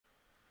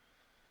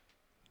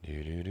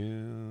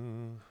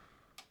Do.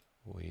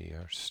 We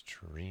are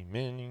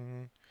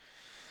streaming.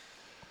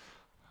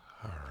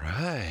 All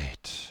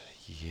right.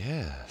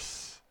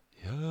 Yes.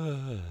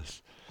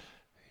 Yes.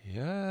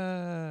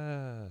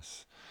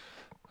 Yes.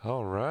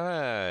 All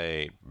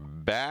right.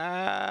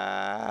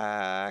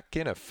 Back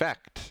in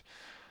effect.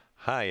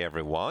 Hi,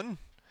 everyone.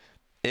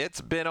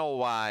 It's been a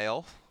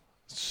while.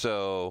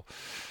 So,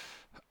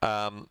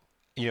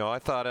 I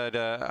thought I'd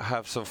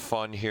have some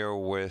fun here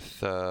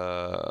with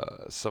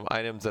some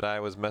items that I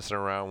was messing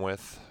around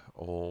with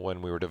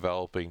when we were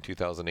developing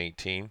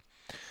 2018.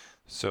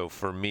 So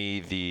for me,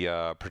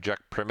 the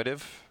project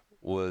primitive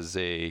was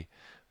a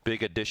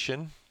big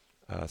addition.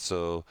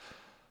 So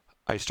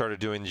I started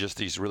doing just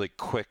these really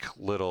quick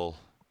little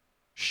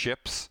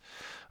ships.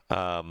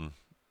 And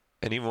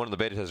even one of the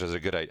beta testers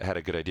had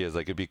a good idea.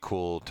 Like it'd be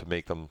cool to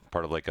make them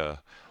part of like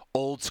a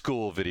old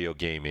school video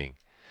gaming,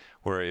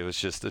 where it was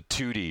just a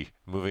 2D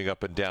moving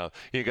up and down.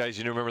 You guys,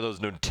 remember those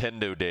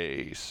Nintendo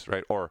days,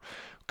 right? Or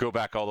go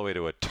back all the way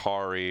to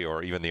Atari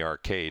or even the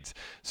arcades.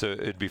 So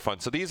it'd be fun.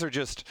 So these are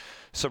just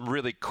some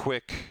really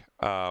quick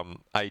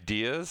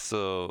ideas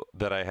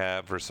that I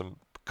have for some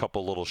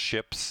couple little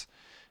ships,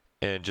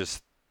 and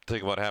just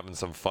think about having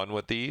some fun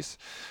with these.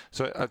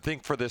 So I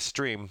think for this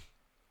stream,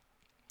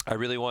 I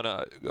really want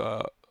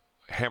to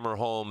hammer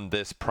home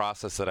this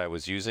process that I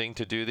was using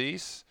to do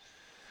these.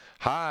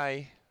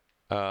 Hi,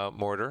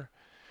 Mortar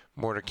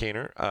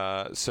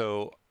Caner.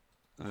 So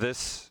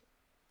this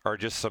are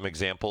just some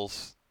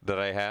examples that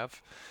I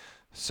have.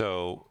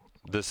 So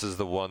this is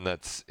the one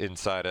that's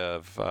inside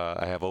of,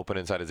 I have open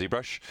inside of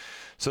ZBrush.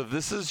 So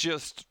this is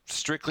just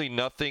strictly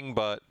nothing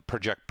but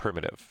project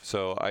primitive.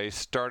 So I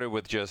started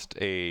with just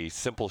a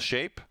simple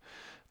shape,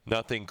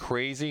 nothing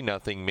crazy,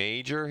 nothing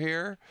major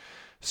here.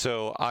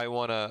 So I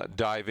want to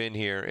dive in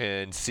here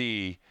and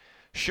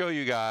show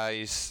you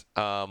guys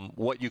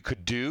what you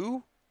could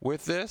do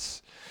with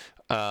this.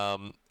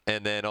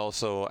 And then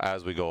also,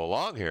 as we go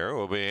along here,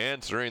 we'll be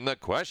answering the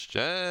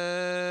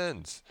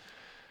questions.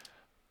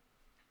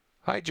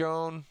 Hi,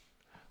 Joan.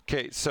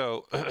 Okay,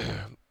 so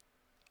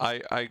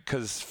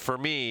because for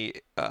me,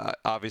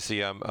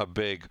 obviously, I'm a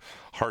big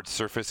hard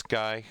surface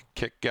guy,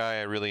 kick guy.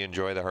 I really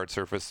enjoy the hard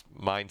surface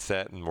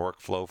mindset and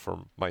workflow for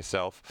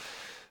myself.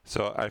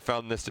 So I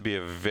found this to be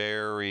a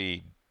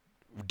very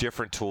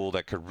different tool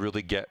that could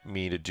really get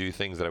me to do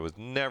things that I was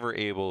never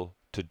able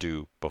to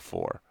do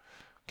before.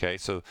 Okay,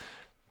 so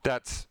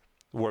that's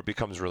where it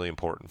becomes really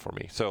important for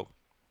me. So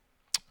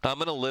I'm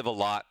going to live a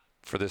lot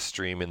for this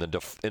stream in the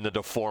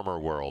deformer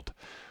world.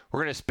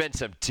 We're going to spend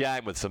some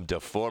time with some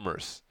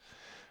deformers.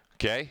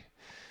 Okay?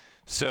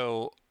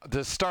 So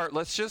to start,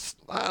 let's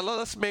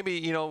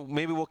maybe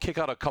we'll kick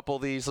out a couple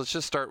of these. Let's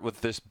just start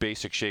with this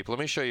basic shape. Let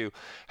me show you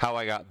how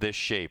I got this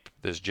shape,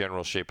 this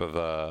general shape of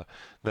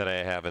that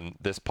I have in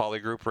this poly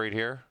group right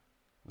here.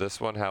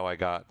 This one, how I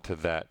got to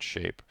that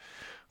shape.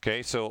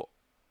 Okay, so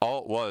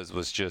all it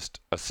was just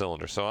a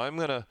cylinder. So I'm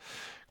going to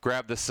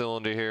grab the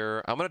cylinder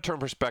here. I'm going to turn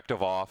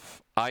perspective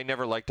off. I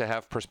never like to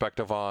have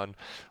perspective on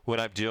when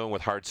I'm dealing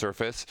with hard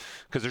surface,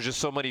 because there's just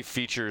so many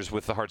features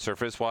with the hard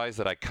surface wise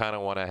that I kind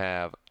of want to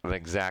have an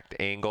exact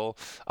angle.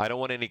 I don't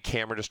want any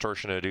camera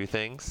distortion to do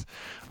things.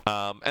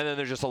 And then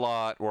there's just a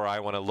lot where I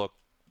want to look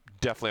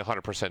definitely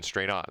 100%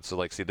 straight on. So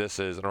like, see, this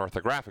is an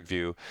orthographic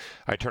view.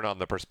 I turn on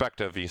the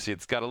perspective. You see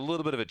it's got a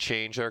little bit of a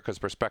change there because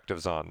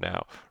perspective's on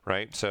now,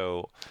 right?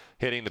 So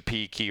hitting the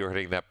P key or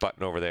hitting that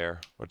button over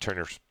there will turn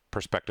your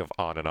perspective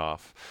on and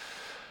off.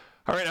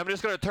 All right, I'm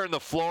just going to turn the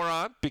floor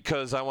on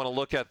because I want to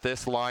look at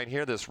this line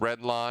here, this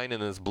red line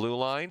and this blue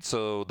line.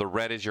 So the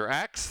red is your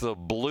X, the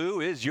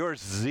blue is your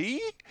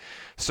Z.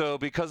 So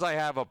because I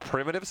have a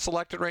primitive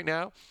selected right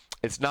now,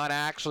 it's not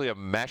actually a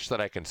mesh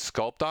that I can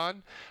sculpt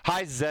on.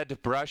 Hi,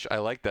 ZBrush. I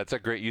like that. That's a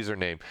great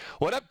username.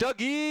 What up,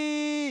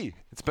 Dougie?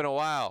 It's been a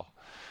while.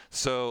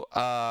 So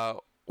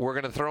we're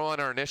going to throw on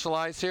our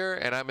initialize here,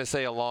 and I'm going to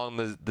say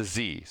along the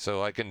Z.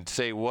 So I can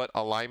say what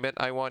alignment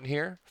I want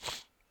here.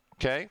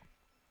 Okay.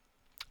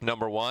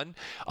 Number one,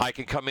 I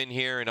can come in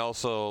here and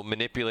also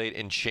manipulate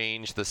and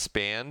change the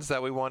spans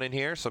that we want in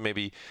here. So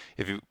maybe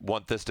if you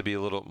want this to be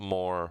a little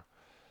more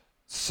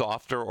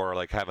softer or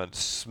like have a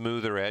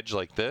smoother edge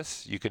like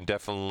this, you can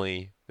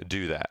definitely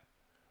do that,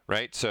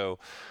 right? So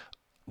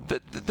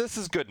this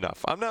is good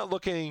enough. I'm not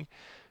looking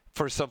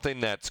for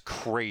something that's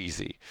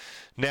crazy.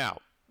 Now,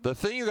 the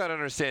thing you got to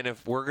understand,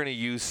 if we're going to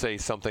use, say,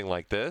 something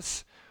like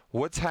this,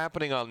 what's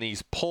happening on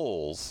these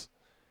poles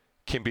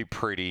can be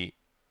pretty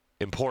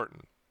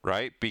important,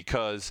 right?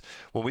 Because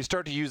when we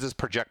start to use this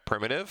project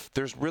primitive,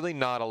 there's really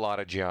not a lot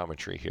of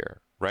geometry here,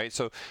 right?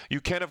 So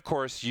you can, of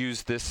course,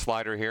 use this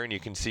slider here, and you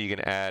can see you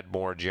can add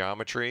more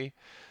geometry,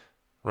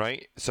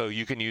 right? So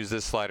you can use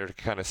this slider to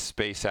kind of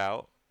space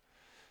out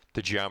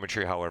the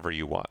geometry however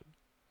you want,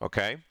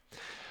 okay?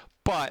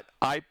 But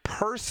I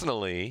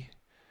personally,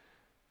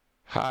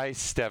 hi,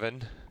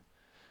 Steven,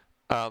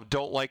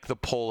 don't like the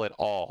pole at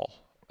all,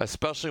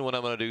 especially when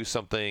I'm going to do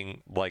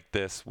something like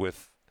this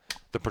with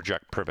the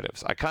project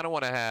primitives. I kind of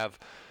want to have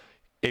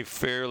a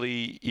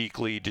fairly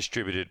equally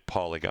distributed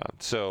polygon.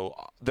 So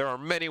there are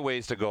many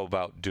ways to go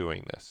about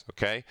doing this,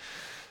 okay?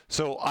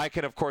 So I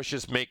can, of course,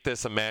 just make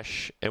this a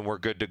mesh and we're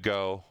good to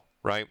go,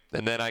 right?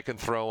 And then I can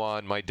throw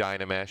on my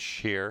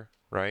Dynamesh here,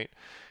 right?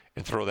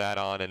 And throw that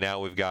on, and now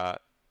we've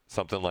got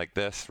something like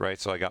this, right?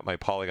 So I got my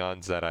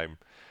polygons that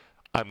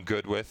I'm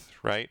good with,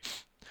 right?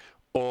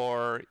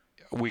 Or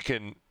we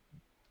can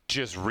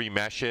just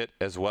remesh it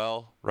as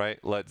well,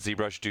 right? Let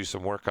ZBrush do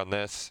some work on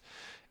this,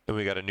 and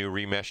we got a new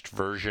remeshed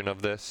version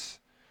of this,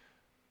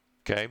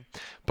 okay?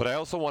 But I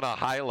also want to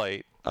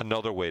highlight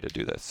another way to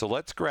do this. So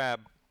let's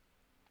grab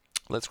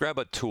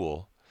a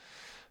tool,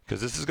 because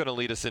this is going to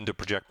lead us into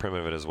Project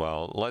Primitive as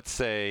well. Let's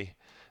say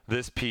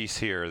this piece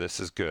here, this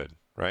is good,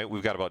 right?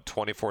 We've got about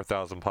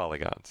 24,000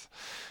 polygons.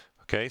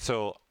 Okay,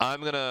 so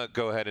I'm going to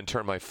go ahead and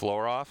turn my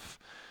floor off.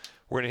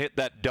 We're going to hit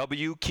that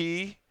W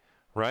key,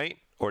 right?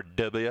 Or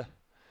W.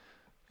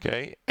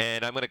 Okay,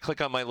 and I'm going to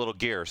click on my little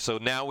gear. So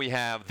now we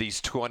have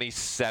these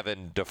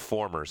 27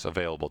 deformers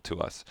available to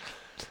us.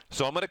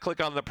 So I'm going to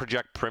click on the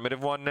Project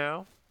Primitive one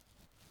now.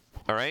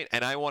 All right,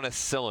 and I want a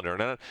cylinder.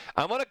 And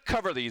I'm going to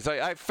cover these.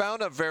 I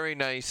found a very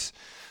nice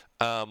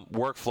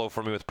workflow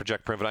for me with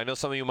Project Primitive. I know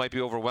some of you might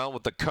be overwhelmed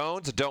with the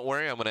cones. Don't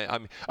worry,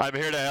 I'm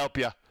here to help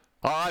you.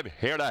 I'm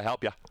here to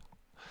help you.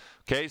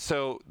 Okay,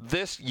 so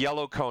this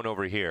yellow cone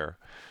over here,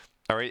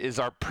 all right, is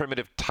our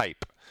primitive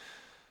type.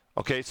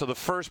 Okay, so the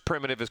first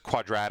primitive is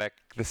quadratic,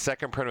 the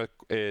second primitive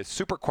is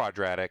super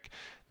quadratic,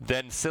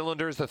 then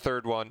cylinder is the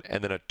third one,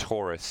 and then a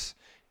torus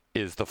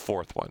is the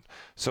fourth one.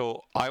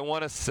 So I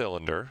want a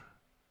cylinder,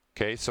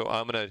 okay, so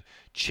I'm going to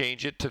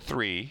change it to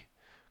 3,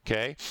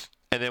 okay,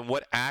 and then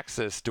what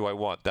axis do I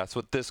want? That's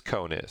what this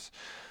cone is.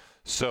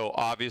 So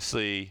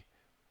obviously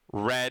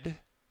red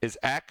is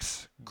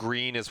X,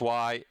 green is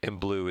Y, and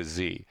blue is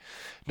Z.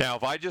 Now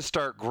if I just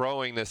start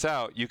growing this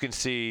out, you can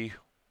see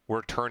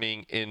we're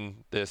turning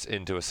this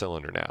into a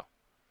cylinder now,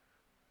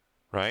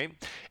 right?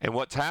 And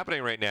what's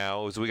happening right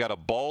now is we got a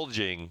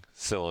bulging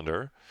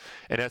cylinder,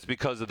 and that's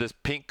because of this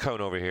pink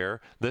cone over here.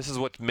 This is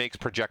what makes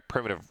Project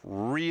Primitive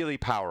really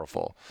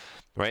powerful,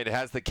 right? It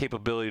has the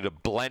capability to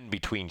blend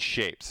between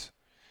shapes,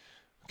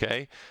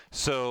 okay?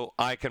 So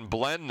I can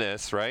blend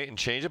this, right, and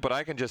change it, but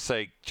I can just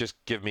say,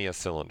 just give me a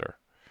cylinder,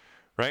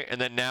 right?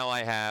 And then now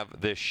I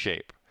have this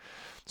shape.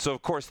 So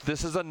of course,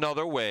 this is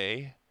another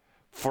way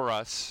for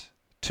us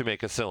to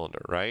make a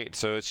cylinder, right?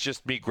 So it's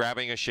just me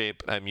grabbing a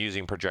shape, I'm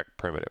using Project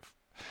Primitive.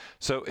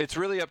 So it's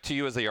really up to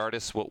you as the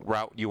artist what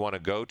route you want to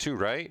go to,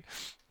 right?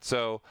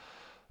 So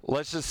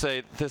let's just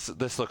say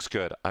this looks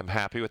good. I'm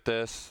happy with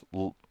this,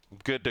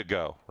 good to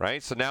go,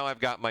 right? So now I've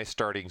got my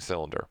starting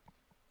cylinder.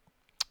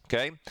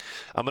 Okay,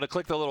 I'm going to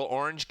click the little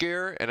orange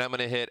gear and I'm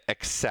going to hit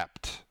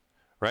accept,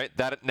 right?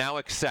 That now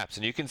accepts,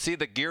 and you can see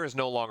the gear is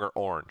no longer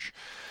orange.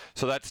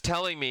 So that's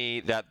telling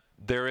me that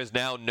there is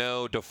now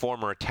no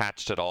deformer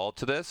attached at all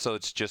to this, so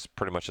it's just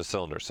pretty much a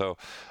cylinder. So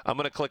I'm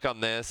going to click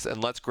on this,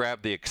 and let's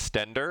grab the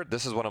extender.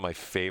 This is one of my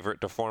favorite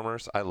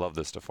deformers. I love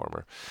this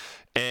deformer.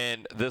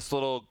 And this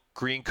little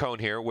green cone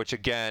here, which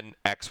again,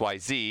 X, Y,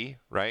 Z,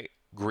 right?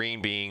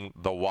 Green being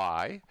the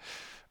Y,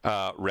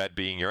 red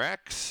being your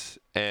X,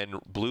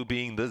 and blue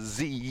being the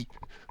Z.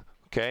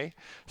 Okay?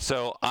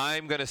 So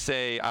I'm going to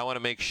say I want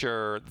to make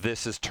sure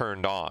this is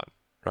turned on,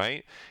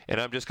 right?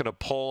 And I'm just going to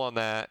pull on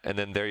that, and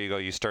then there you go.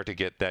 You start to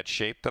get that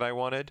shape that I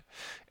wanted.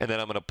 And then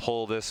I'm going to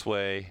pull this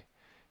way,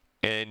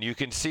 and you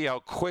can see how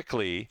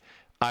quickly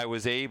I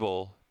was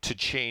able to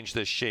change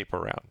this shape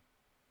around,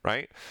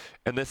 right?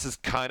 And this is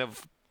kind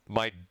of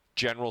my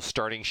general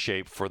starting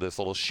shape for this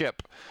little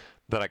ship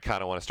that I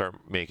kind of want to start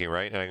making,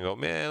 right? And I can go,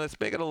 man, let's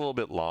make it a little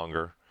bit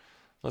longer.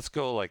 Let's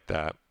go like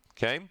that,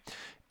 okay?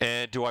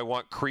 And do I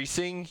want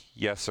creasing?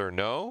 Yes or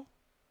no?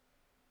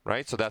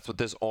 Right, so that's what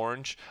this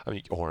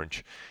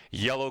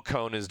yellow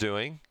cone is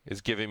doing,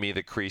 is giving me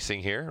the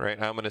creasing here,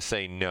 right? I'm going to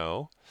say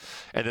no.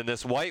 And then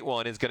this white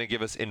one is going to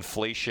give us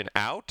inflation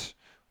out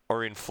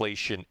or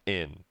inflation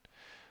in.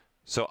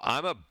 So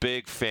I'm a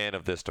big fan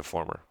of this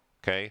deformer,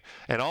 okay?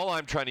 And all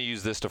I'm trying to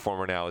use this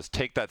deformer now is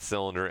take that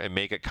cylinder and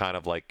make it kind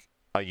of like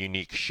a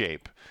unique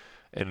shape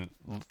and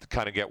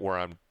kind of get where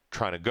I'm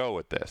trying to go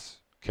with this,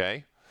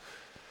 okay?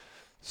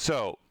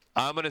 So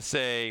I'm going to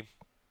say,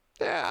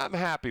 yeah, I'm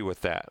happy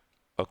with that.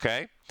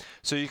 Okay,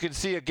 so you can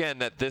see again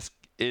that this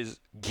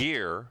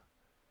gear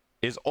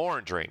is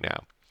orange right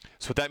now.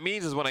 So what that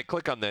means is when I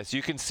click on this,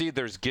 you can see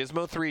there's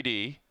Gizmo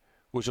 3D,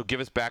 which will give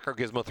us back our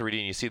Gizmo 3D,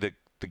 and you see the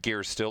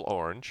gear is still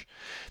orange.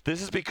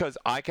 This is because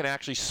I can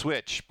actually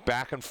switch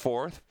back and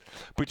forth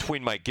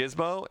between my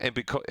Gizmo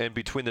and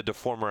between the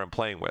deformer I'm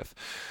playing with.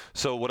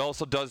 So what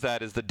also does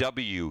that is the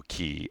W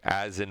key,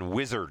 as in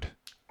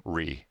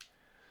wizardry.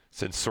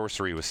 Since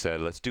sorcery was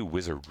said, let's do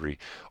wizardry.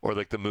 Or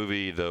like the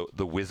movie The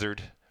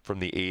Wizard from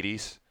the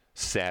 80s,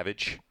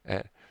 Savage,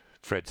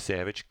 Fred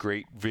Savage,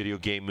 great video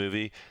game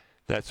movie.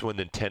 That's when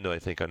Nintendo, I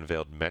think,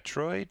 unveiled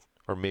Metroid,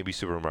 or maybe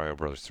Super Mario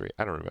Bros. 3.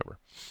 I don't remember.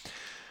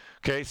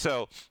 Okay,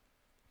 so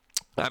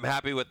I'm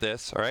happy with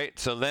this, all right?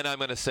 So then I'm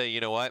going to say,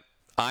 you know what?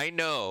 I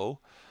know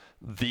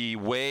the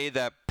way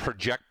that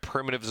Project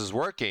Primitives is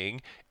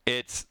working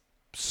it's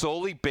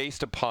solely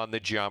based upon the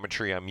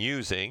geometry I'm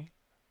using,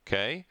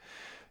 okay?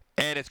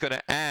 And it's going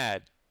to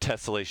add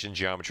tessellation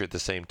geometry at the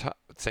same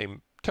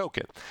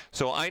token.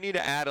 So I need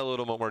to add a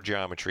little bit more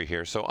geometry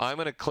here. So I'm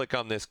going to click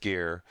on this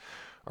gear,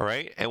 all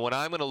right? And what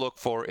I'm going to look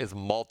for is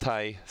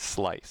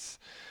multi-slice.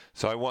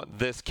 So I want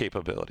this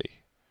capability,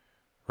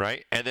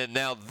 right? And then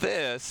now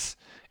this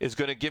is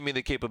going to give me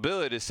the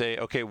capability to say,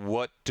 okay,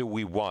 what do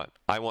we want?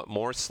 I want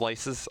more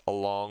slices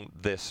along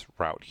this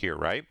route here,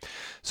 right?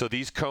 So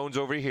these cones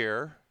over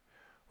here,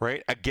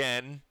 right?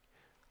 Again,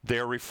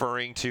 they're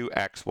referring to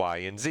X, Y,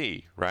 and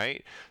Z,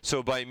 right?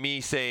 So by me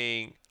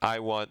saying I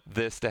want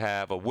this to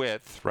have a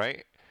width,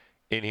 right,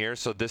 in here,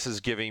 so this is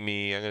giving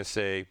me, I'm going to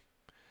say,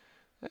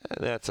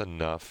 that's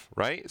enough,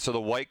 right? So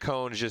the white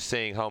cone is just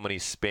saying how many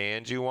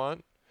spans you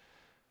want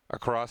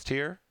across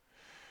here,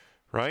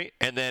 right?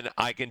 And then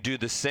I can do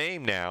the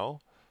same now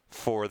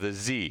for the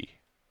Z,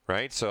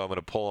 right? So I'm going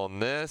to pull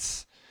on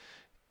this,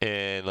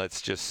 and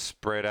let's just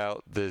spread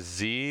out the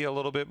Z a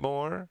little bit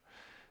more.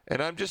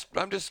 And I'm just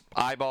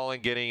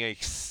eyeballing getting a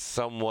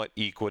somewhat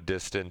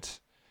equidistant,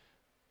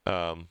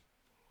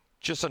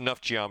 just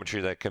enough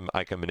geometry that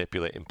I can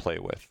manipulate and play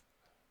with,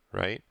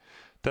 right?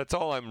 That's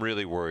all I'm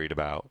really worried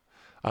about.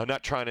 I'm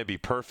not trying to be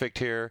perfect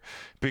here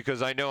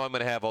because I know I'm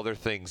going to have other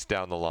things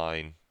down the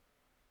line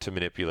to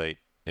manipulate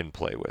and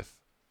play with.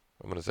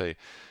 I'm going to say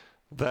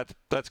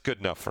that's good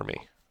enough for me.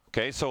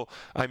 Okay, so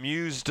I'm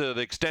used the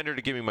extender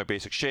to give me my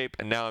basic shape,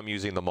 and now I'm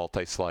using the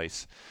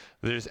multi-slice.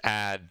 Just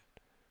add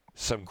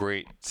some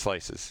great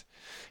slices.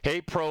 Hey,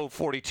 Pro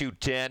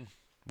 4210,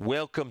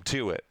 welcome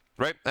to it,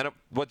 right? And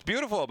what's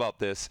beautiful about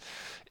this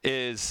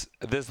is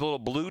this little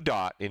blue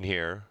dot in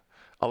here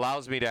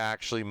allows me to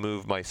actually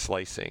move my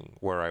slicing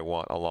where I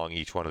want along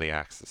each one of the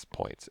axis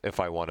points if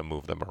I want to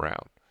move them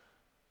around.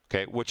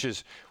 Okay, which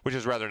is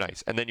rather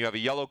nice. And then you have a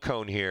yellow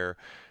cone here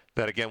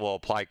that again will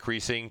apply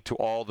creasing to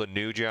all the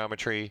new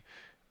geometry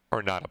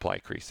or not apply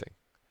creasing.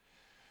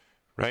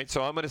 Right?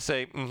 So I'm going to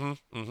say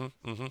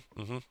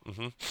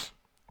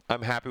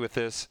I'm happy with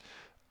this.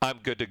 I'm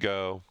good to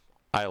go.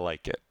 I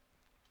like it.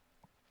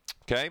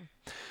 Okay?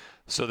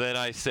 So then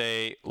I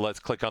say, let's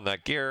click on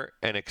that gear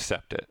and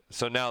accept it.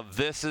 So now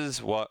this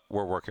is what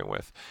we're working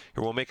with.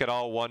 Here, we'll make it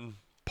all one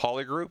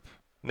poly group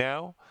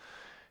now.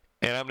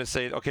 And I'm going to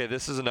say, okay,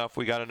 this is enough.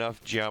 We got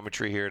enough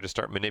geometry here to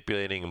start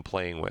manipulating and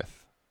playing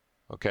with.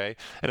 Okay?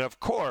 And of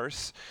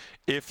course,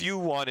 if you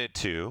wanted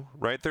to,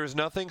 right, there's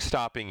nothing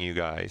stopping you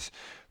guys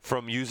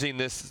from using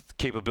this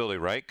capability,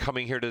 right?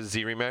 Coming here to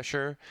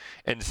ZRemesher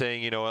and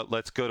saying, you know what,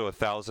 let's go to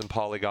 1,000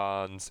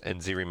 polygons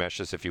and ZRemesh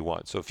this if you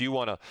want. So if you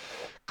want to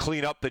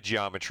clean up the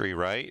geometry,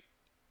 right,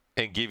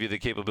 and give you the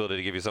capability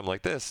to give you something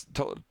like this,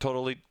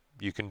 totally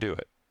you can do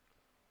it.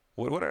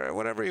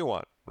 Whatever you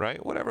want,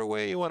 right? Whatever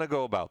way you want to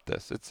go about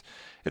this.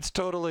 It's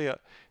totally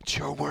it's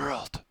your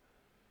world.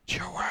 It's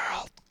your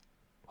world.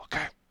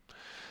 Okay.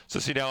 So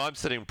see, now I'm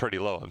sitting pretty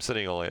low. I'm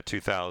sitting only at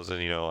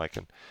 2,000. You know, I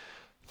can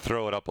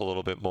throw it up a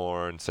little bit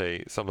more and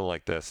say something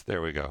like this.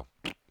 There we go.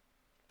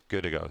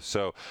 Good to go.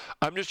 So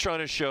I'm just trying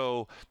to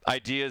show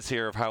ideas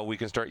here of how we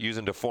can start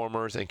using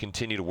deformers and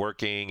continue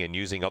working and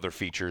using other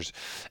features.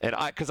 And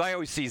because I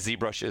always see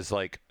ZBrush as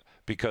like,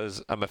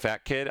 because I'm a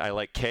fat kid, I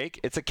like cake.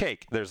 It's a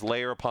cake. There's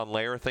layer upon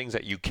layer of things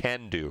that you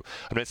can do.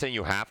 I'm not saying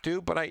you have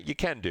to, but you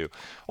can do.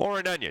 Or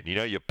an onion. You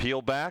know, you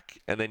peel back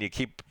and then you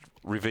keep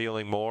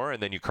revealing more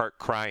and then you start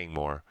crying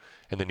more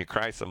and then you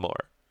cry some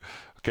more.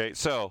 Okay,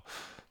 so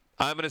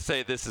I'm going to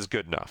say this is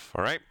good enough.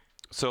 All right.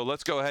 So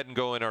let's go ahead and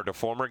go in our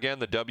deformer again,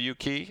 the W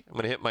key. I'm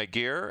going to hit my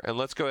gear and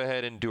let's go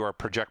ahead and do our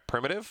project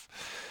primitive.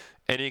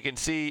 And you can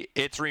see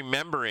it's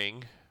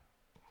remembering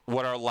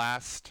what our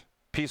last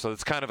piece. So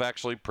it's kind of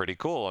actually pretty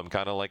cool. I'm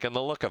kind of liking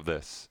the look of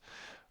this.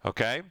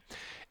 Okay.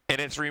 And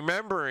it's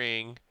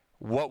remembering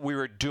what we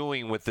were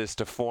doing with this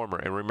deformer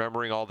and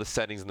remembering all the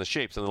settings and the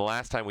shapes. And the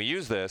last time we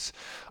used this,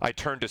 I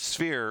turned a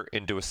sphere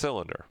into a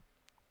cylinder.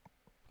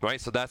 Right.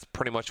 So that's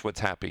pretty much what's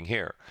happening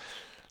here.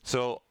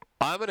 So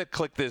I'm going to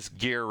click this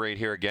gear right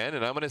here again,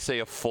 and I'm going to say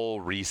a full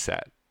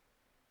reset.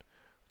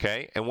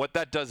 Okay, and what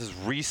that does is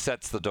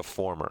resets the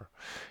deformer.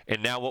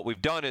 And now what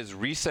we've done is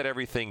reset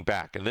everything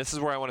back. And this is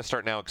where I want to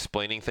start now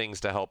explaining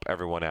things to help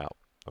everyone out.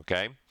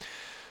 Okay,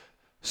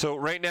 so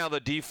right now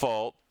the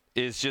default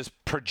is just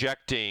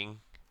projecting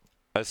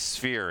a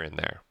sphere in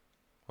there.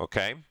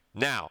 Okay,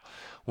 now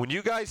when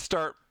you guys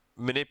start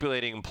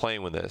manipulating and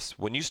playing with this,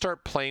 when you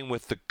start playing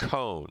with the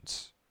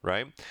cones,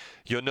 right,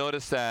 you'll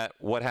notice that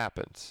what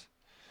happens?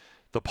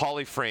 The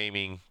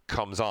polyframing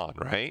comes on,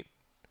 right?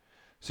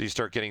 So you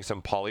start getting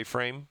some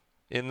polyframe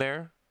in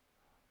there.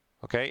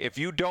 Okay, if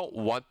you don't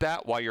want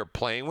that while you're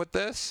playing with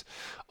this,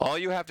 all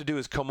you have to do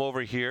is come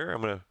over here.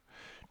 I'm going to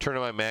turn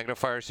on my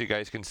magnifier so you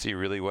guys can see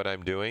really what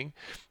I'm doing.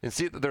 And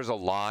see that there's a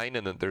line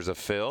and then there's a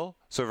fill.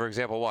 So for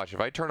example, watch, if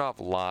I turn off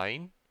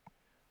line,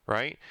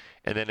 right?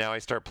 And then now I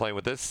start playing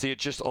with this, see it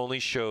just only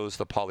shows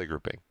the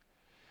polygrouping.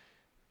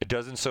 It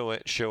doesn't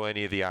show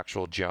any of the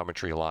actual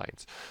geometry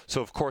lines.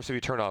 So of course, if you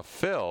turn off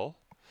fill,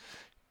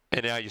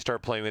 And now you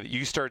start playing with it.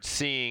 You start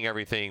seeing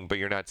everything, but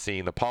you're not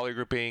seeing the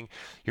polygrouping.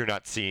 You're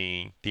not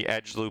seeing the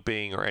edge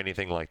looping or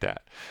anything like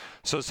that.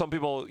 So some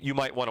people, you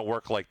might want to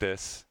work like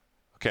this,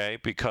 okay,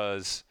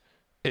 because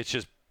it's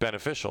just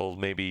beneficial.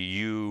 Maybe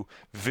you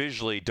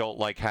visually don't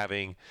like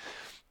having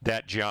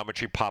that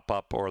geometry pop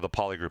up or the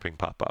polygrouping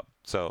pop up.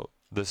 So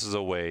this is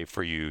a way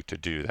for you to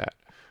do that,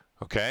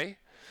 okay?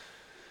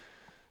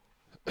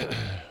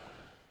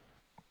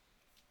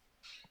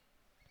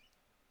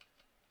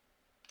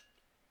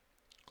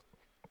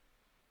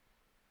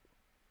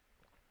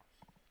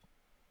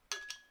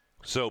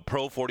 So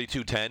Pro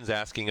 4210 is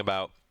asking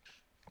about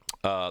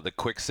the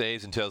quick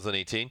saves in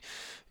 2018.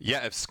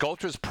 Yeah, if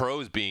Sculptris Pro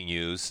is being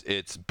used,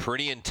 it's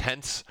pretty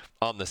intense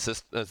on the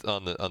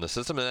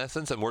system in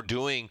essence, and we're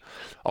doing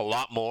a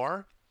lot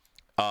more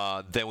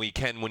than we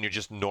can when you're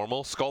just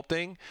normal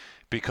sculpting,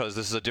 because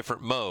this is a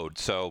different mode.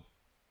 So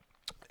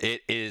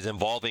it is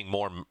involving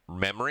more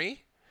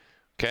memory.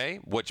 Okay,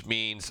 which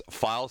means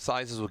file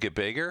sizes will get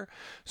bigger.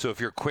 So if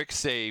your quick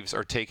saves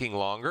are taking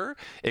longer,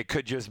 it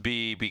could just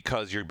be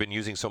because you've been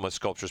using so much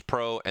Sculptris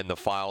Pro and the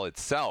file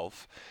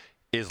itself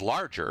is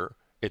larger.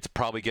 It's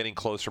probably getting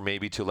closer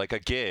maybe to like a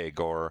gig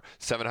or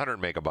 700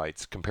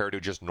 megabytes compared to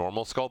just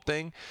normal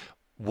sculpting.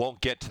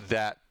 Won't get to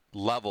that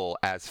level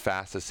as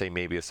fast as say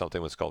maybe as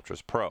something with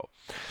Sculptris Pro.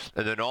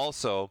 And then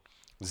also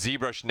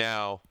ZBrush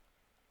now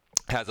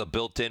has a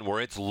built-in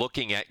where it's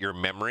looking at your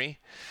memory,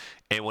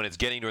 and when it's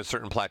getting to a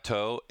certain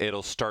plateau,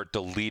 it'll start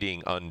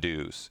deleting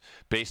undos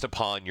based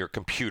upon your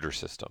computer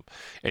system.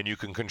 And you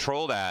can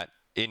control that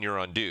in your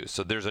undos.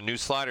 So there's a new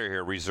slider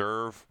here,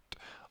 reserved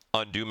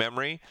undo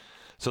memory.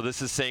 So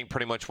this is saying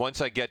pretty much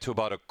once I get to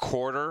about a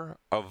quarter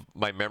of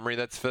my memory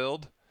that's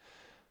filled,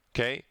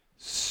 okay,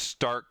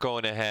 start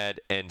going ahead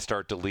and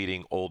start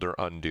deleting older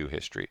undo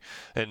history.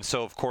 And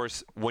so, of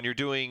course, when you're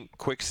doing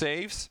quick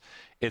saves,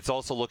 it's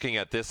also looking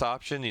at this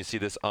option. You see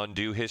this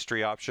undo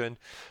history option.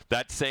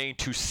 That's saying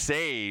to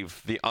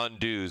save the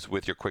undos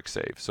with your quick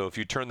save. So if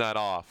you turn that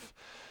off,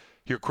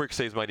 your quick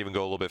saves might even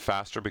go a little bit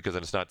faster because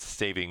then it's not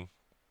saving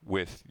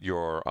with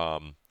your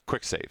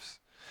quick saves.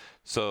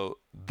 So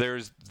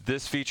there's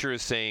this feature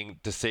is saying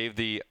to save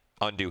the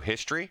undo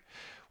history,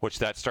 which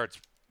that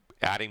starts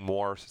adding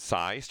more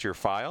size to your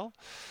file.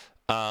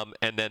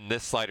 And then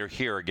this slider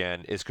here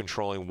again is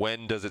controlling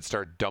when does it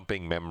start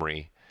dumping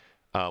memory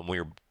when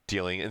you're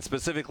dealing. And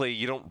specifically,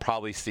 you don't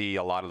probably see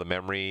a lot of the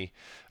memory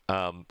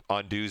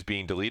undos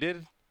being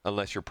deleted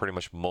unless you're pretty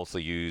much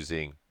mostly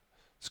using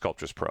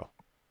Sculptris Pro.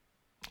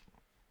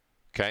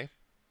 Okay,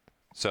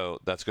 so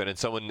that's good. And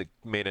someone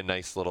made a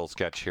nice little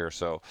sketch here.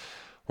 So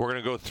we're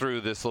going to go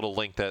through this little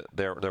link that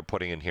they're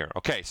putting in here.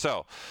 Okay,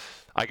 so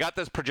I got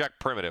this project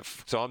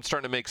primitive, so I'm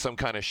starting to make some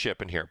kind of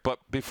ship in here. But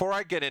before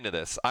I get into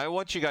this, I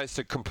want you guys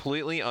to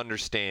completely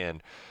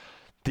understand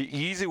the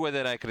easy way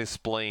that I can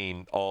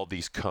explain all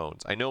these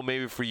cones. I know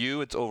maybe for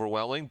you it's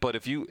overwhelming, but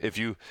if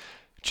you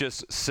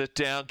just sit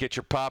down, get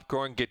your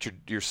popcorn, get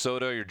your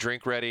soda, your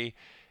drink ready.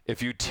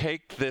 If you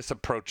take this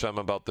approach I'm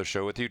about to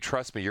show with you,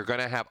 trust me, you're going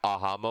to have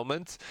aha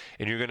moments,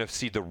 and you're going to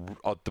see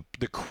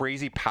the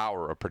crazy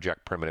power of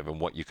Project Primitive and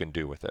what you can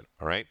do with it,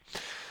 all right?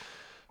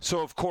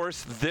 So, of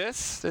course,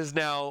 this is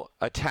now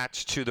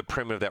attached to the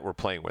primitive that we're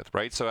playing with,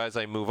 right? So as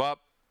I move up,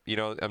 you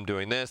know, I'm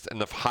doing this,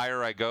 and the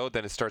higher I go,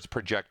 then it starts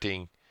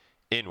projecting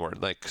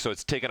inward. Like, so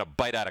it's taking a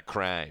bite out of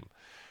crime,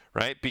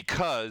 right?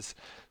 Because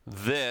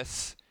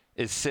this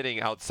is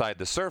sitting outside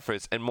the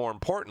surface, and more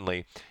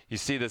importantly, you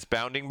see this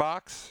bounding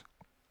box?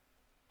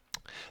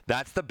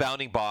 That's the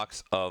bounding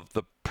box of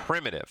the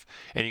primitive.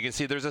 And you can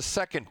see there's a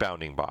second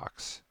bounding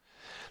box.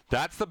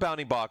 That's the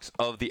bounding box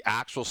of the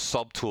actual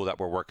subtool that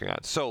we're working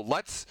on. So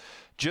let's,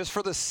 just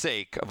for the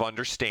sake of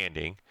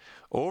understanding,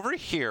 over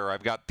here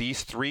I've got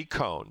these three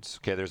cones.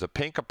 Okay, there's a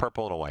pink, a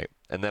purple, and a white.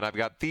 And then I've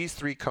got these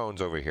three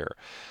cones over here.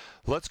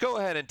 Let's go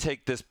ahead and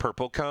take this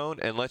purple cone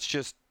and let's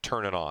just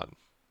turn it on.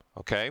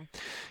 Okay,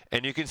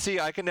 and you can see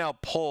I can now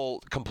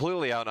pull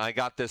completely out, and I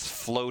got this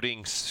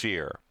floating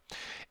sphere.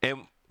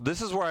 And this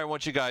is where I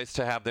want you guys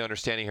to have the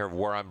understanding here of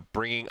where I'm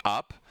bringing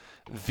up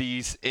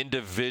these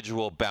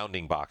individual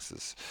bounding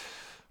boxes.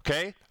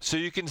 Okay, so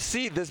you can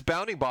see this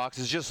bounding box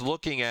is just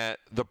looking at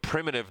the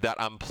primitive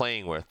that I'm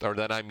playing with, or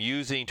that I'm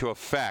using to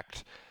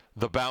affect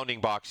the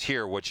bounding box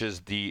here, which is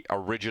the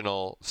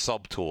original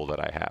subtool that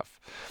I have.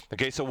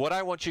 Okay, so what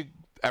I want you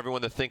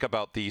everyone to think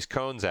about these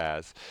cones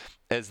as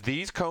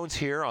these cones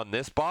here on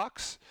this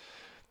box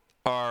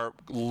are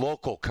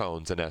local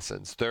cones in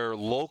essence. They're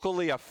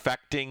locally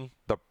affecting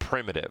the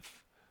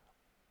primitive,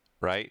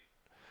 right?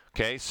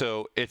 Okay,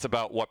 so it's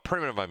about what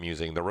primitive I'm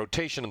using, the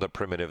rotation of the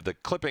primitive, the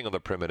clipping of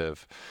the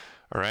primitive,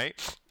 all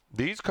right?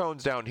 These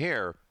cones down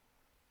here,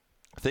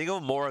 think of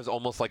them more as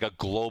almost like a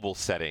global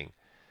setting.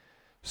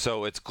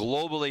 So it's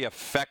globally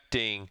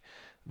affecting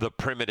the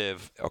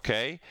primitive,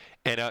 okay,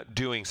 and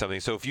doing something.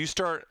 So if you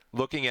start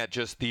looking at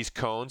just these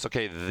cones,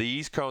 okay,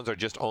 these cones are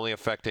just only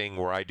affecting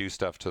where I do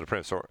stuff to the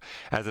primitive. So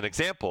as an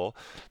example,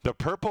 the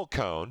purple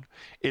cone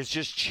is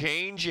just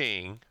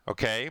changing,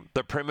 okay,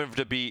 the primitive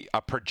to be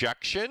a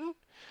projection.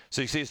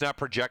 So you see it's not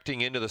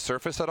projecting into the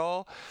surface at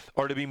all,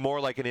 or to be more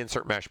like an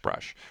insert mesh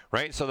brush,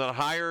 right? So the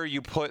higher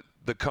you put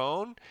the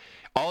cone,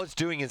 all it's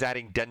doing is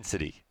adding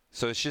density.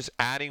 So it's just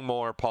adding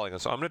more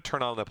polygons. So I'm going to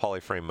turn on the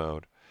polyframe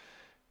mode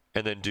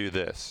and then do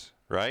this,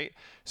 right?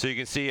 So you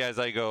can see as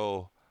I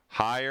go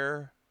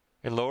higher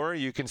and lower,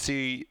 you can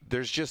see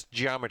there's just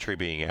geometry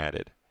being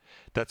added.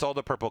 That's all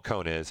the purple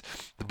cone is.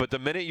 But the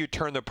minute you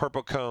turn the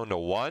purple cone to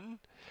 1,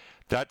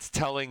 that's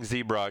telling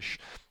ZBrush,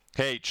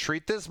 hey,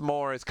 treat this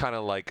more as kind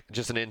of like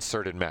just an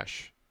inserted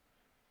mesh.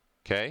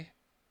 Okay?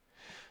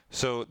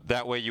 So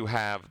that way you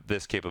have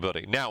this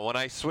capability. Now, when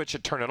I switch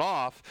and turn it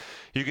off,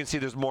 you can see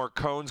there's more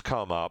cones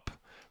come up,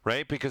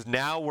 right? Because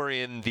now we're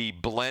in the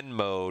blend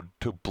mode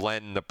to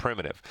blend the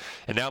primitive.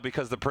 And now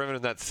because the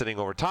primitive is not sitting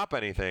over top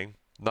anything,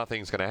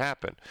 nothing's going to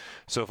happen.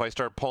 So if I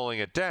start pulling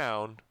it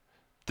down,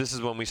 this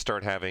is when we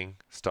start having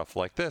stuff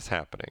like this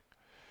happening,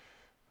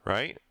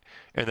 right?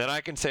 And then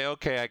I can say,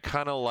 okay, I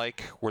kind of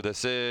like where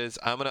this is.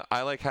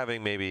 I like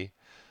having maybe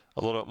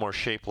a little bit more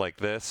shape like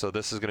this. So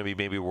this is going to be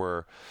maybe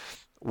where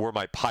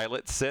my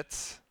pilot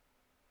sits,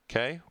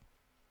 okay?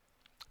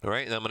 All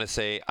right, and I'm going to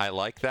say I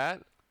like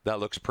that. That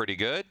looks pretty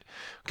good,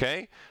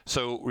 okay?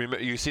 So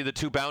remember, you see the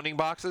 2 bounding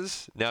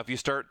boxes? Now if you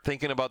start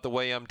thinking about the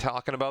way I'm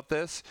talking about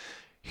this,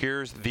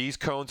 here's these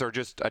cones are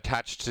just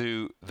attached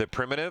to the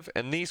primitive,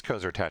 and these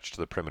cones are attached to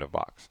the primitive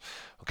box,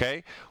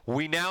 okay?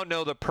 We now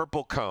know the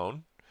purple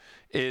cone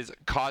is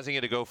causing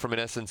it to go from, in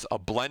essence, a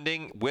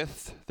blending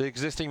with the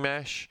existing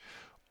mesh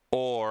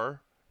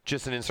or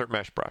just an insert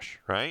mesh brush,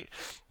 right?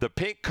 The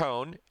pink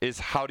cone is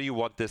how do you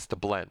want this to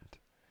blend,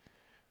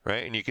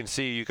 right? And you can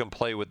see you can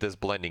play with this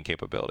blending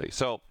capability.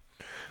 So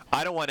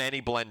I don't want any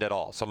blend at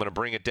all. So I'm going to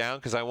bring it down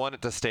because I want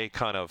it to stay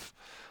kind of,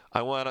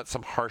 I want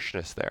some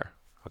harshness there,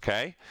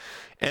 okay?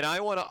 And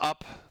I want to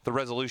up the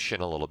resolution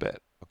a little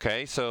bit,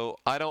 okay? So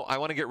I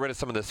want to get rid of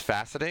some of this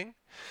faceting.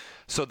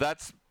 So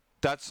that's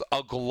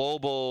a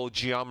global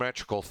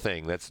geometrical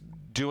thing that's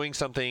doing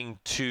something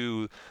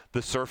to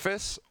the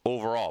surface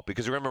overall.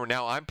 Because remember,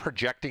 now I'm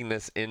projecting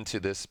this into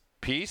this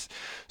piece.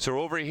 So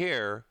over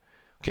here,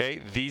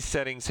 okay, these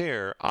settings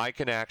here, I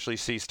can actually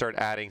start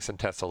adding some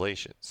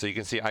tessellation. So you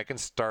can see I can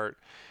start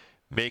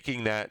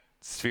making that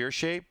sphere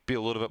shape be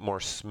a little bit more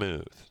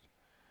smooth.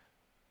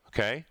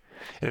 Okay?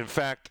 And in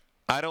fact,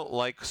 I don't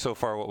like so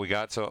far what we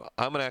got, so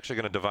I'm actually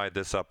going to divide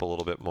this up a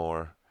little bit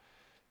more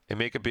and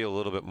make it be a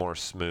little bit more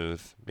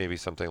smooth. Maybe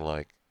something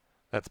like,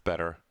 that's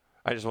better.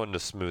 I just wanted to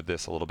smooth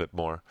this a little bit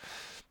more.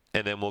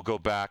 And then we'll go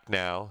back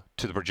now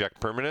to the project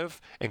primitive,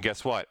 and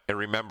guess what? It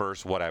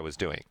remembers what I was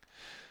doing,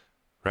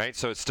 right?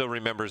 So it still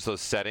remembers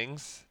those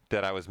settings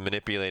that I was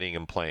manipulating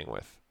and playing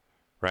with,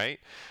 right?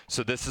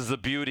 So this is the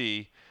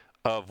beauty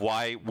of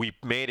why we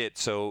made it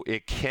so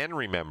it can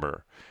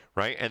remember,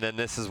 right? And then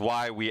this is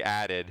why we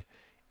added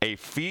a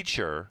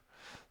feature,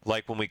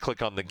 like when we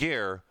click on the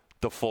gear,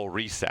 the full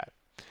reset.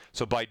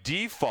 So by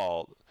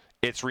default,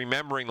 it's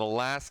remembering the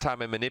last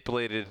time I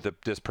manipulated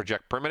this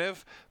project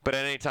primitive, but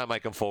at any time I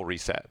can full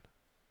reset.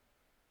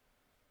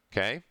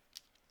 Okay?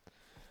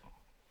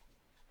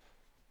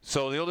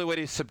 So the only way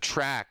to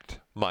subtract,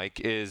 Mike,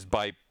 is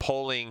by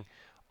pulling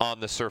on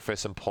the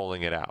surface and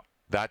pulling it out.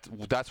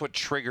 That's what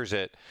triggers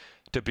it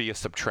to be a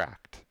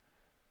subtract.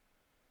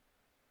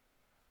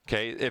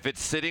 Okay? If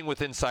it's sitting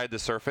within inside the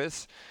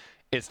surface,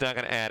 it's not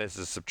going to add as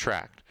a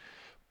subtract.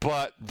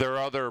 But there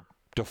are other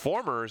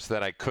deformers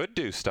that I could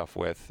do stuff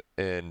with,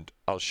 and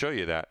I'll show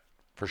you that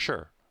for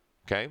sure.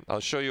 Okay? I'll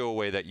show you a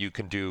way that you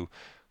can do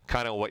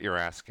kind of what you're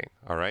asking.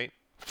 All right?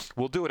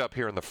 We'll do it up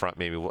here in the front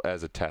maybe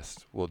as a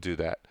test. We'll do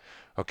that.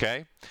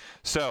 Okay?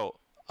 So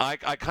I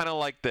kind of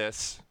like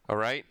this. All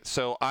right?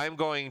 So I'm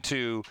going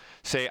to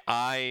say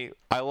I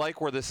like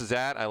where this is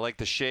at. I like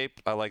the shape.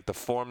 I like the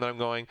form that I'm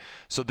going.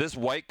 So this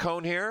white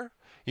cone here,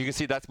 you can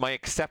see that's my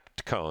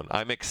accept cone.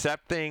 I'm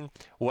accepting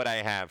what I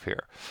have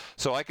here.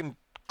 So I can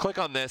click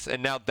on this,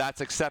 and now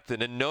that's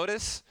accepted. And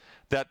notice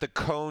that the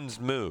cones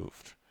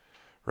moved,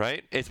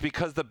 right? It's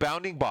because the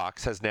bounding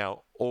box has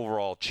now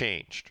overall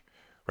changed,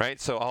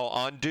 right? So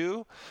I'll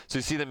undo. So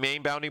you see the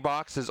main bounding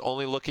box is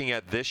only looking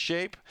at this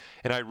shape,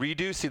 and I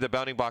redo, see the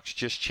bounding box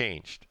just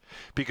changed.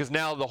 Because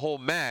now the whole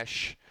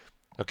mesh,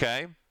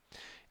 okay,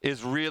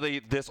 is really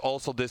this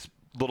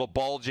little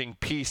bulging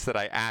piece that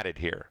I added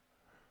here,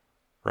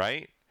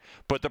 right?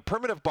 But the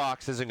primitive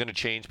box isn't going to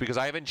change because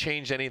I haven't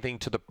changed anything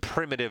to the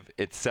primitive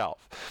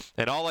itself.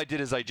 And all I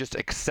did is I just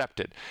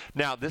accepted.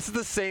 Now, this is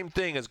the same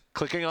thing as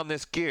clicking on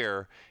this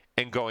gear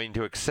and going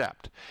to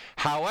accept.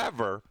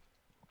 However,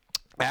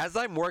 as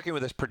I'm working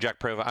with this project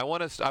primitive, I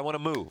want to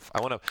move.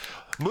 I want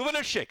to move and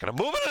a shaking. I'm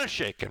moving and a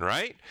shaking,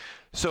 right?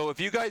 So if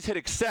you guys hit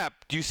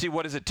accept, you see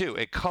what does it do?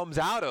 It comes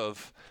out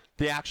of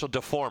the actual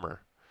deformer.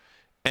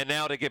 And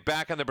now to get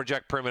back on the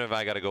project primitive,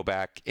 I got to go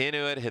back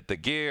into it, hit the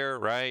gear,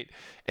 right,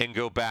 and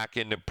go back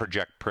into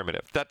project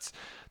primitive. That's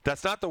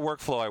not the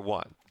workflow I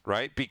want,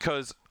 right?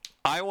 Because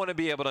I want to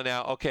be able to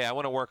now, okay, I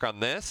want to work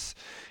on this,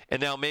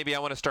 and now maybe I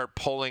want to start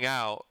pulling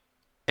out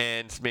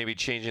and maybe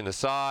changing the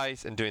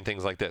size and doing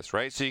things like this,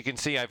 right? So you can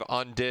see I've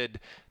undid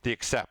the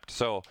accept.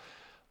 So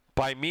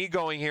by me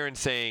going here and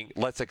saying,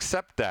 let's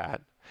accept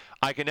that,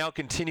 I can now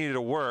continue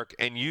to work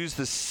and use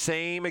the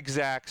same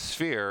exact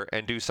sphere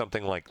and do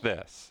something like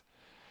this,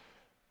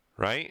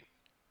 right?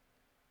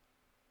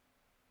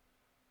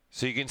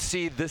 So you can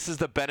see this is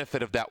the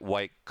benefit of that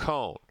white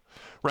cone,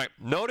 right?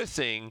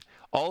 Noticing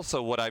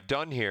also what I've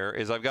done here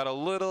is I've got a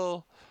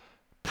little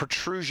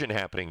protrusion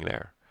happening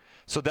there.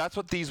 So that's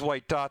what these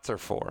white dots are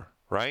for,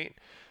 right?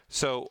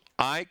 So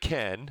I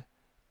can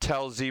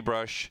tell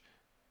ZBrush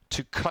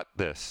to cut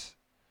this,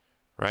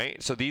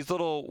 right? So these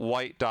little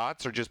white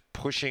dots are just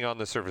pushing on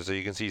the surface. So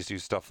you can see do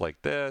stuff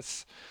like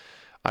this.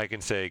 I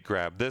can say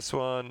grab this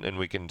one and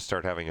we can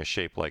start having a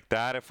shape like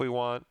that if we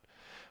want.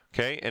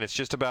 Okay, and it's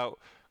just about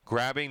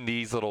grabbing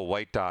these little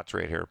white dots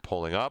right here,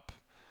 pulling up,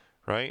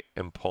 right,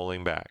 and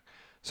pulling back.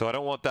 So I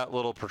don't want that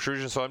little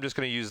protrusion, so I'm just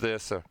going to use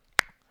this,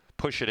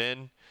 push it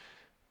in,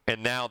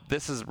 and now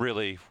this is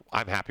really,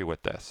 I'm happy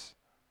with this.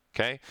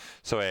 Okay,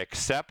 so I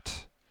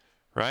accept,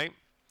 right?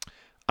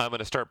 I'm going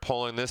to start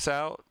pulling this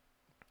out,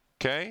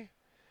 okay?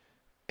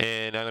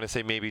 And I'm going to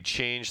say maybe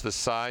change the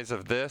size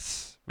of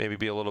this, maybe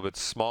be a little bit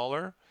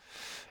smaller.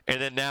 And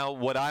then now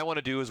what I want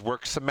to do is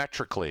work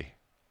symmetrically.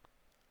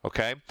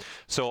 Okay,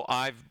 so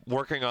I'm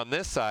working on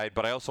this side,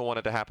 but I also want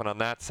it to happen on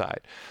that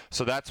side.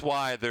 So that's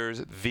why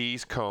there's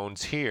these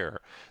cones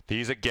here.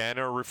 These again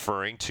are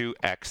referring to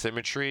X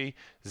symmetry,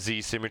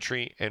 Z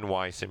symmetry, and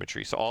Y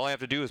symmetry. So all I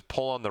have to do is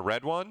pull on the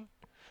red one,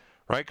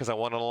 right, because I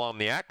want it along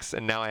the X,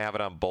 and now I have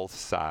it on both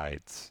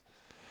sides.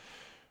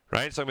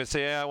 Right, so I'm going to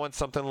say, yeah, I want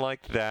something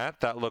like that.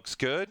 That looks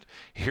good.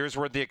 Here's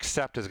where the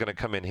accept is going to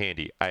come in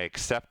handy. I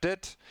accept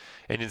it,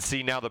 and you can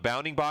see now the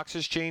bounding box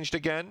has changed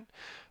again.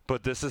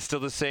 But this is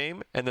still the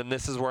same, and then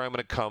this is where I'm going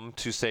to come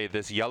to say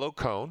this yellow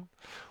cone,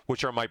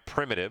 which are my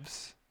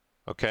primitives,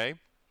 okay?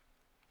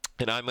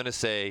 And I'm going to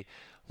say,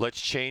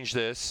 let's change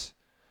this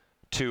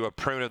to a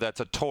primitive that's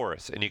a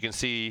torus, and you can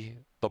see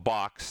the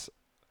box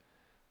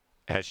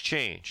has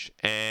changed.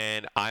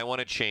 And I want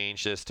to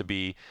change this to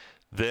be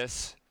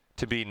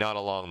not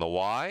along the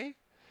Y,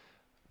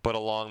 but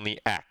along the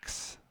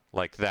X,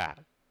 like that,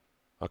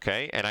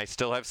 okay? And I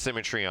still have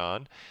symmetry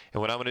on,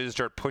 and what I'm going to do is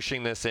start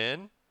pushing this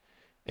in.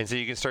 And so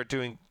you can start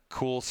doing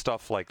cool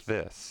stuff like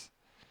this,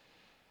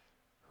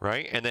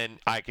 right? And then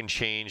I can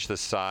change the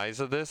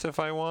size of this if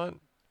I want,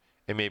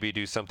 and maybe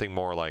do something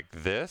more like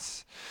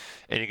this.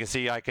 And you can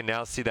see I can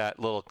now see that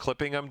little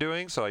clipping I'm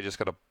doing, so I just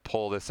got to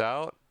pull this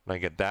out, and I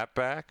get that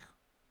back,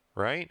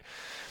 right?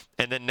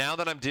 And then now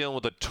that I'm dealing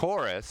with a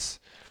torus,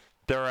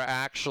 there are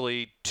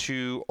actually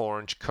two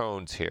orange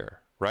cones here,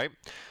 right?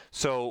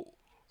 So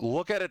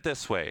look at it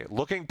this way.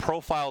 Looking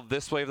profile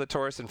this way of the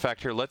torus, in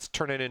fact, here, let's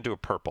turn it into a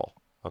purple.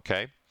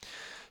 Okay,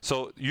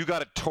 so you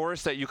got a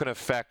torus that you can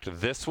affect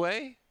this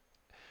way,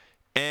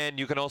 and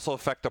you can also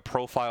affect the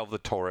profile of the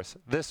torus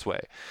this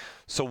way.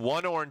 So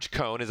one orange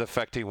cone is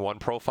affecting one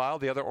profile,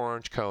 the other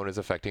orange cone is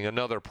affecting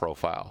another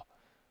profile.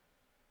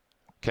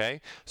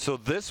 Okay, so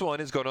this one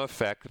is going to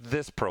affect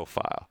this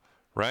profile,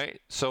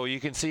 right? So you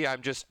can see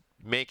I'm just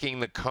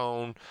making the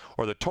cone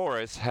or the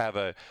torus have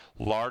a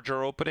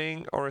larger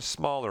opening or a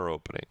smaller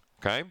opening.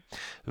 Okay,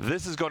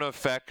 this is going to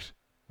affect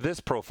this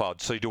profile.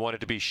 So do you want it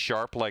to be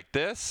sharp like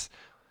this,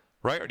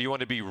 right? Or do you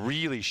want it to be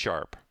really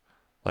sharp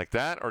like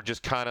that, or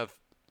just kind of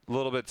a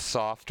little bit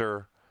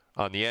softer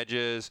on the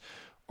edges,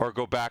 or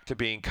go back to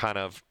being kind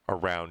of a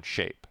round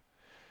shape,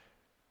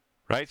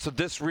 right? So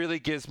this really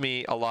gives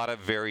me a lot of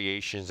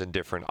variations and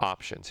different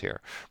options here,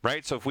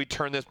 right? So if we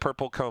turn this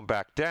purple cone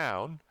back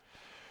down,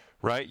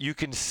 right, you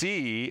can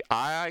see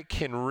I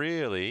can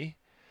really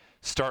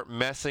start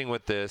messing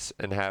with this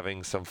and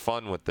having some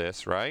fun with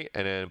this, right?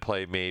 And then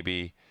play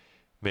maybe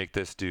make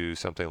this do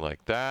something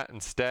like that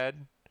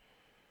instead,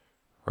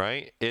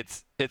 right?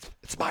 It's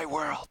my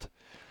world.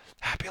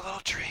 Happy little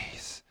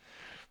trees,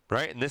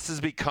 right? And this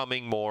is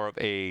becoming more of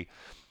a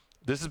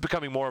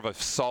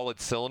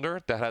solid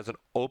cylinder that has an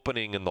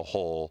opening in the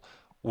hole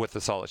with the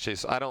solid shape.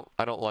 So I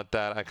don't want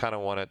that. I kind of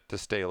want it to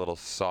stay a little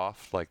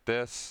soft like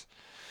this,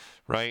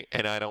 right?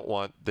 And I don't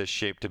want this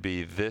shape to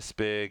be this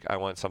big. I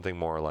want something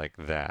more like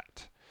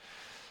that,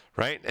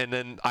 right? And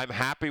then I'm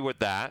happy with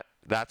that.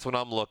 That's what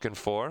I'm looking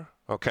for,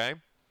 okay?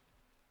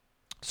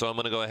 So I'm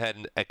going to go ahead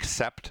and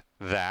accept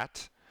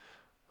that,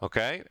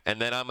 okay? And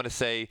then I'm going to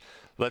say,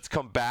 let's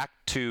come back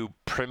to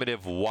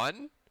primitive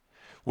 1,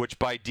 which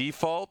by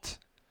default,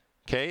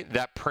 okay,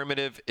 that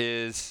primitive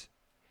is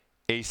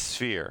a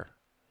sphere,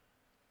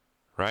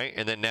 right?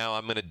 And then now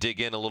I'm going to dig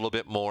in a little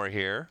bit more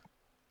here,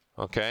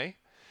 okay,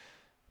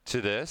 to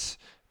this.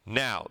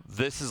 Now,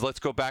 let's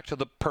go back to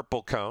the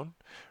purple cone,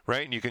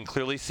 right? And you can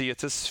clearly see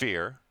it's a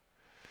sphere,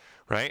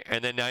 right?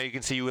 And then now you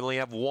can see you only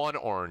have one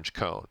orange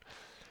cone,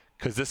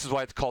 because this is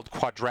why it's called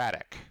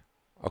quadratic,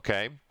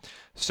 okay?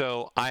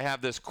 So I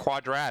have this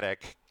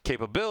quadratic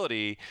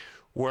capability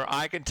where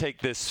I can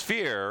take this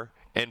sphere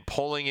and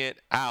pulling it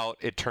out,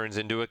 it turns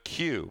into a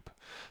cube.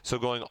 So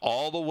going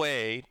all the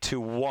way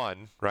to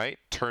 1, right,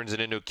 turns it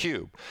into a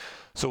cube.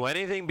 So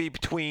anything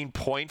between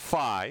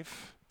 0.5,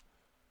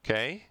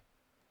 okay?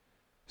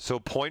 So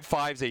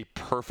 0.5 is a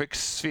perfect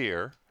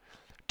sphere,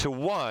 to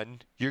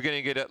 1, you're going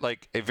to get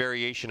like a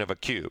variation of a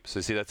cube.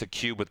 So see, that's a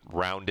cube with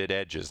rounded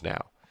edges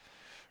now,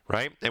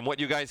 right? And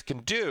what you guys can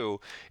do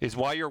is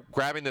while you're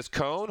grabbing this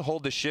cone,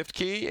 hold the shift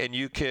key and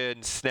you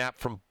can snap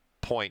from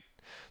point.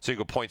 So you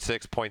go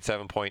 0.6,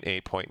 0.7,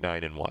 0.8,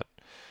 0.9, and 1.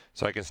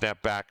 So I can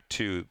snap back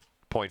to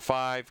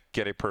 0.5,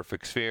 get a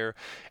perfect sphere.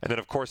 And then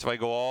of course, if I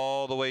go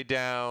all the way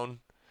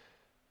down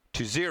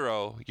to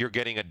 0, you're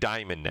getting a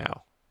diamond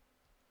now.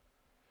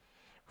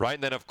 Right?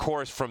 And then of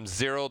course, from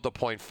 0 to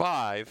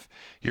 0.5,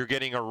 you're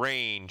getting a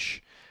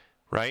range,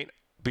 right,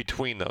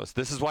 between those.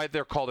 This is why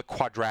they're called a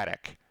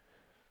quadratic.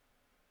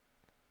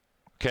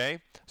 Okay?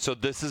 So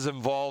this is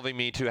involving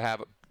me to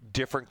have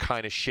different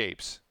kind of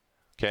shapes.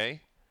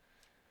 Okay?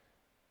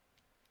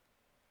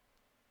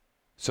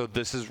 So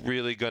this is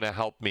really going to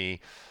help me.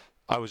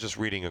 I was just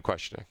reading a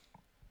questioning.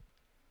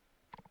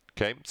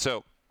 Okay?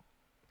 So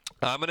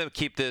I'm going to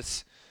keep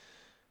this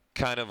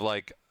kind of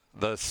like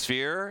the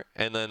sphere,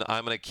 and then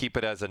I'm going to keep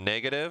it as a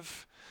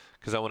negative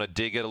because I want to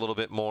dig it a little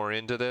bit more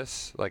into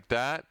this like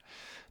that.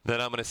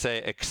 Then I'm going to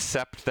say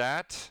accept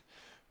that,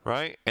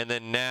 right? And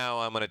then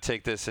now I'm going to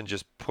take this and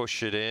just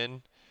push it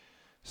in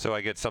so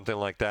I get something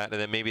like that. And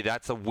then maybe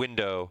that's a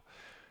window,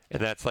 and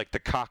that's like the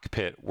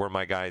cockpit where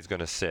my guy is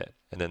going to sit.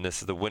 And then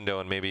this is the window,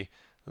 and maybe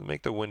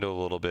make the window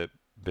a little bit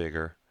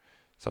bigger,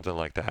 something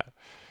like that,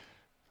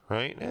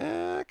 right? Kind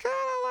of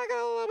like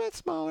a little bit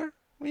smaller.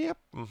 Yep.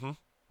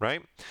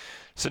 Right?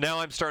 So now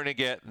I'm starting to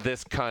get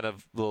this kind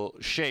of little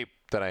shape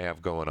that I have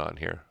going on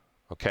here.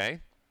 Okay?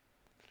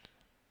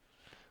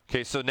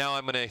 Okay, so now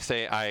I'm going to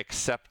say I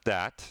accept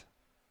that.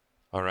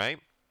 All right?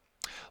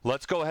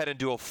 Let's go ahead and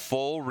do a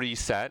full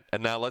reset.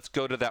 And now let's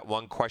go to that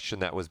one question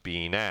that was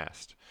being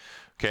asked.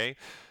 Okay?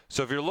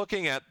 So if you're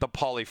looking at the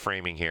poly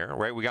framing here,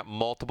 right, we got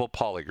multiple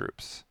poly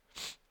groups.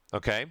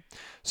 Okay?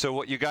 So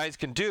what you guys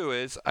can do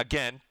is,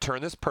 again,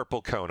 turn this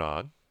purple cone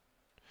on.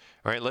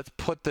 All right, let's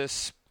put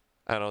this,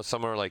 I don't know,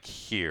 somewhere like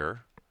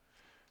here.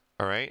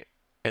 All right?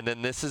 And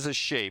then this is a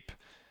shape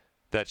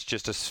that's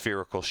just a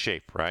spherical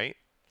shape, right?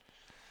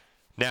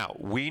 Now,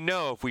 we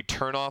know if we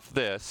turn off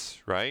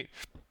this, right,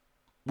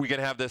 we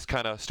can have this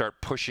kind of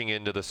start pushing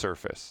into the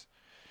surface,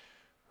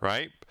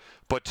 right?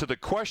 But to the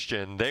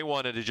question, they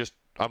wanted to just,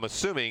 I'm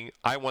assuming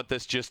I want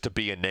this just to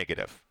be a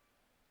negative.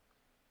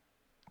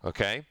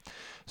 Okay?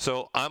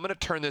 So I'm going to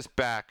turn this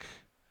back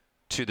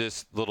to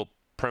this little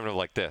primitive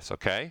like this,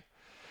 okay?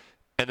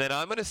 And then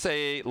I'm going to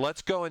say,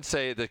 let's go and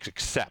say the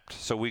accept.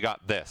 So we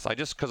got this.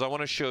 Because I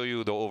want to show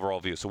you the overall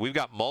view. So we've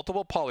got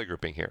multiple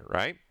polygrouping here,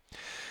 right?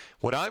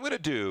 What I'm going to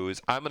do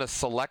is I'm going to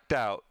select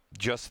out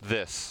just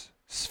this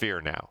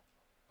sphere now,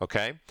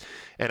 okay?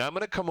 And I'm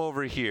going to come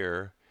over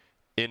here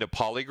into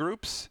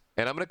polygroups,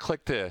 and I'm going to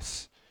click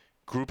this,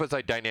 group as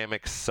a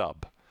dynamic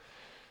sub.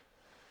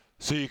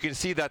 So you can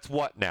see that's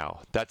what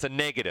now? That's a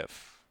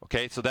negative,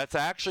 okay? So that's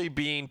actually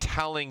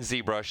telling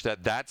ZBrush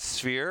that that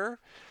sphere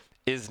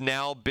is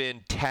now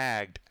been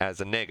tagged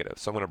as a negative.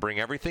 So I'm going to bring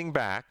everything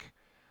back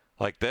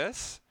like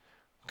this,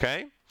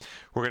 okay?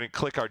 We're going to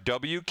click our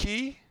W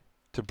key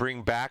to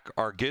bring back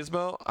our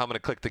gizmo. I'm going to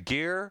click the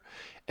gear,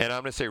 and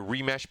I'm going to say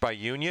remesh by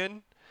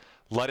union.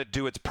 Let it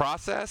do its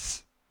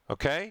process,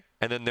 okay?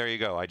 And then there you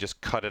go. I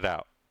just cut it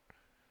out.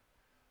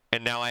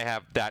 And now I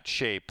have that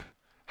shape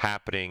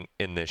happening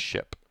in this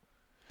ship.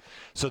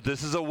 So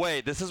this is a way,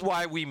 this is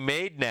why we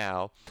made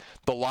now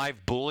the live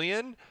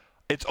Boolean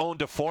its own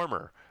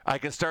deformer. I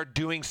can start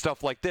doing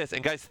stuff like this.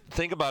 And guys,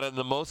 think about it. In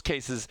the most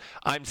cases,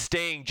 I'm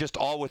staying just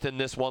all within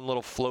this one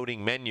little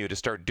floating menu to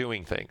start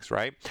doing things,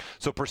 right?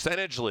 So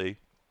percentagely,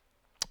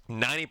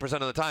 90%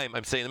 of the time,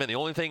 I'm staying in the menu. The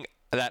only thing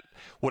that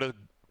would have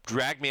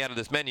dragged me out of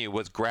this menu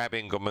was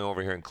going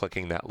over here and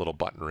clicking that little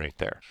button right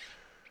there,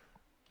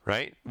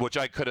 right? Which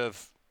I could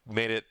have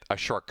made it a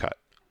shortcut.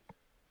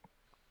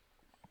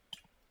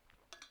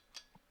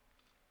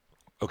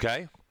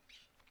 Okay?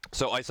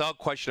 So I saw a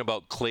question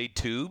about clay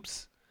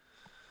tubes,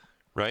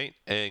 right?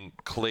 And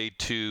clay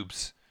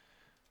tubes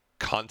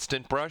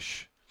constant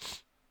brush.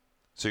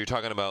 So you're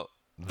talking about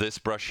this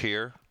brush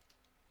here.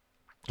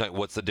 Like,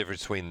 what's the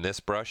difference between this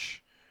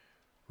brush,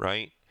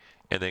 right?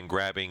 And then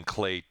grabbing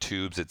clay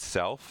tubes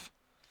itself,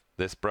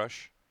 this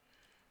brush,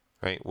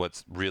 right?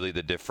 What's really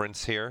the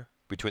difference here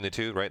between the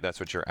two, right? That's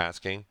what you're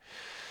asking.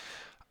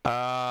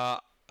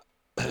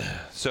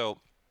 So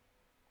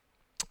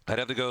I'd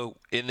have to go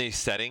in these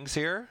settings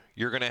here.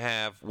 You're going to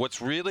have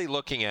what's really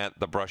looking at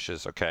the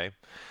brushes, okay?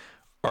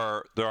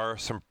 There are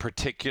some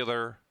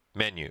particular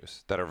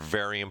menus that are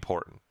very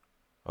important,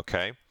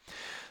 okay?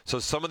 So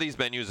some of these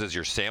menus is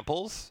your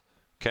samples,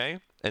 okay?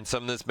 And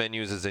some of this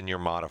menus is in your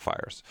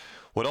modifiers.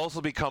 What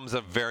also becomes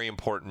a very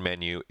important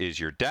menu is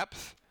your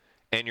depth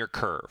and your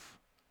curve,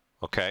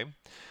 okay?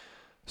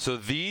 So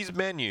these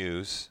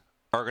menus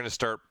are going to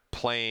start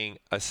playing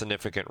a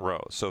significant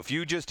role. So if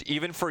you just,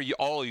 even for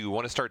all you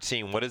want to start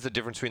seeing what is the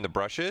difference between the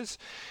brushes,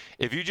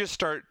 if you just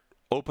start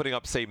opening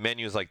up, say,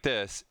 menus like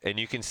this, and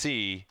you can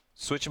see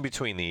switching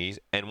between these,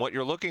 and what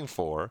you're looking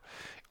for,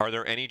 are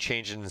there any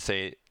changes in,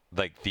 say,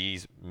 like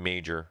these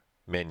major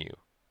menu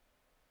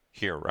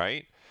here,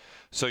 right?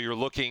 So you're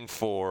looking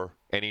for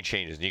any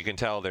changes. And you can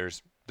tell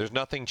there's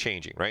nothing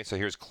changing, right? So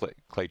here's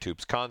clay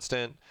tubes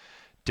constant,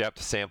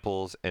 depth,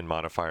 samples, and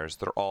modifiers.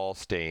 They're all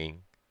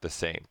staying the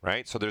same,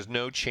 right? So there's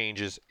no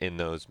changes in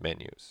those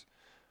menus.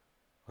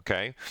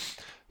 Okay,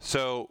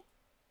 so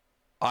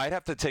I'd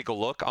have to take a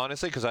look,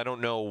 honestly, because I don't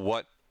know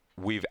what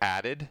we've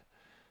added.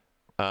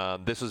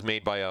 This was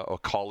made by a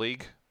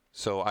colleague,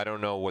 so I don't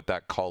know what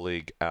that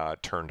colleague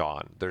turned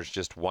on. There's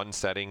just one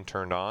setting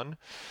turned on,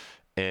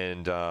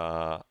 and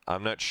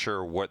I'm not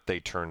sure what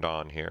they turned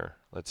on here.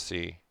 Let's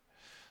see.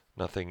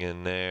 Nothing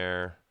in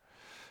there.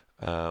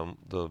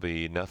 There'll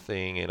be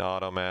nothing in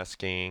auto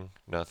masking,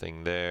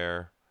 nothing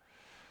there.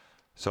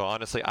 So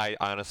honestly, I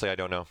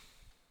don't know.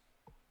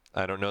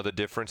 I don't know the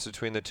difference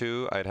between the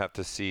two. I'd have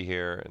to see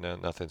here,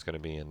 and nothing's going to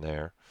be in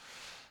there.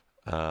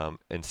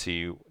 And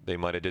see, they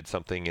might have did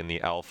something in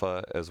the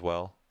alpha as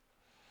well.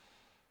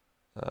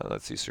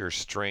 Let's see, so your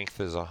strength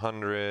is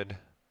 100.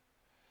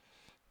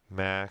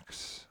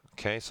 Max.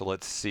 Okay, so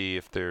let's see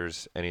if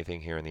there's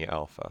anything here in the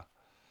alpha.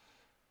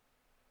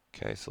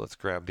 Okay, so let's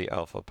grab the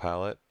alpha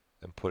palette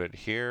and put it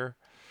here.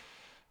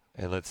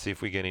 And let's see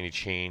if we get any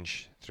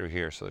change through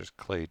here. So there's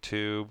clay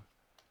tube.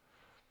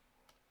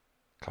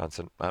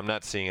 Constant. I'm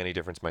not seeing any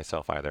difference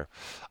myself either.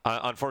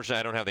 Unfortunately,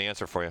 I don't have the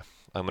answer for you.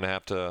 I'm going to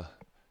have to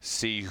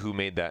see who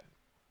made that.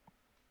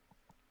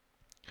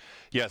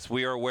 Yes,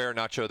 we are aware,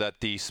 Nacho,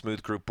 that the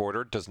smooth group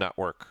border does not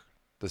work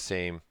the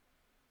same.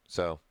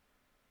 So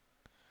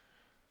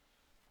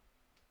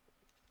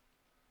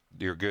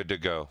you're good to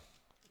go.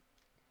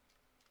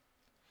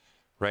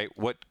 Right?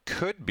 What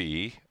could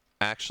be,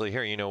 actually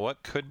here, you know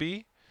what could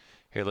be?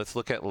 Here, let's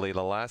look at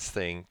the last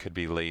thing could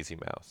be lazy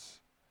mouse.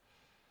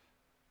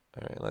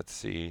 All right, let's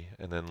see.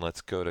 And then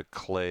let's go to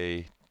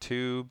clay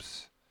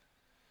tubes.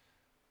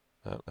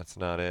 Oh, that's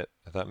not it.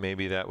 I thought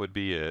maybe that would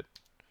be it.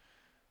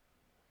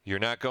 You're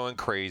not going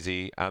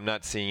crazy. I'm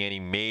not seeing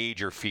any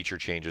major feature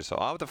changes. So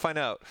I'll have to find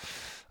out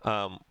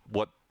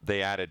what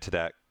they added to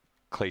that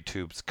clay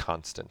tubes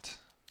constant.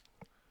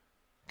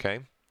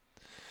 Okay.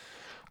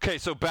 Okay,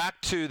 so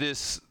back to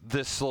this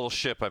little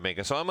ship I'm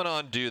making. So I'm going to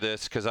undo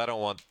this because I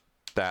don't want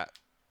that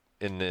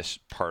in this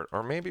part,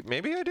 or maybe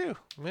I do.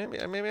 Maybe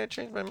I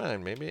changed my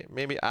mind.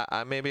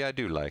 Maybe I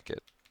do like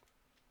it.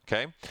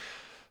 Okay,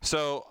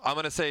 so I'm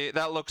gonna say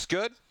that looks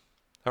good.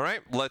 All right,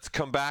 let's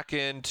come back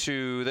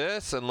into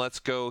this and let's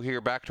go here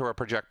back to our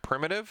project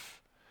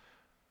primitive.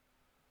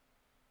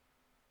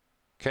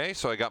 Okay,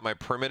 so I got my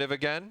primitive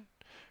again.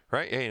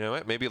 Right? Hey, you know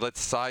what? Maybe let's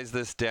size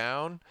this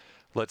down.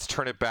 Let's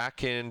turn it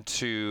back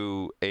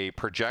into a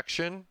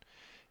projection,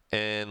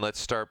 and let's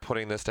start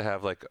putting this to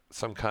have like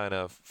some kind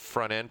of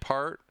front end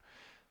part.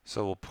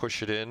 So we'll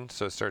push it in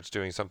so it starts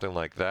doing something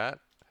like that,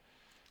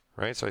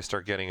 right? So I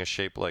start getting a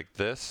shape like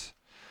this.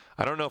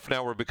 I don't know if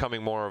now we're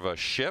becoming more of a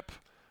ship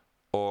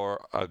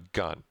or a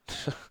gun.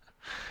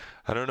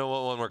 I don't know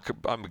what one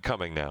I'm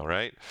becoming now,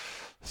 right?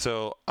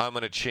 So I'm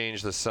going to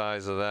change the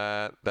size of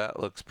that. That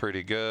looks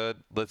pretty good.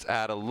 Let's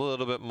add a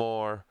little bit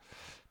more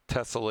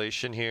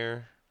tessellation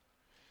here,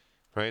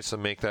 right? So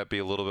make that be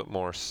a little bit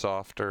more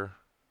softer,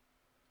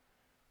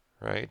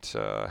 right?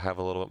 Have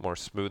a little bit more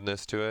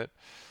smoothness to it.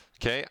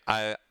 Okay,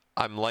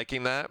 I'm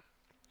liking that.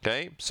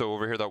 Okay, so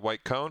over here, that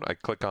white cone, I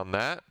click on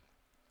that.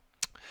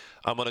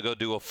 I'm going to go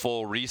do a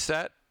full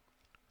reset.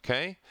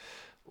 Okay,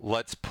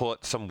 let's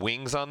put some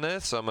wings on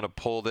this. So I'm going to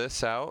pull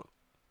this out.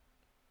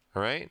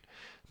 All right,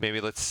 maybe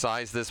let's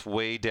size this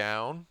way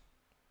down.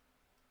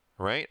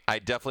 All right, I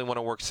definitely want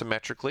to work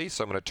symmetrically,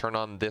 so I'm going to turn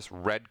on this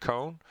red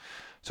cone.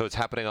 So it's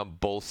happening on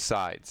both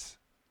sides.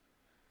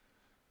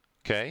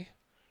 Okay,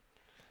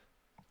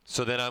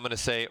 so then I'm going to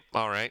say,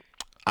 all right,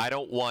 I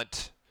don't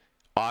want,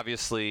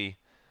 obviously,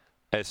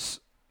 a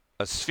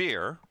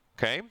sphere,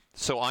 okay?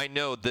 So I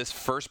know this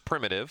first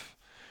primitive,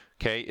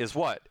 okay, is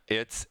what?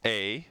 It's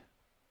a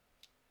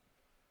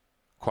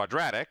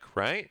quadratic,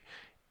 right?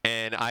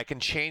 And I can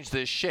change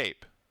this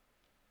shape.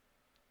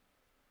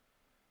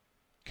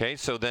 Okay,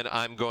 so then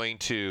I'm going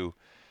to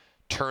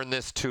turn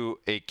this to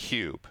a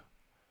cube,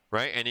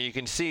 right? And you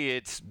can see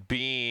it's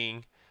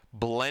being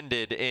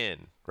blended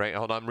in, right?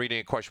 Hold on, I'm reading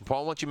a question.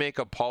 Paul, once you make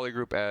a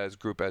polygroup as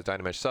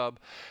Dynamesh sub,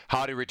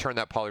 how do you return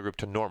that polygroup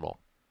to normal?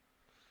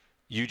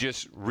 You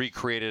just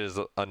recreate it as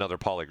another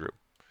polygroup,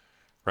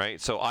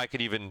 right? So I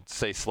could even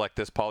say select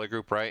this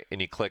polygroup, right?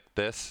 And you click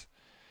this.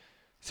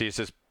 See,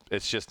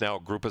 it's just now a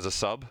group as a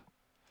sub,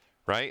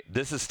 right?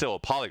 This is still a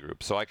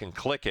polygroup, so I can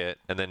click it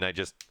and then I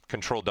just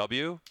Control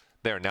W.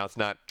 There, now it's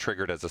not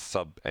triggered as a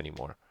sub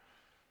anymore.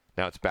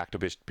 Now it's back to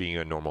being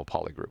a normal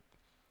polygroup.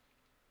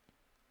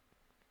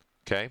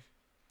 Okay?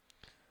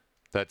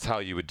 That's how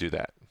you would do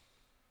that.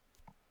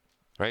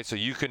 Right? So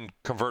you can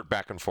convert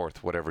back and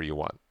forth whatever you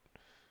want.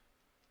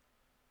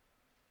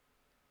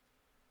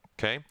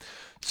 Okay?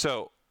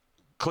 So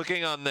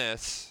clicking on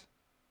this,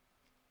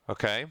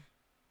 okay,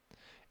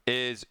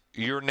 is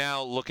you're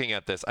now looking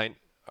at this,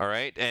 all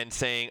right, and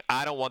saying,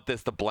 I don't want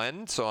this to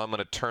blend, so I'm going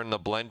to turn the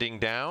blending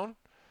down.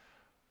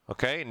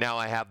 Okay, now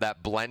I have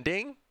that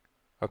blending.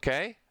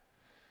 Okay?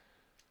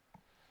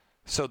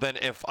 So then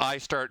if I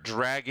start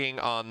dragging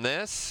on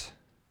this,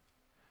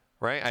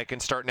 right, I can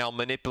start now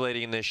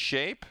manipulating this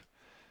shape,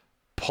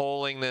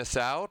 pulling this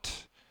out,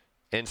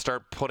 and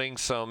start putting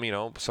some, you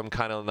know, some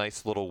kind of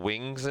nice little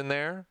wings in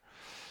there.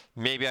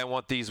 Maybe I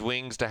want these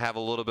wings to have a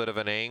little bit of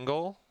an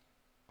angle.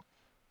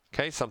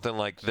 Okay, something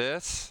like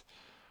this.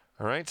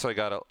 All right, so I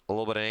got a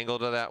little bit of angle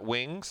to that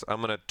wings.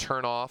 I'm going to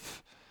turn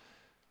off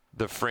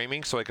the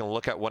framing so I can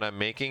look at what I'm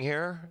making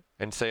here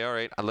and say, all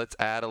right, let's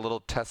add a little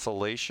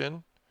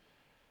tessellation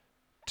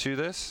to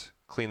this.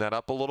 Clean that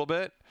up a little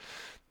bit.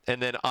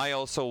 And then I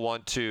also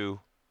want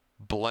to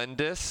blend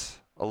this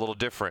a little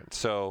different.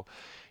 So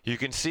you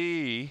can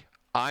see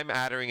I'm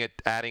adding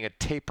a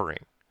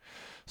tapering.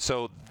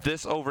 So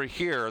this over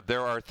here,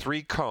 there are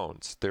 3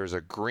 cones. There's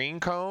a green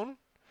cone,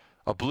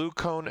 a blue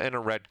cone, and a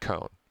red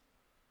cone.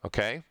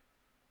 Okay?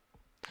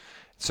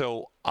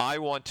 So I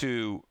want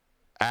to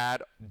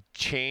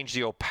change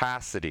the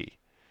opacity.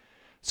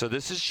 So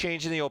this is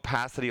changing the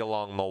opacity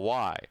along the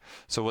Y.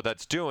 So what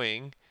that's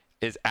doing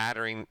is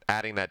adding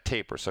that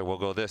taper. So we'll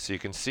go this so you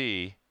can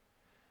see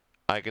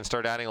I can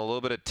start adding a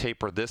little bit of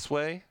taper this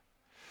way,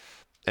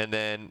 and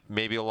then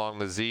maybe along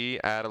the Z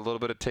add a little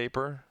bit of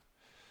taper.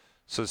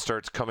 So it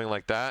starts coming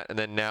like that, and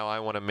then now I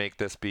want to make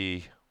this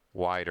be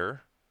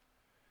wider.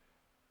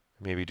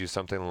 Maybe do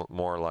something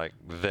more like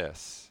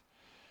this,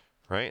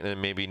 right? And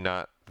then maybe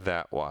not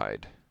that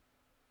wide,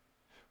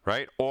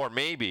 right? Or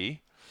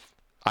maybe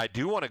I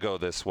do want to go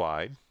this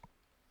wide,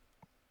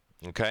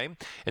 okay?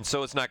 And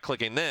so it's not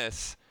clicking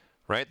this,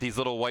 right? These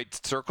little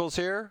white circles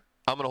here,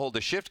 I'm going to hold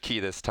the Shift key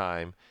this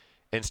time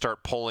and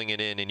start pulling it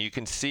in, and you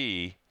can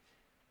see,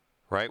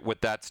 right, what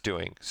that's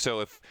doing. So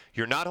if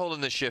you're not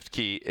holding the Shift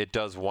key, it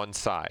does one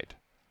side,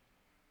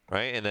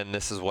 right? And then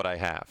this is what I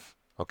have,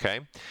 okay?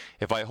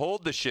 If I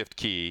hold the Shift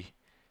key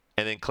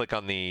and then click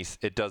on these,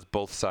 it does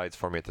both sides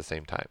for me at the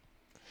same time,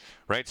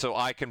 right? So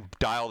I can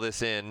dial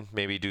this in,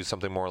 maybe do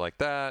something more like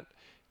that,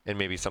 and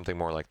maybe something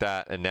more like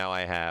that, and now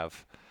I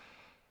have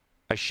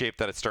a shape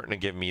that is starting to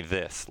give me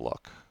this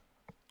look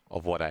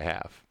of what I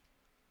have.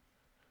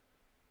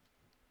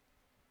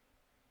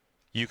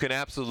 You can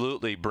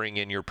absolutely bring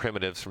in your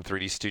primitives from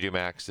 3D Studio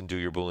Max and do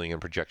your Boolean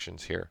and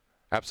projections here.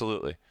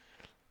 Absolutely.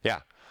 Yeah.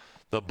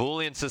 The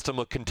Boolean system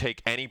can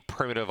take any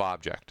primitive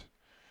object,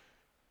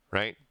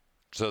 right?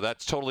 So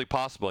that's totally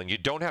possible. And you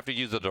don't have to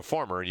use the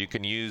deformer. You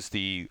can use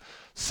the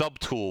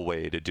subtool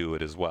way to do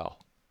it as well.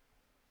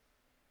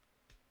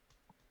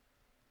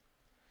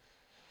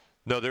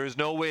 No, there is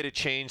no way to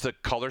change the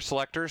color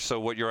selector. So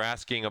what you're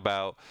asking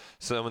about,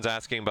 someone's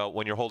asking about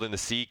when you're holding the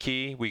C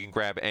key, we can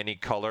grab any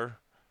color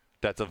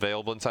that's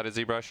available inside of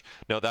ZBrush.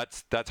 No,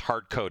 that's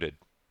hard-coded.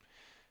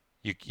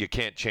 You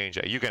can't change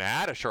that. You can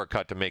add a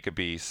shortcut to make it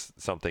be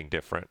something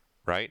different,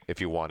 right, if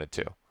you wanted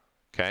to.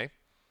 Okay?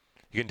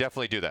 You can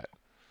definitely do that.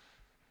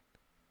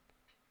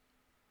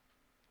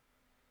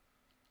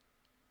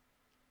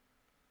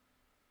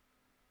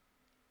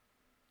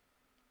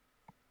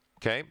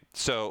 Okay?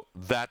 So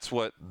that's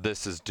what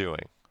this is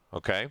doing,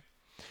 okay?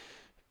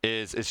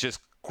 It's just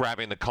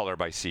grabbing the color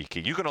by C key.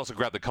 You can also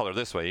grab the color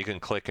this way. You can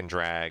click and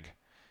drag,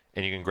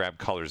 and you can grab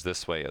colors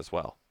this way as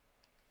well.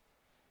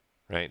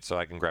 Right? So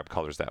I can grab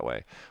colors that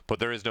way. But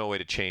there is no way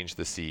to change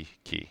the C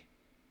key.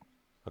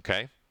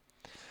 Okay?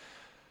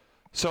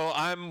 So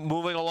I'm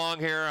moving along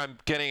here. I'm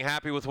getting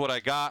happy with what I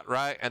got,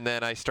 right? And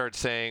then I start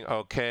saying,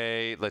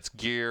 okay, let's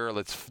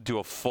do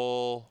a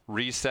full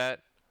reset.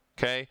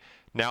 Okay?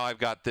 Now I've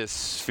got this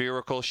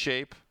spherical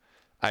shape.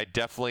 I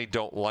definitely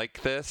don't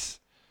like this.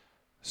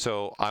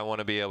 So I want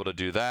to be able to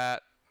do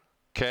that.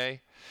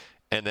 Okay?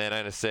 And then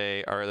I'm going to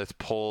say, all right, let's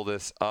pull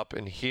this up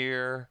in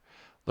here.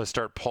 Let's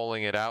start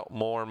pulling it out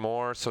more and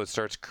more so it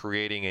starts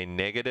creating a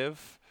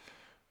negative,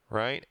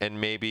 right? And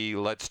maybe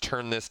let's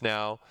turn this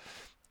now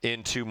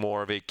into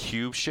more of a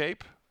cube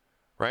shape,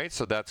 right?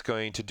 So that's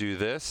going to do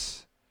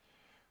this,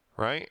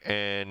 right?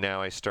 And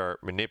now I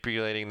start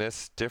manipulating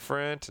this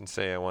different and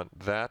say I want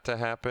that to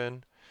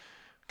happen,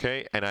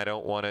 okay? And I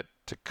don't want it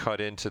to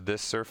cut into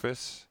this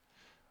surface.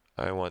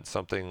 I want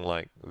something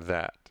like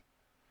that.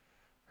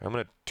 I'm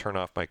going to turn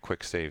off my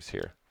quick saves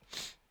here.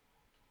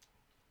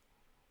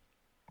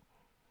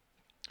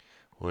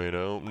 We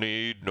don't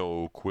need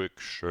no quick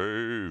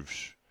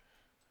saves.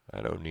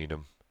 I don't need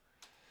them.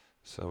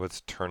 So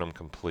let's turn them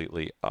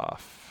completely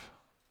off.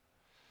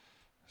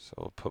 So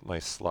I'll put my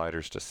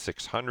sliders to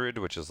 600,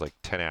 which is like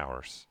 10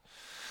 hours.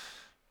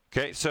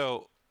 Okay,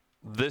 so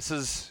this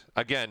is,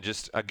 again,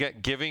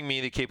 giving me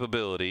the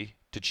capability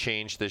to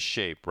change this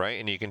shape, right?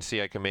 And you can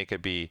see I can make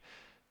it be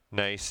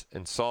nice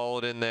and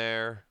solid in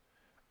there.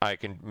 I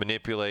can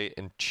manipulate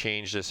and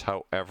change this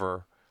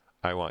however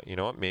I want. You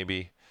know what?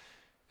 Maybe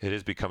it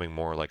is becoming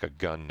more like a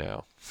gun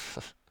now.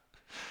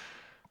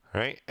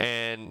 Right?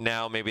 And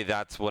now maybe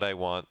that's what I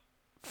want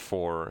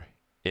for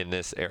in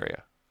this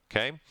area.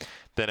 Okay?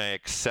 Then I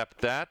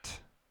accept that.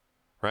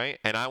 Right?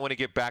 And I want to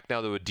get back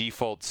now to a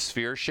default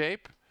sphere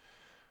shape.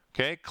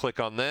 Okay?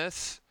 Click on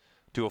this.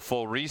 Do a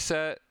full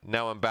reset.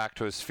 Now I'm back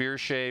to a sphere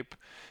shape.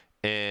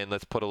 And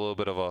let's put a little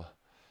bit of a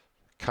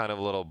kind of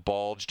little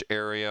bulged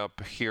area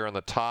up here on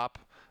the top.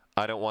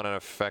 I don't want it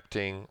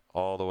affecting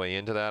all the way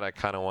into that. I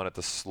kind of want it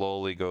to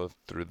slowly go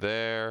through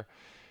there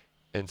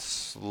and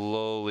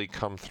slowly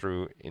come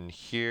through in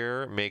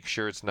here. Make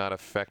sure it's not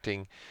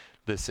affecting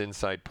this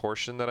inside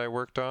portion that I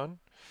worked on,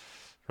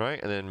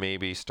 right? And then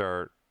maybe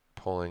start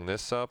pulling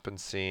this up and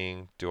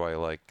seeing, do I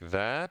like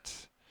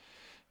that?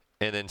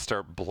 And then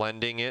start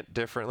blending it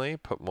differently.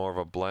 Put more of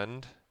a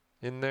blend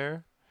in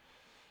there.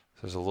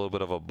 So there's a little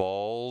bit of a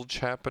bulge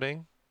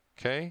happening,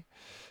 okay?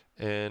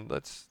 And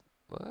let's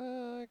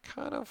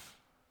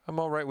I'm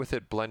all right with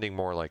it blending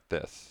more like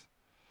this,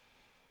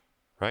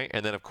 right?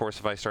 And then of course,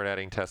 if I start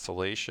adding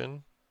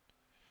tessellation,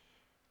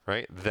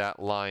 right, that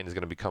line is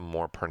going to become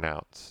more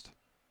pronounced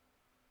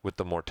with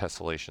the more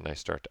tessellation I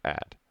start to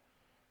add,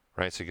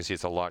 right? So you can see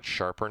it's a lot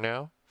sharper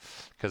now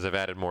because I've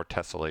added more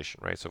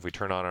tessellation, right? So if we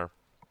turn on our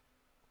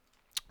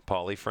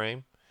poly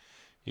frame,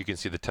 you can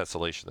see the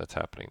tessellation that's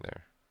happening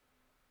there,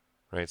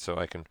 right? So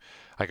I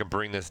can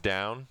bring this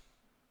down,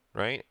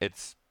 right?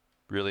 It's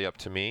really up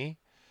to me.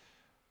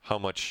 How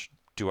much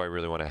do I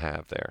really want to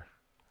have there,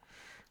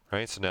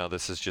 right? So now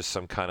this is just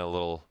some kind of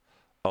little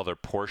other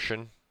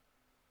portion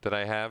that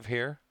I have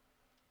here.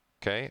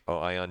 Okay. Oh,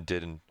 I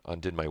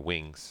undid my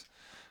wings.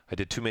 I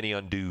did too many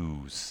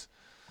undos.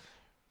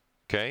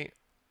 Okay.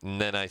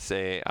 And then I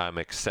say I'm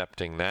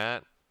accepting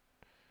that,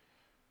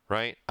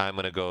 right? I'm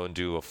going to go and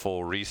do a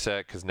full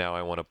reset because now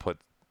I want to put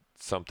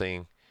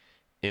something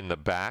in the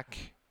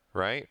back,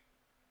 right?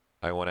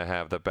 I want to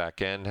have the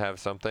back end have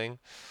something.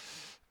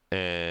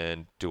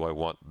 And do I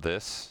want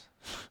this?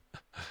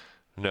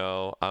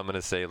 No, I'm going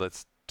to say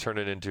let's turn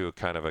it into a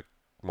kind of a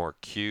more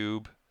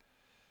cube.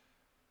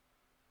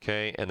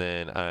 Okay, and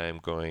then I'm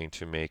going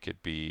to make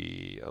it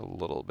be a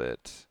little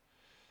bit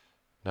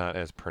not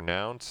as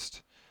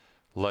pronounced.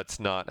 Let's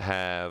not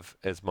have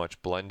as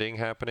much blending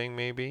happening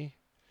maybe.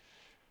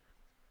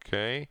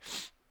 Okay,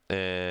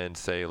 and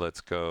say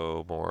let's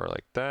go more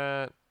like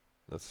that.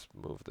 Let's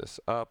move this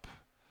up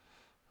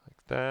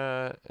like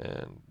that,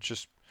 and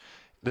just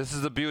this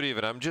is the beauty of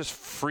it. I'm just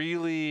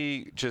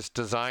freely just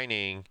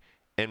designing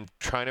and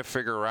trying to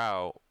figure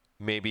out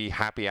maybe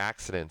happy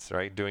accidents,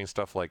 right? Doing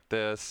stuff like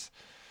this,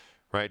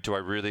 right? Do I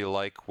really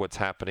like what's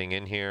happening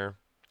in here?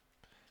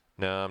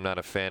 No, I'm not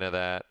a fan of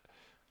that.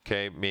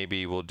 Okay,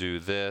 maybe we'll do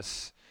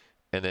this,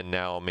 and then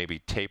now I'll maybe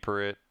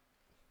taper it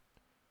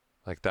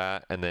like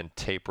that, and then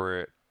taper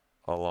it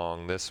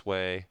along this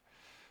way.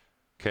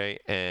 Okay,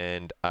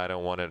 and I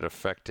don't want it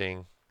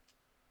affecting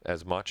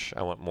as much.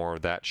 I want more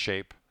of that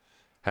shape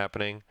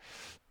happening.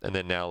 And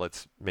then now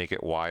let's make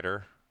it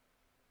wider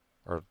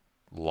or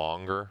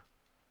longer,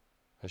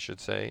 I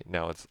should say.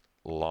 Now it's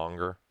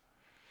longer.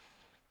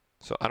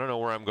 So I don't know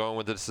where I'm going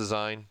with this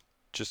design.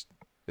 Just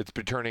it's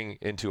been turning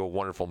into a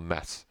wonderful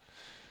mess.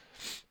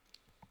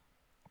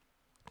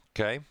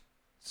 Okay,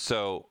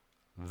 so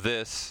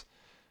this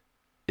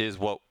is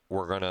what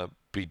we're gonna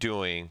be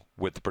doing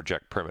with the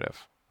project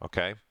primitive.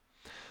 Okay,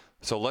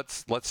 so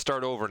let's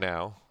start over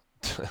now.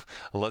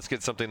 Let's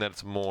get something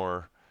that's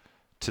more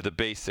to the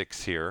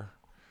basics here,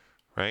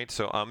 right?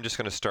 So I'm just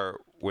going to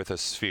start with a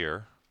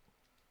sphere.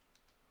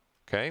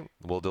 Okay,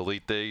 we'll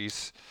delete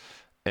these,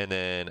 and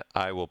then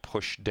I will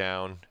push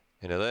down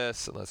into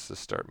this, and let's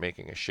just start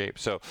making a shape.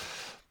 So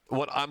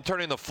what I'm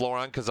turning the floor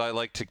on because I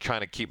like to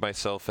kind of keep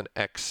myself in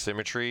X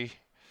symmetry,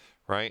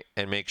 right?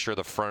 And make sure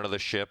the front of the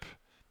ship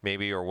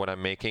maybe, or what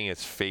I'm making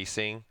is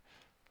facing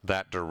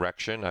that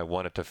direction. I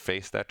want it to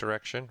face that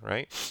direction,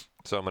 right?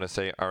 So I'm going to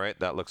say, all right,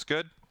 that looks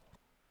good.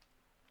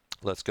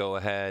 Let's go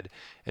ahead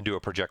and do a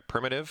project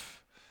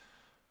primitive.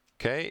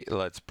 Okay,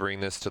 let's bring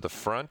this to the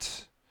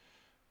front.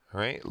 All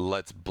right,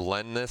 let's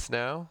blend this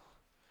now.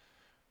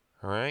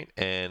 All right,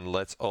 and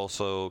let's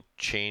also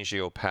change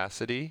the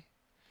opacity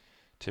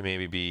to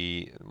maybe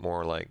be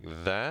more like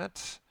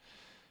that.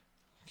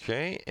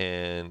 Okay,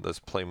 and let's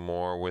play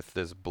more with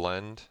this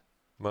blend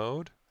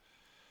mode.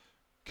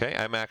 Okay,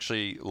 I'm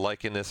actually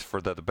liking this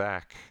for the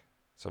back.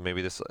 So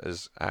maybe this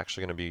is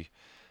actually going to be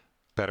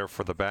better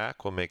for the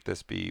back. We'll make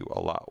this be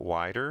a lot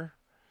wider.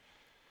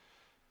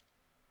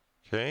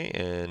 Okay,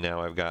 and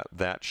now I've got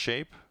that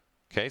shape.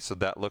 Okay, so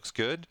that looks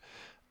good.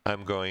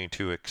 I'm going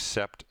to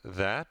accept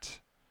that.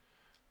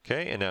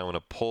 Okay, and now I'm going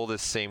to pull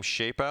this same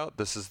shape out.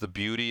 This is the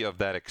beauty of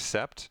that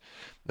accept.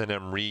 Then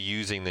I'm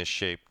reusing this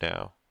shape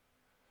now.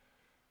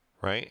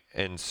 Right,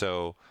 and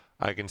so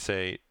I can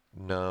say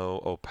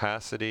no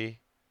opacity.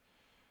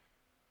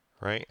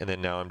 Right, and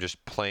then now I'm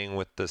just playing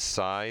with the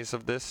size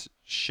of this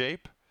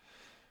shape.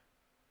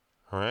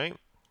 All right,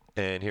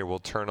 and here we'll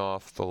turn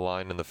off the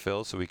line and the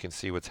fill so we can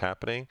see what's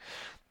happening.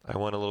 I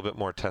want a little bit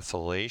more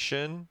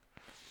tessellation.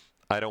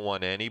 I don't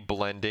want any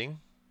blending,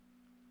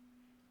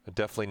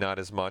 definitely not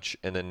as much.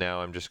 And then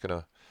now I'm just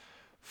gonna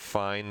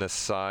find the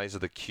size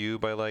of the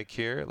cube I like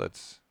here.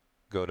 Let's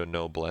go to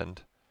no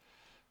blend.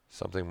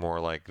 Something more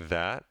like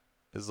that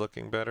is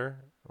looking better.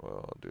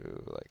 We'll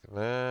do like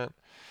that.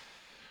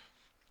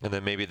 And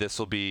then maybe this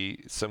will be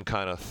some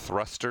kind of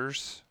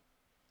thrusters,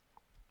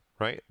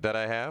 right, that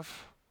I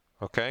have.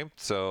 Okay,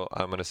 so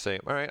I'm going to say,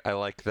 all right, I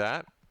like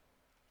that.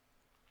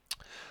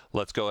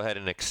 Let's go ahead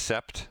and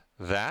accept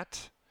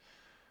that.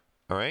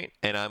 All right,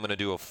 and I'm going to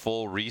do a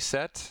full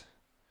reset.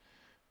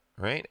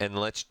 All right, and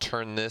let's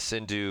turn this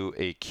into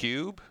a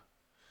cube.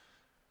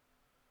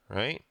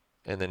 Right,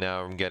 and then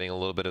now I'm getting a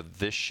little bit of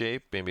this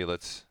shape. Maybe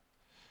let's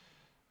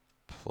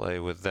play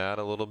with that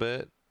a little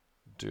bit.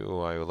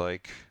 Do I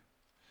like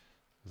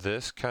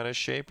this kind of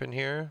shape in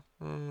here?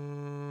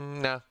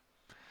 No.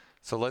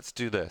 So let's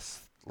do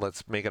this.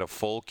 Let's make it a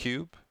full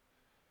cube.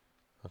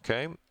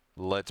 Okay,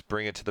 let's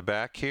bring it to the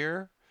back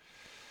here.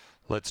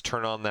 Let's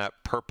turn on that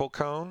purple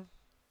cone.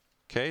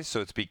 Okay,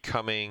 so it's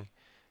becoming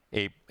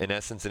in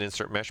essence an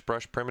insert mesh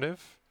brush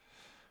primitive.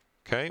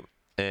 Okay,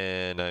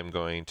 and I'm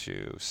going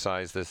to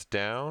size this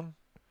down,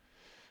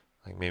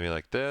 like maybe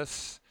like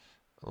this.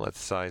 Let's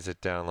size it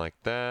down like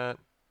that.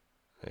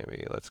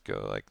 Maybe let's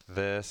go like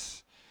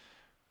this.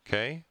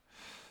 Okay,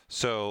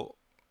 so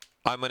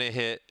I'm going to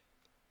hit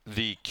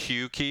the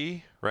Q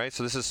key, right?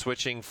 So this is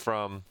switching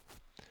from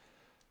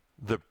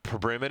the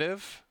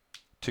primitive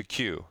to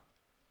Q.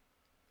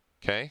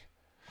 Okay,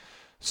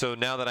 so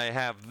now that I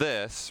have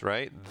this,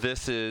 right,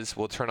 this is,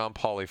 we'll turn on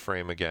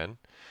polyframe again.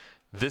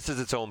 This is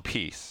its own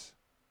piece,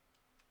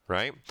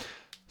 right?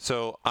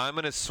 So I'm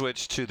going to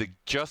switch to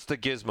just the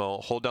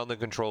gizmo, hold down the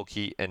control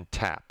key and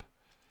tap.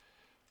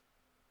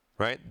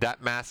 Right?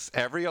 That masks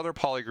every other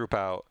polygroup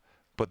out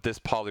but this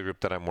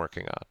polygroup that I'm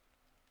working on.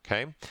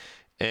 Okay?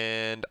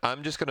 And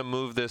I'm just going to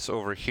move this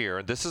over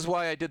here. This is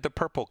why I did the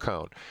purple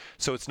cone.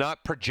 So it's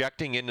not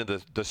projecting into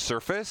the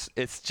surface.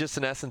 It's just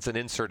in essence an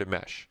inserted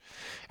mesh.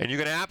 And you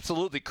can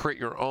absolutely create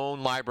your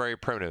own library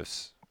of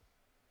primitives.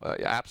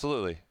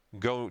 Absolutely.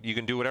 You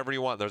can do whatever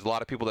you want. There's a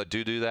lot of people that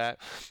do that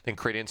and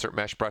create insert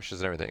mesh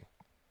brushes and everything.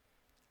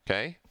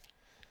 Okay?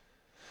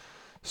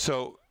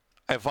 So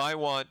if I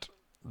want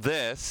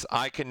this,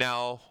 I can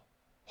now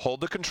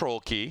hold the control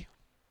key,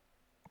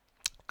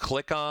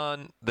 click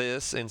on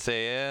this and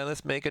say,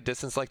 let's make a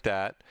distance like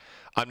that.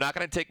 I'm not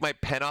going to take my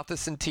pen off the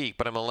Cintiq,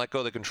 but I'm going to let go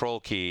of the control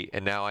key,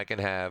 and now I can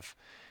have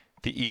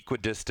the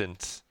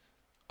equidistance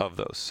of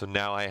those. So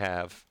now I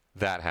have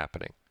that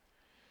happening.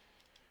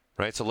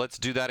 Right? So let's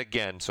do that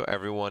again so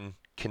everyone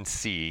can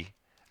see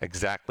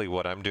exactly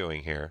what I'm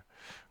doing here.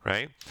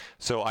 Right?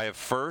 So I have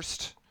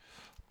first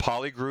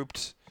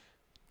polygrouped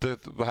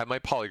I have my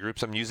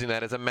polygroups. I'm using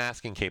that as a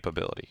masking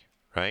capability,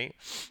 right?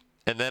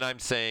 And then I'm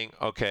saying,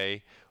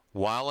 okay,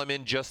 while I'm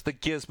in just the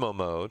gizmo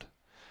mode,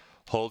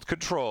 hold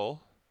control,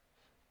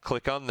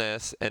 click on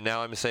this, and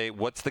now I'm saying,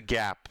 what's the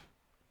gap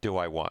do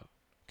I want?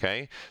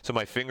 Okay, so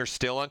my finger's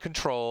still on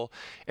control,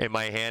 and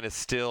my hand is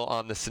still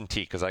on the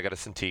Cintiq because I got a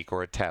Cintiq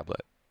or a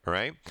tablet. All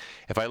right.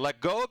 If I let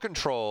go of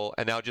control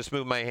and now just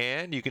move my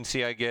hand, you can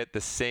see I get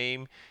the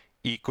same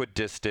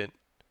equidistant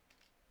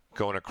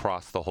going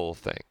across the whole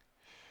thing.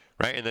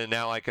 Right, and then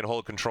now I can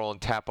hold control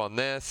and tap on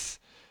this,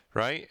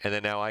 right? And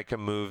then now I can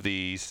move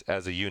these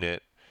as a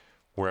unit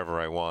wherever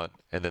I want,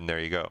 and then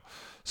there you go.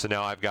 So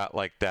now I've got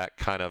like that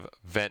kind of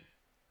vent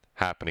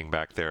happening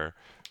back there,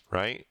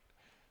 right?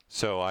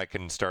 So I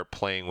can start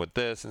playing with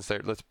this and say,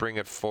 let's bring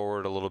it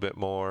forward a little bit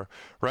more,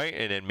 right?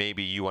 And then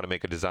maybe you want to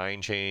make a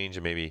design change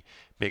and maybe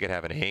make it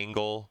have an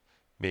angle,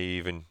 maybe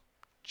even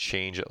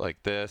change it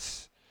like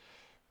this,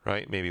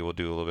 right? Maybe we'll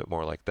do a little bit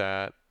more like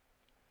that,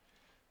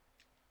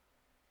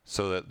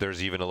 so that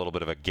there's even a little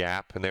bit of a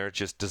gap in there.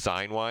 Just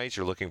design-wise,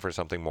 you're looking for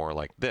something more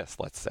like this,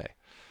 let's say.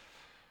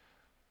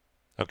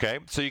 Okay,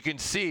 so you can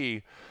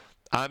see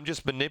I'm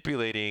just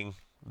manipulating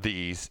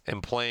these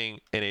and playing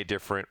in a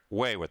different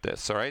way with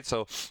this. All right,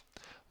 so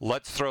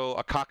let's throw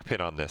a cockpit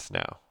on this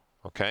now.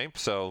 Okay,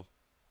 so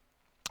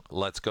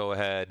let's go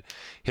ahead,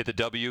 hit the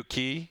W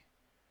key,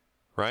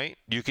 right?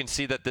 You can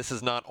see that this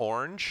is not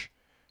orange.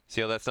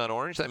 See how that's not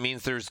orange? That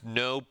means there's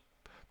no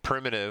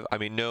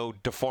no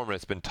deformity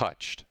that's been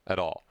touched at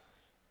all.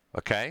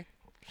 Okay?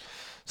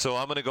 So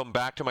I'm going to go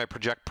back to my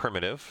project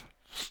primitive.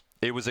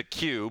 It was a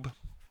cube.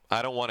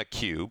 I don't want a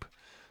cube.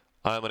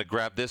 I'm going to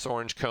grab this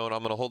orange cone.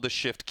 I'm going to hold the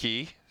shift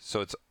key so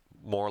it's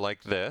more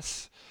like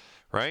this.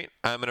 Right?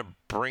 I'm going to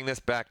bring this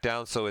back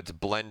down so it's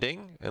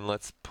blending. And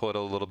let's put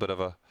a little bit of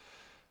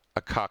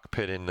a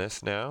cockpit in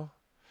this now.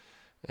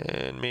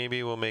 And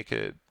maybe we'll make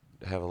it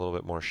have a little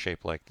bit more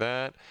shape like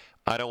that.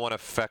 I don't want to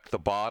affect the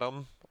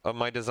bottom of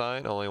my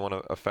design. I only want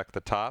to affect the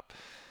top.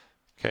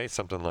 Okay,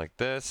 something like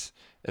this.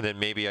 And then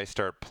maybe I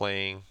start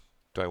playing.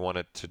 Do I want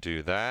it to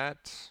do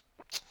that?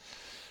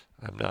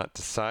 I'm not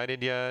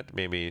decided yet.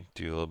 Maybe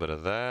do a little bit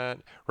of that.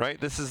 Right?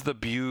 This is the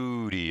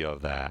beauty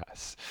of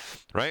that.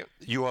 Right?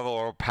 You have an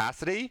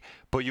opacity,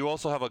 but you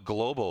also have a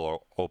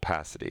global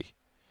opacity.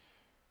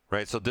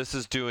 Right? So this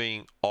is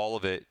doing all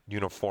of it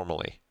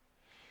uniformly.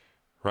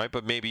 Right?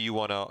 But maybe you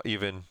want to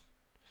even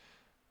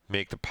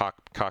make the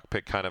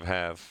cockpit kind of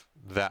have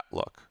that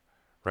look,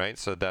 right?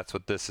 So that's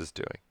what this is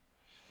doing,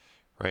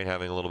 right?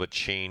 Having a little bit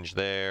change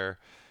there,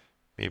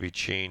 maybe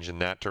change in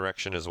that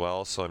direction as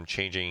well. So I'm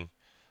changing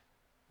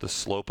the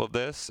slope of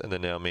this, and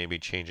then now maybe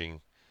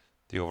changing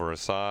the overall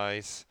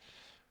size,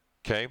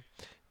 okay?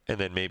 And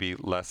then maybe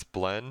less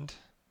blend,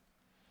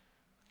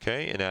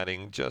 okay? And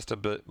adding just a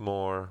bit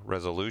more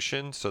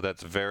resolution. So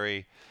that's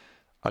very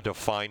a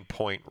defined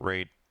point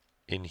right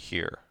in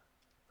here,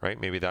 right?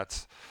 Maybe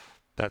that's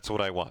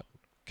what I want.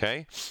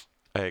 Okay,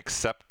 I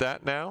accept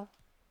that now.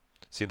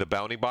 See the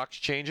bounding box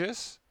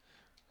changes.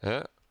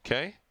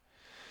 Okay,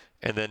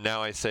 and then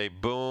now I say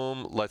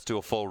boom. Let's do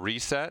a full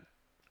reset.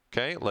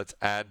 Okay, let's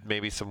add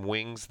maybe some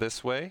wings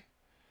this way.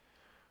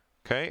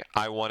 Okay,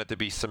 I want it to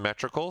be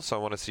symmetrical, so I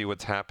want to see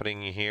what's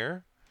happening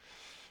here,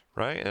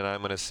 right? And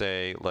I'm going to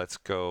say let's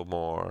go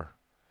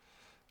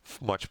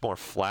much more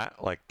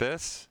flat like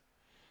this.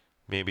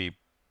 Maybe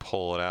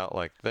pull it out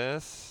like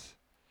this,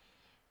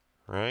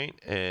 right?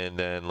 And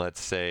then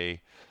let's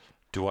say,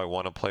 do I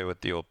want to play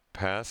with the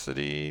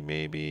opacity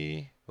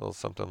maybe? A little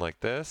something like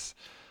this.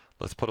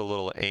 Let's put a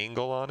little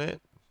angle on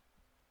it.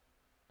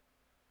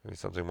 Maybe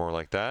something more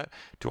like that.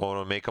 Do I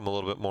want to make them a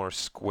little bit more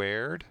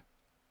squared?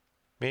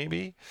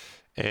 Maybe.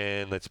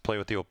 And let's play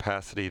with the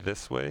opacity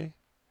this way.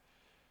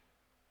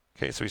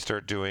 Okay, so we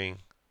start doing,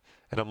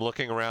 and I'm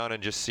looking around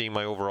and just seeing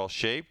my overall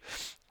shape.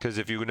 Because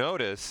if you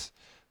notice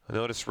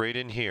right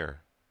in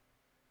here.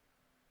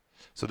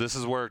 So this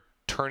is where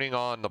turning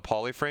on the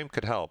polyframe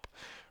could help,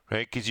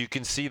 right? Because you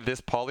can see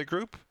this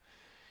polygroup.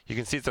 You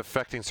can see it's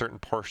affecting certain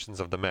portions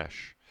of the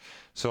mesh.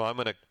 So I'm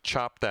going to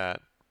chop that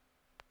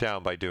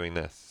down by doing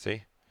this.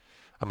 See?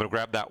 I'm going to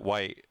grab that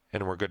white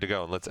and we're good to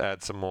go. And let's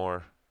add some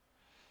more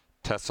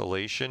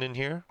tessellation in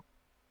here,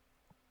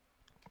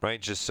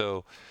 right? Just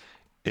so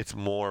it's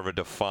more of a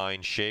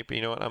defined shape.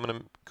 You know what? I'm going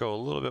to go a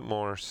little bit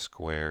more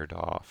squared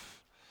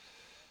off,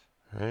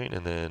 right?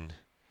 And then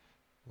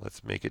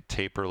let's make it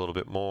taper a little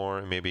bit more.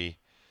 And maybe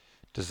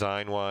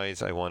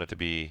design-wise, I want it to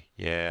be,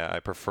 yeah, I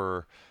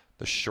prefer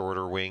the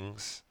shorter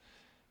wings.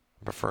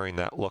 I'm preferring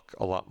that look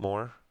a lot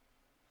more.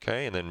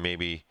 Okay, and then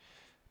maybe,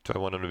 do I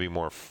want them to be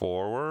more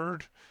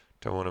forward?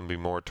 Do I want them to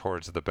be more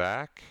towards the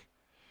back?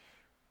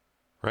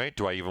 Right?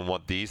 Do I even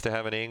want these to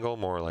have an angle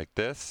more like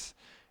this?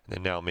 And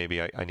then now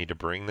maybe I need to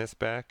bring this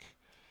back.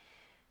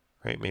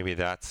 Right? Maybe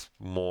that's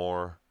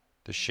more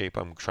the shape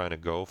I'm trying to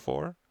go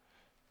for.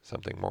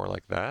 Something more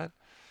like that.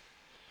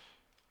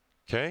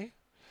 Okay?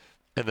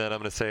 And then I'm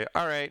going to say,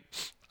 all right,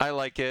 I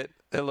like it.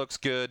 It looks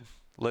good.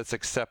 Let's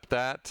accept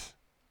that.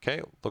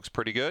 Okay, looks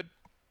pretty good.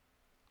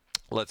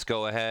 Let's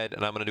go ahead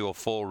and I'm going to do a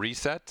full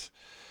reset.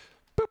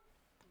 Boop.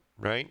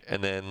 Right?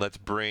 And then let's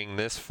bring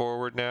this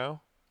forward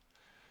now.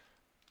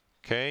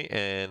 Okay,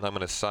 and I'm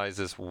going to size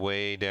this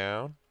way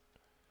down.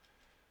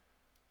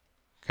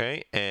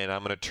 Okay, and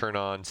I'm going to turn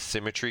on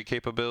symmetry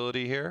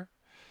capability here.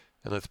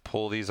 And let's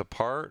pull these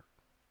apart.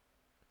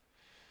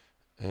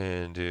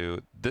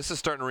 And this is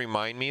starting to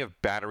remind me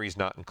of batteries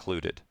not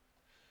included.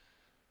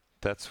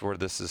 That's where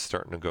this is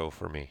starting to go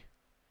for me,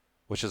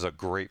 which is a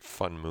great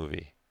fun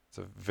movie. It's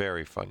a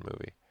very fun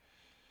movie.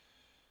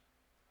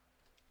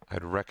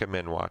 I'd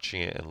recommend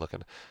watching it and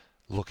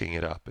looking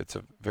it up. It's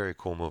a very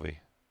cool movie.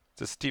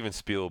 It's a Steven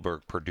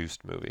Spielberg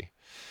produced movie.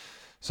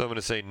 So I'm going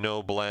to say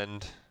no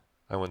blend.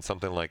 I want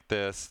something like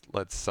this.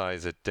 Let's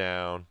size it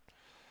down.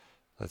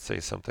 Let's say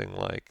something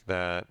like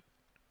that.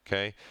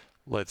 Okay.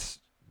 Let's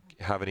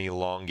have it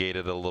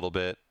elongated a little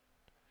bit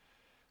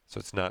so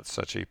it's not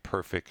such a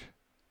perfect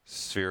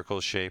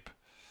spherical shape.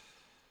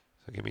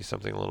 So give me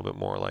something a little bit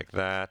more like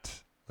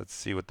that. Let's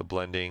see what the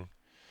blending.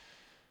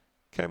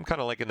 Okay, I'm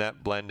kind of liking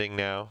that blending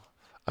now.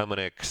 I'm going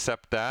to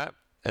accept that.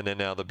 And then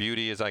now the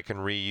beauty is I can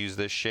reuse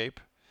this shape.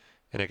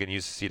 And I can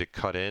use C to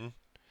cut in.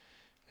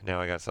 And now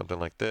I got something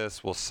like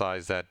this. We'll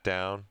size that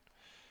down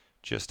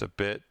just a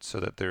bit so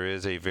that there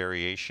is a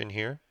variation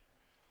here.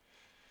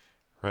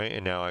 Right,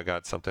 and now I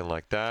got something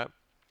like that.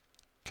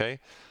 Okay,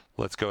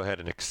 let's go ahead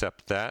and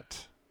accept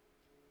that.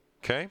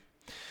 Okay,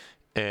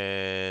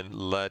 and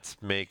let's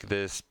make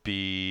this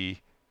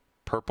be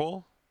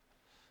purple.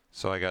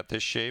 So I got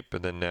this shape,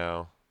 and then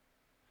now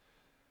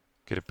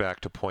get it back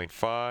to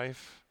 0.5.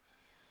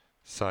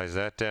 Size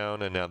that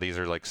down, and now these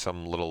are like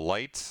some little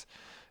lights.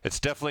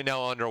 It's definitely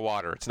now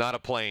underwater. It's not a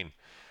plane.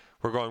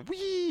 We're going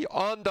wee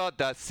under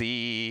the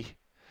sea.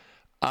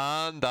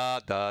 Under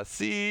the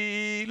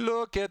sea.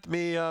 Look at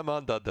me, I'm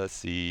under the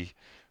sea.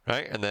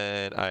 Right? And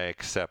then I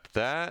accept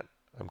that.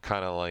 I'm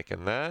kind of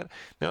liking that.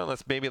 Now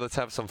let's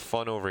have some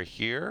fun over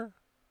here.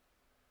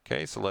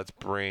 Okay, so let's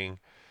bring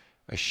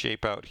a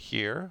shape out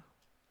here.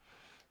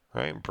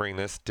 Right? Bring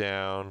this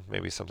down,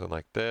 maybe something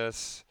like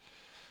this.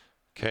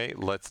 Okay,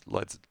 let's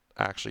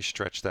actually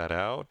stretch that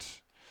out.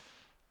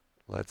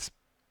 Let's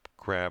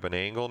grab an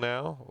angle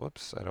now.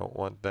 Whoops, I don't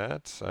want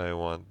that. I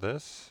want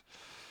this.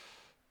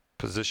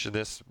 Position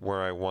this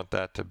where I want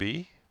that to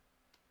be.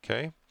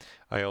 Okay.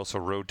 I also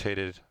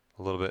rotated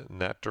a little bit in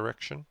that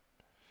direction.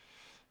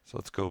 So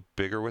let's go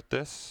bigger with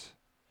this.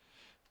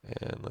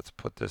 And let's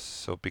put this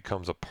so it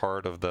becomes a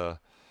part of the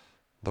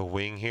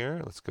wing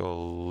here. Let's go a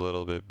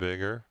little bit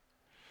bigger.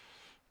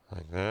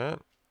 Like that.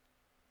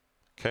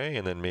 Okay,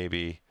 and then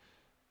maybe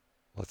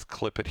let's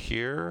clip it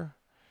here.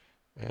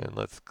 And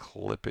let's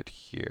clip it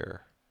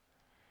here.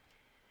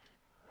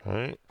 All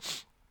right.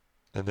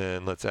 And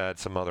then let's add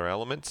some other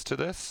elements to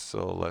this.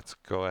 So let's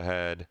go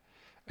ahead,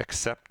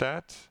 accept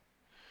that.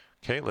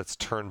 Okay, let's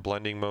turn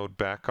blending mode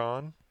back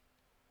on.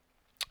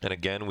 And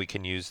again, we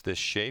can use this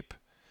shape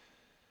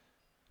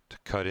to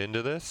cut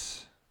into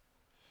this.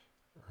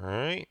 All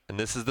right, and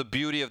this is the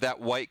beauty of that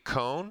white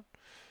cone,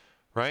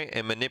 right?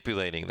 And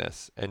manipulating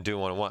this and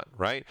doing what I want,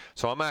 right?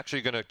 So I'm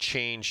actually going to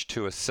change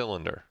to a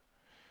cylinder,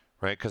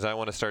 right? Because I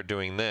want to start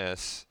doing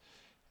this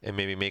and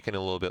maybe making it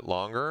a little bit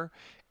longer.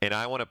 And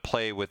I want to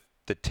play with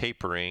the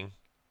tapering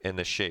and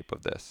the shape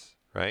of this,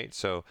 right?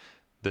 So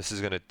this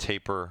is going to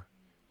taper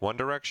one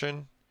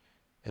direction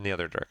and the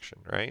other direction,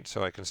 right?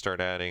 So I can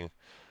start adding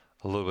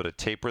a little bit of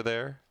taper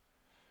there.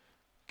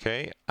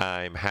 Okay,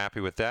 I'm happy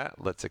with that.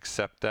 Let's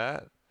accept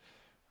that.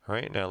 All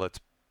right, now let's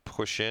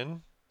push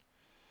in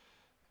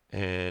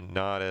and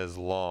not as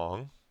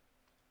long.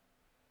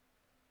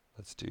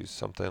 Let's do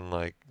something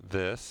like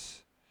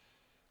this.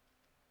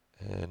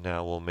 And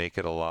now we'll make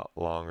it a lot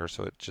longer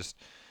so it just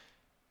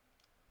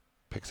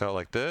picks out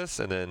like this.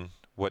 And then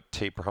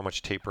how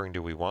much tapering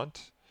do we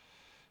want?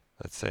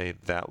 Let's say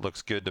that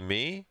looks good to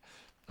me.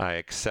 I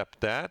accept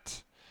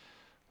that.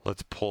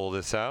 Let's pull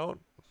this out.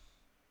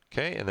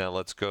 Okay, and now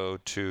let's go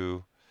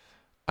to,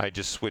 I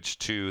just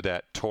switched to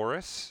that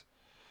torus,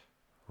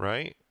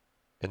 right?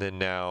 And then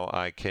now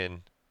I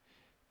can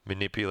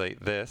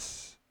manipulate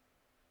this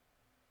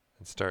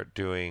and start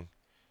doing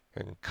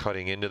and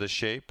cutting into the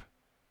shape,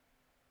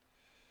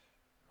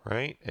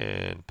 right?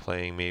 And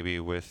playing maybe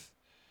with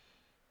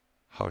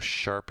how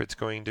sharp it's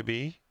going to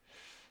be.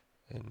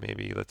 And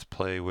maybe let's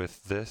play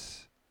with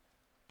this,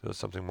 do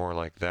something more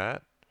like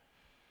that.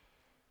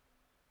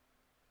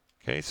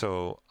 Okay,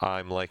 so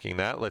I'm liking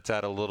that. Let's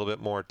add a little bit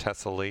more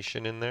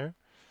tessellation in there.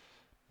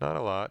 Not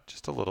a lot,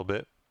 just a little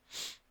bit.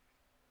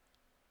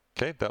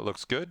 Okay, that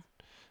looks good.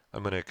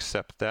 I'm going to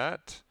accept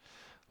that.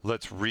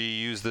 Let's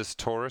reuse this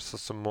torus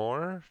some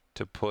more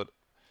to put,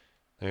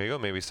 there you go,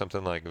 maybe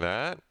something like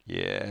that.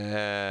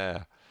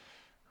 Yeah.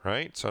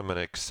 Right, so I'm going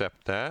to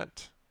accept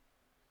that.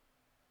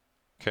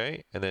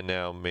 Okay, and then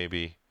now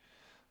maybe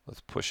let's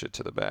push it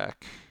to the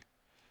back.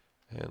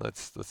 And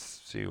let's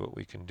see what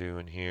we can do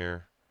in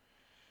here.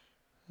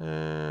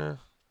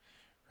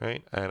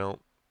 Right,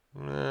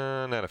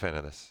 not a fan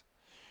of this.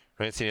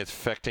 Right, see, it's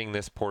affecting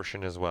this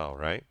portion as well,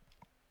 right?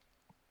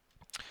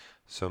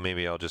 So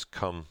maybe I'll just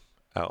come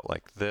out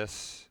like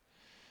this,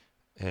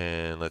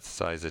 and let's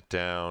size it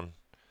down,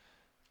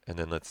 and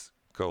then let's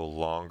go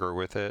longer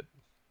with it.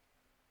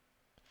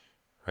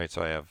 Right,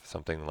 so I have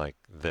something like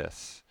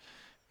this.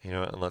 You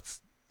know, and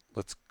let's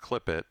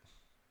clip it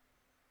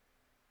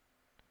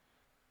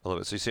a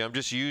little bit. So you see, I'm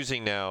just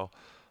using now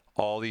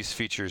all these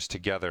features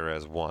together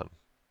as one.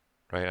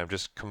 Right, I'm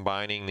just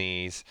combining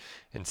these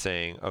and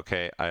saying,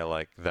 okay, I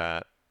like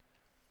that,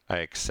 I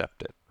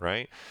accept it,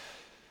 right?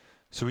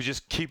 So we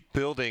just keep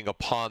building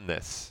upon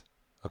this,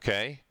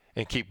 okay?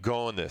 And keep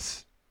going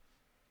this,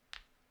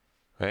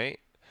 right?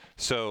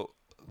 So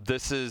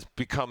this is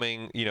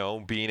becoming, you know,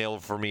 being able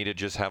for me to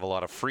just have a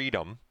lot of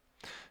freedom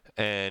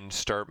and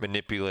start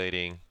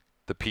manipulating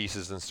the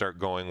pieces and start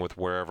going with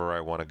wherever I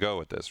want to go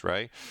with this,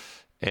 right?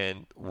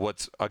 And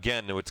what's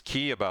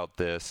key about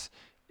this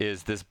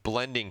is this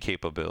blending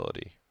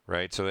capability,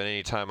 right? So at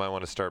any time I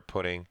want to start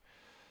putting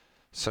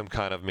some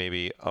kind of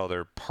maybe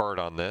other part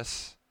on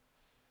this,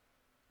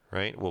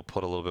 right? We'll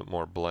put a little bit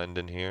more blend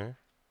in here.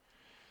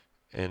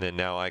 And then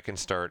now I can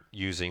start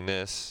using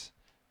this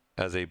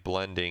as a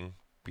blending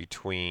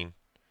between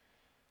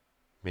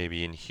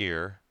maybe in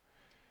here.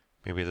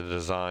 Maybe the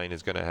design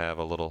is going to have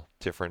a little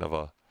different of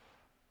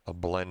a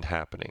blend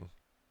happening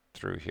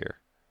through here.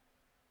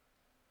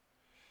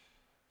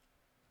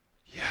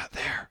 Yeah,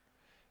 there.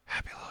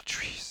 Happy little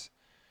trees.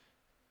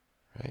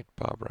 Right?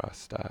 Bob Ross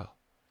style.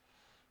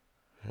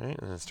 All right,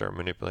 and then start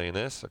manipulating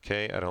this.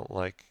 Okay, I don't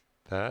like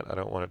that. I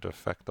don't want it to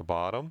affect the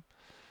bottom.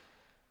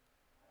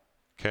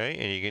 Okay,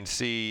 and you can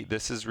see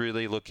this is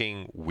really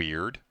looking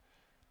weird,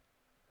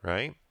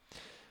 right?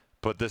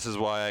 But this is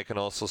why I can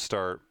also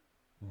start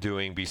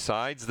doing,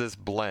 besides this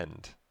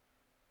blend,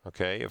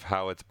 okay, of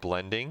how it's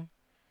blending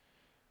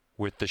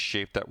with the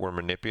shape that we're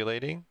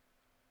manipulating.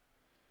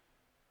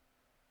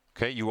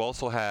 Okay, you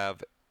also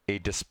have a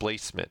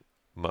displacement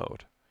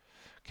mode.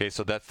 Okay,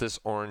 so that's this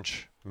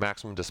orange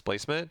maximum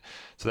displacement.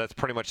 So that's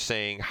pretty much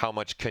saying how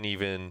much can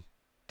even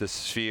the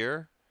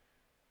sphere,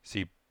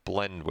 see,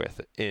 blend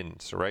with in.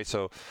 So right,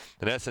 so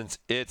in essence,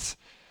 it's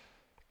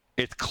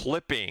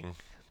clipping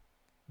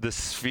the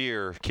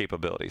sphere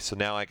capability. So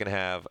now I can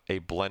have a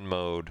blend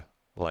mode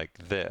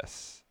like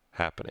this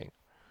happening,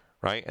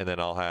 right? And then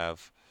I'll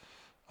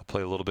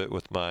play a little bit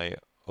with my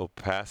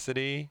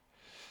opacity,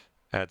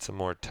 add some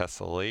more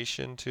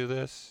tessellation to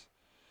this,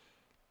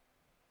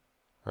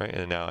 right?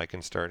 And now I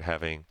can start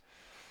having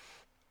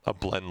a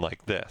blend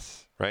like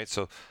this, right?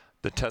 So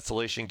the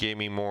tessellation gave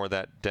me more of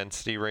that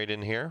density right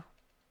in here,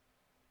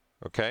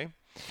 okay?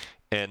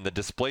 And the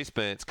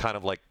displacement, it's kind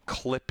of like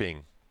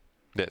clipping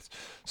this.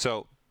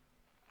 So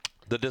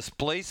the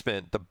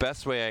displacement, the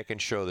best way I can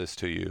show this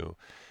to you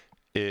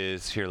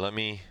is here. Let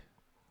me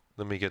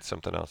get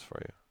something else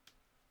for you.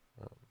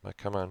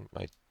 Come on,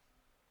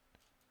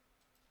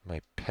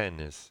 my pen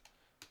is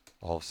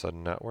all of a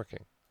sudden not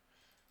working.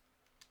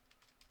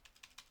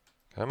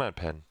 Come on,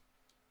 pen.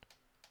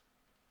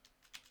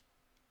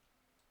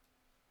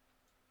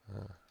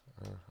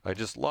 I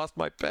just lost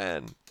my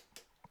pen.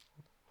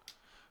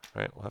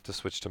 All right, we'll have to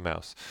switch to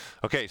mouse.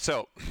 Okay,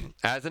 so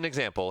as an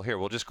example, here,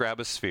 we'll just grab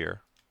a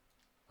sphere.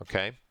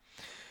 Okay,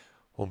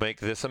 we'll make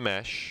this a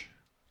mesh.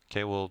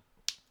 Okay,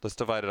 let's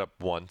divide it up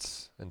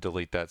once and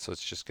delete that so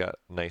it's just got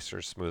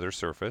nicer, smoother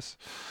surface.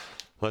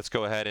 Let's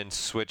go ahead and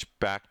switch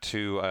back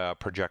to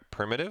project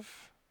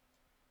primitive.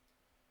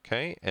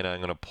 Okay, and I'm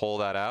going to pull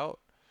that out,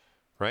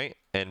 right?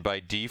 And by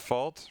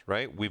default,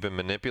 right, we've been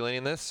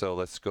manipulating this, so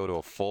let's go to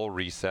a full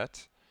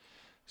reset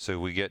so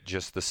we get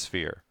just the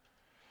sphere.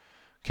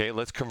 Okay,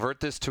 let's convert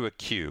this to a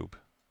cube.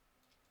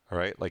 All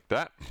right, like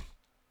that.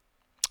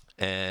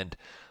 And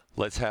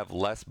let's have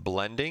less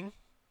blending,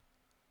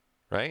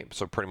 right?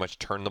 So pretty much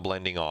turn the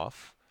blending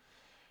off,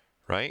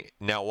 right?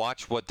 Now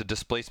watch what the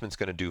displacement's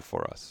going to do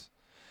for us.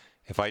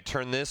 If I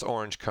turn this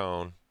orange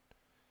cone,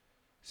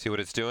 see what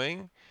it's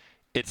doing?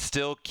 It's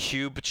still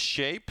cube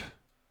shape,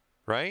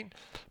 right?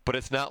 But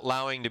it's not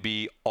allowing to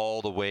be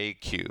all the way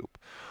cube.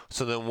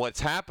 So then what's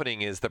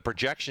happening is the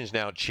projection is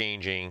now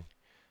changing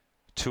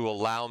to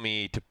allow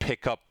me to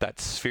pick up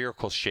that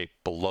spherical shape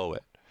below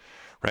it,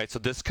 right? So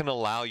this can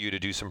allow you to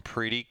do some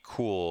pretty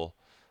cool,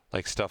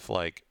 like stuff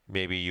like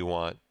maybe you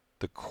want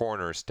the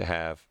corners to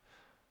have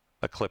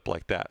a clip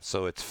like that.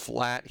 So it's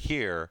flat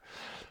here,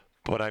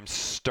 but I'm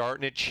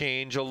starting to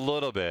change a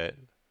little bit,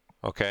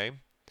 okay,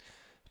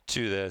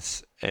 to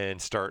this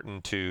and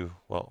starting to,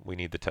 well, we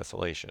need the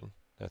tessellation.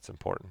 That's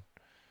important,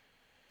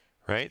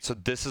 right? So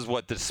this is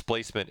what the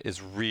displacement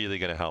is really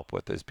going to help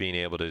with, is being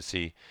able to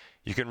see,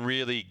 you can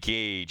really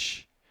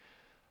gauge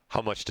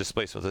how much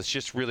displacement. It's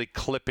just really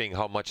clipping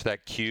how much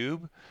that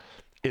cube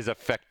is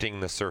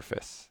affecting the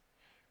surface,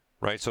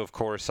 right? So of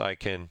course I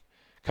can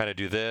kind of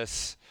do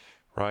this,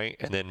 right?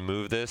 And then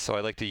move this. So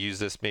I like to use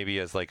this maybe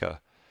as like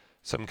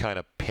some kind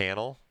of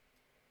panel,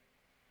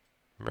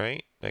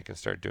 right? I can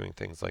start doing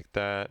things like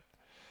that,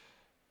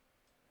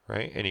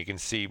 right? And you can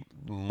see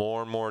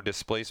more and more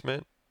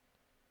displacement,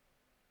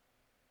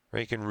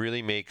 right? You can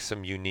really make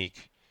some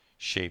unique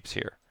shapes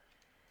here,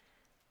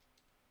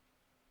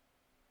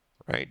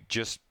 right?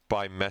 Just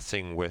by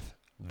messing with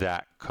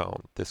that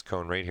cone, this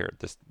cone right here,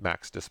 this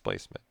max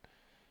displacement,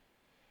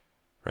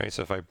 right?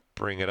 So if I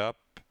bring it up,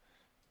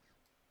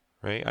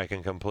 right, I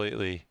can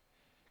completely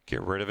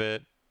get rid of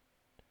it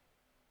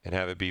and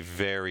have it be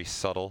very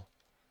subtle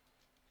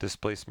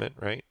displacement,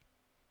 right?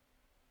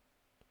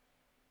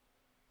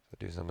 So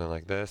do something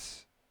like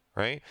this,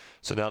 right?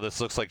 So now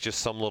this looks like just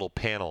some little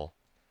panel,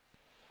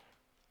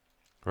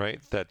 right,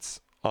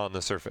 that's on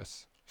the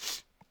surface,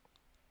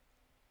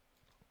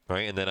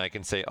 right? And then I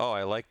can say, oh,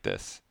 I like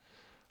this.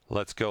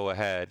 Let's go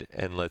ahead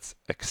and let's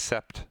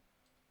accept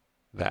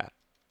that,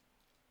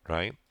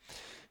 right?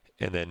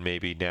 And then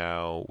maybe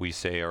now we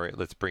say, all right,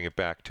 let's bring it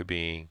back to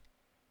being,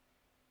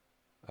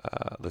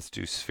 let's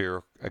do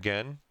sphere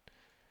again,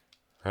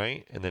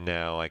 right? And then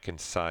now I can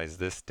size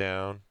this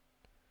down.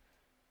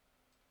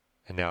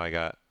 And now I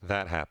got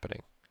that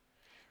happening,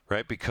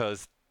 right?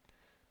 Because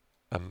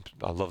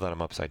I love that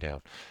I'm upside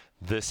down.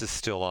 This is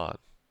still on,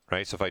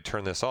 right? So if I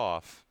turn this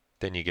off,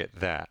 then you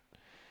get that.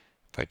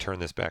 If I turn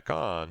this back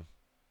on,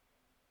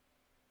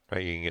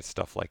 right, you can get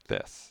stuff like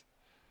this,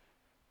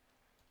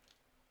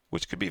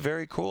 which could be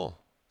very cool,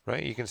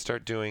 right? You can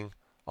start doing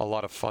a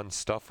lot of fun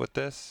stuff with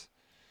this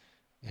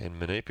and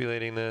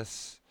manipulating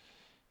this,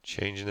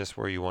 changing this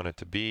where you want it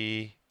to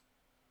be,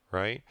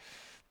 right?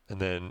 And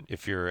then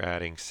if you're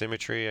adding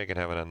symmetry, I can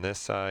have it on this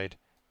side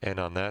and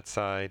on that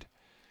side.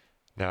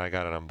 Now I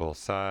got it on both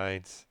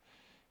sides.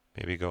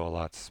 Maybe go a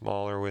lot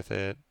smaller with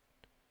it,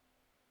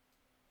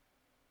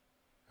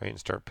 right? And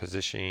start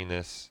positioning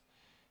this.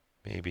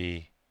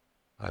 Maybe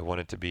I want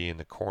it to be in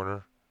the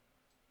corner,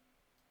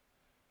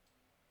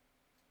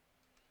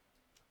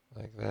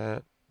 like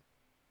that.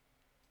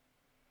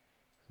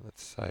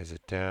 Let's size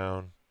it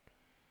down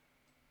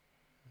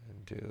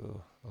and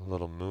do a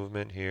little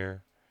movement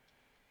here,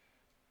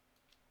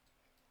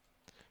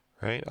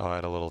 right? I'll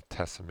add a little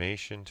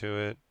tessellation to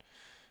it,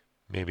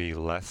 maybe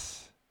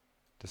less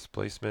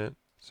displacement,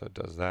 so it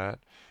does that,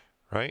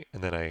 right?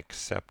 And then I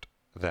accept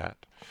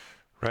that,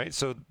 right?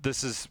 So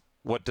this is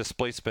what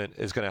displacement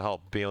is going to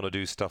help be able to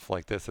do stuff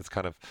like this. It's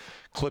kind of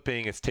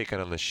clipping, it's taking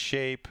on the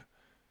shape,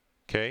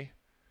 okay?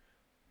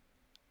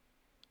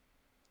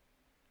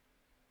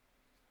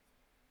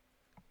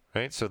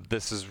 Right, so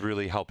this is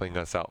really helping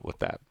us out with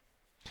that.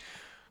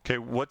 Okay,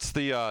 what's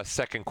the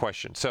second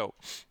question? So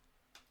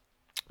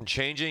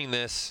changing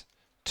this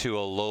to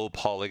a low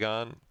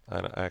polygon,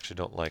 I actually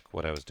don't like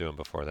what I was doing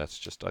before. That's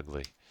just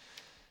ugly.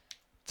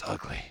 It's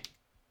ugly.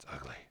 It's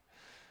ugly.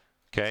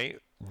 Okay,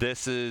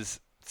 this is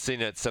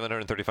sitting at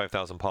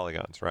 735,000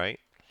 polygons, right?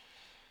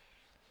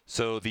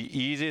 So the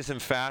easiest and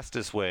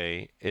fastest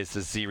way is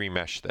to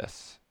Z-remesh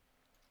this.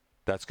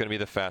 That's going to be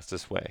the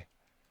fastest way.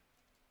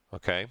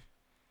 Okay?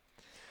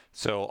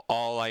 So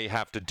all I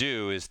have to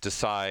do is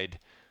decide,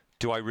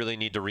 do I really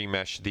need to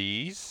remesh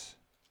these?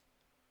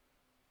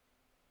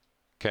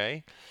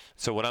 Okay,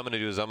 so what I'm going to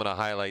do is I'm going to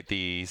highlight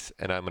these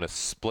and I'm going to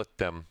split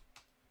them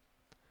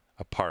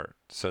apart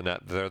so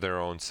that they're their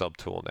own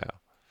subtool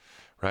now,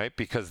 right?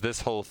 Because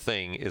this whole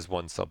thing is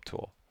one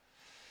subtool.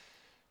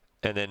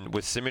 And then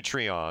with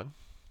symmetry on,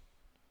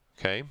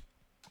 okay,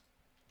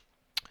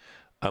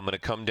 I'm going to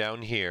come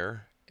down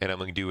here and I'm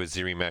going to do a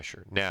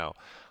Z-remesher. Now,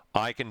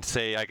 I can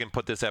say I can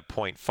put this at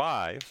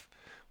 0.5,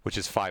 which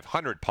is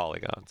 500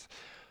 polygons.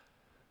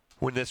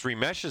 When this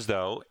remeshes,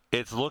 though,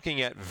 it's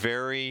looking at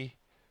very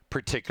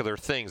particular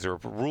things or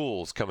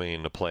rules coming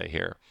into play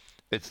here.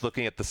 It's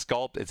looking at the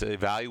sculpt, it's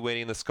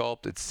evaluating the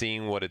sculpt, it's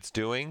seeing what it's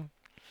doing,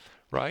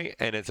 right?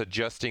 And it's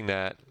adjusting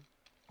that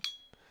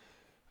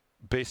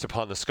based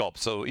upon the sculpt.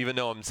 So even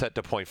though I'm set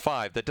to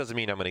 0.5, that doesn't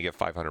mean I'm going to get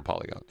 500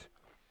 polygons.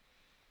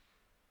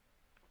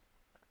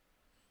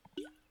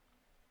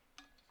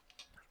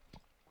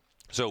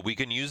 So we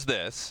can use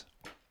this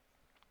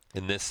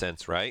in this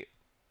sense, right?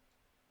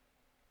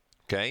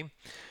 Okay.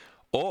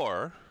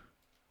 Or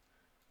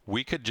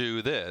we could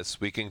do this.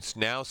 We can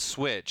now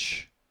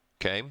switch,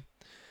 okay,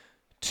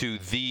 to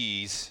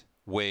these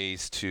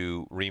ways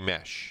to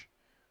remesh.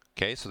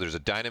 Okay, so there's a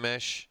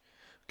Dynamesh,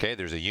 okay,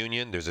 there's a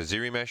union, there's a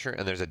Z-remesher,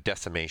 and there's a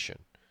decimation.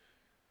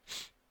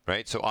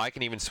 Right? So I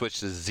can even switch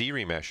to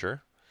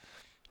Z-remesher,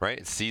 right?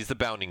 It sees the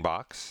bounding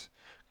box.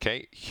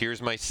 Okay,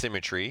 here's my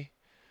symmetry.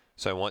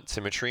 So I want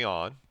symmetry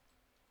on.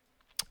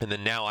 And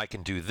then now I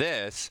can do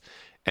this,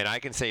 and I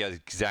can say an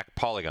exact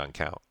polygon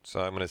count. So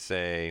I'm going to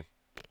say,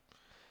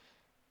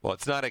 well,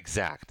 it's not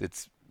exact.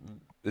 It's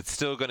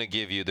still going to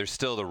give you, there's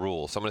still the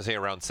rule. So I'm going to say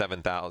around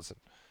 7,000.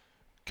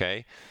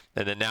 Okay?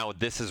 And then now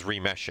this is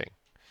remeshing.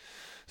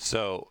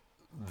 So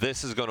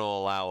this is going to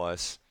allow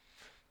us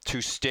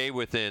to stay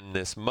within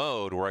this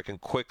mode where I can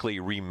quickly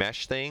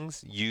remesh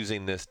things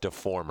using this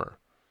deformer.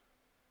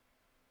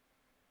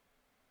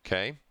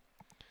 Okay?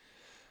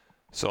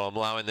 So I'm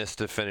allowing this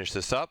to finish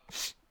this up,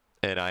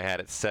 and I had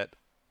it set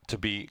to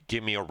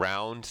give me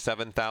around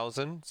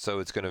 7,000, so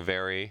it's going to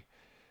vary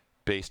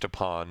based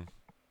upon,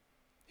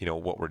 you know,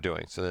 what we're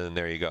doing. So then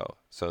there you go.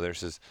 So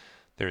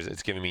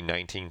it's giving me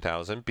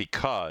 19,000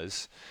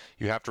 because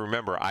you have to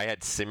remember I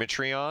had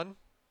symmetry on.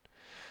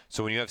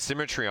 So when you have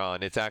symmetry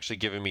on, it's actually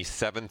giving me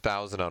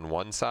 7,000 on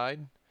one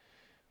side.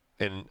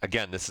 And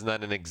again, this is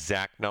not an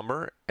exact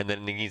number, and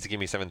then it needs to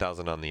give me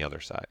 7,000 on the other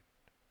side.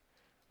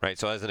 Right?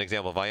 So as an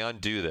example, if I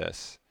undo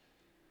this,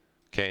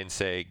 okay, and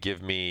say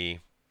give me,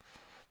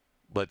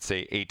 let's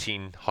say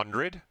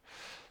 1,800.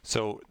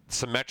 So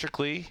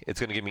symmetrically, it's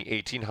going to give me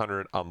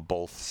 1,800 on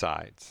both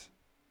sides.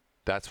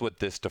 That's what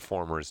this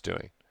deformer is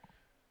doing.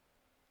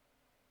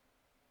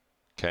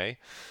 Okay?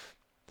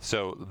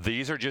 So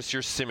these are just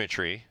your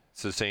symmetry.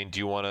 So saying, do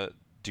you want to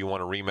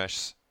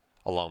remesh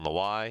along the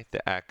Y,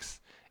 the X,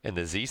 and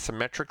the Z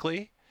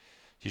symmetrically?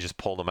 You just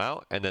pull them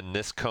out, and then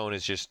this cone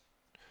is just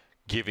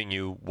giving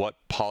you what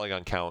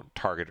polygon count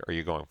target are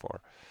you going for.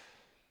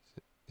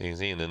 You can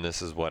see, and then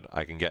this is what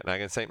I can get. And I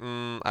can say,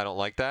 I don't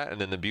like that. And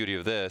then the beauty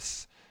of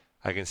this,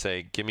 I can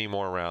say, give me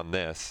more around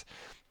this.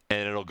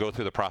 And it'll go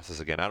through the process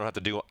again. I don't have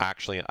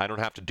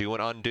to do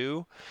an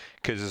undo,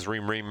 because it's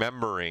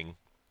remembering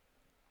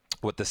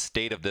what the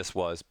state of this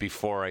was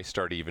before I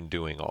start even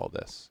doing all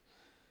this.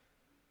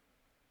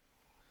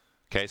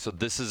 Okay, so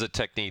this is a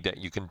technique that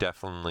you can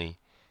definitely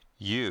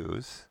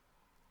use,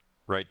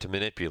 right, to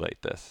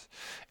manipulate this.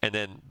 And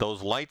then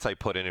those lights I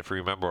put in, if you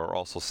remember, are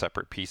also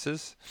separate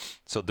pieces.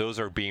 So those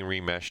are being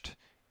remeshed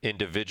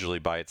individually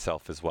by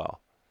itself as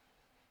well,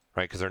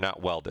 right, because they're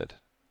not welded.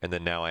 And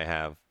then now I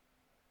have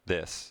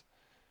this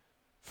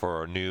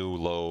for a new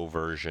lower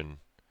version,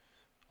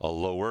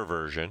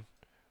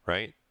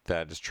 right,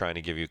 that is trying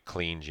to give you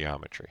clean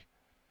geometry.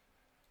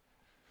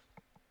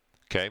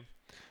 Okay,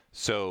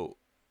 so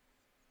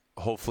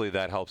hopefully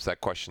that helps that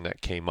question that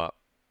came up.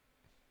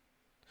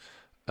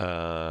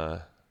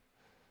 We're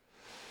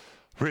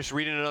just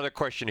reading another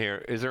question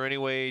here. Is there any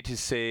way to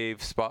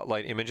save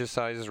spotlight image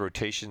sizes,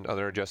 rotation,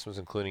 other adjustments,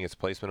 including its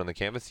placement on the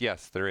canvas?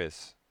 Yes, there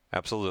is.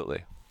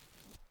 Absolutely.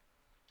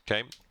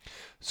 Okay,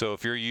 so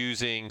if you're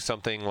using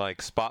something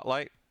like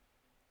Spotlight,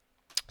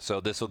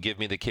 so this will give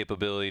me the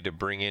capability to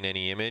bring in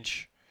any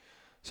image.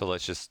 So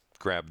let's just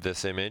grab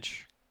this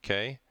image,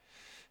 okay,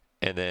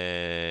 and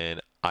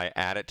then I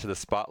add it to the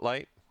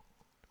Spotlight.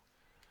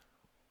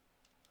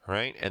 All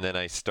right, and then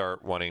I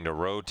start wanting to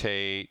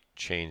rotate,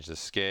 change the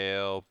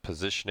scale,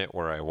 position it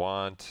where I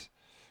want,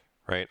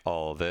 right,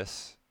 all of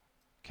this,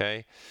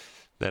 okay.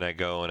 Then I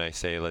go and I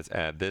say, let's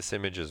add this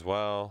image as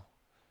well.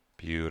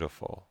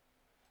 Beautiful,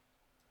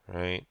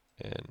 right,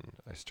 and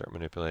I start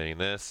manipulating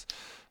this.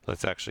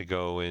 Let's actually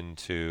go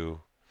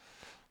into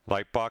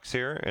Lightbox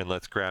here, and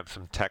let's grab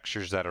some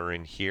textures that are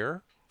in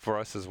here for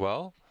us as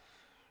well.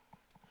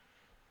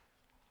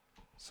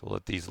 So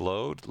let these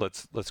load.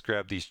 Let's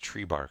grab these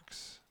tree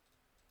barks.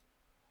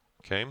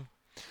 Okay,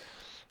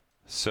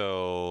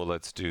 so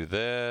let's do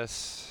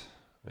this.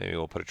 Maybe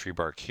we'll put a tree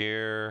bark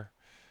here,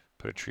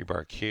 put a tree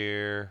bark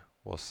here.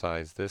 We'll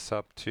size this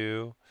up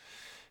too,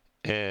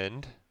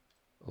 and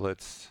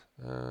let's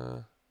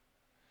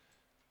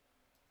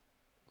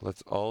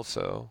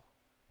also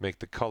make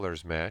the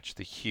colors match,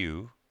 the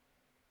hue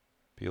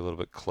be a little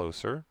bit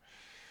closer.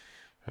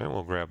 And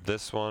we'll grab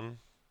this one,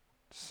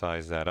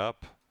 size that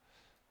up,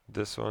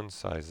 This one,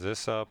 size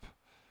this up,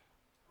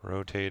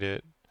 rotate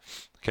it.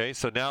 Okay,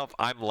 so now if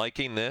I'm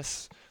liking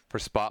this for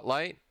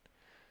spotlight,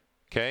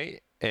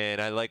 okay,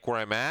 and I like where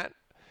I'm at,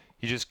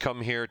 you just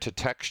come here to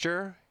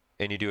texture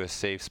and you do a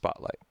save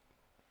spotlight.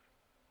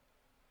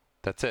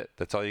 That's it.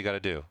 That's all you got to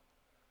do.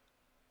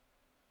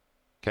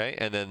 Okay,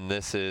 and then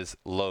this is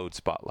load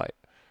spotlight.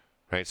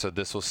 Right, so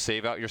this will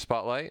save out your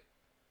spotlight.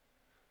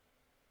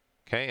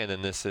 Okay, and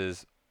then this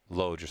is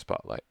load your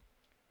spotlight.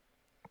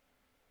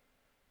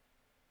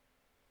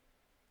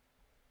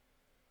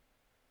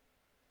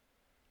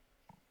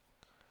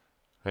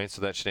 Right,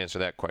 so that should answer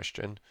that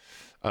question.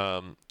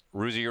 Ruzi,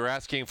 you're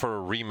asking for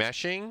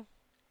remeshing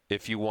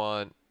if you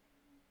want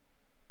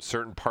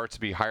certain parts to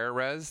be higher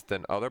res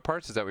than other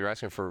parts. Is that what you're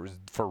asking for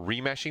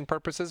remeshing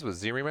purposes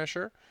with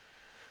ZRemesher?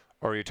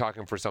 Or are you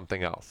talking for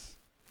something else?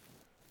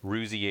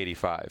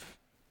 Ruzi85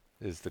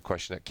 is the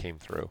question that came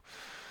through.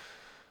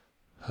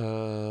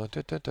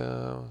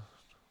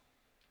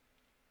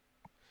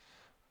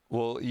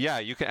 Well, yeah,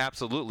 you can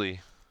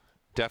absolutely,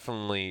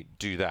 definitely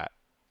do that,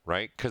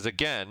 right? Because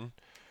again,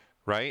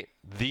 right,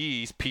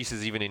 these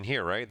pieces even in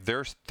here, right,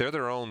 they're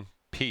their own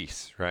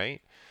piece,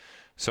 right?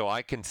 So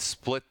I can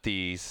split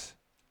these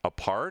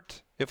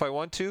apart if I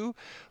want to,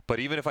 but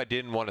even if I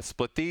didn't want to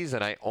split these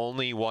and I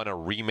only want to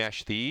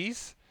remesh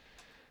these,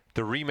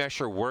 the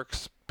remesher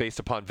works based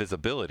upon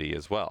visibility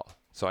as well.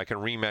 So I can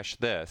remesh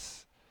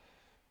this,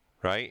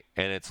 right?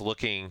 And it's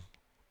looking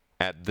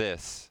at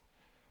this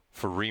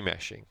for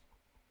remeshing,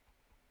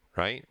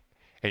 right?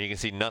 And you can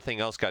see nothing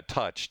else got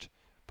touched,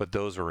 but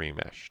those were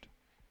remeshed,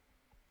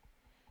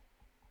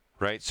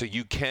 right? So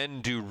you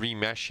can do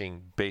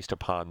remeshing based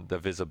upon the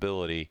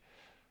visibility,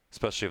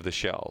 especially of the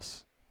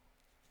shells.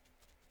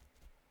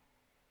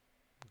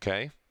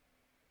 Okay?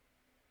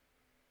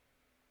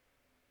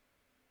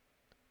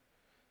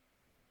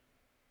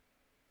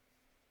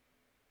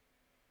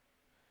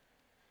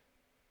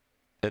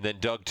 And then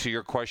Doug, to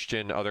your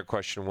question, other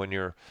question, when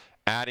you're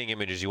adding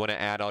images, you want to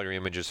add all your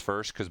images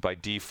first because by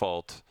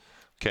default,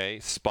 okay,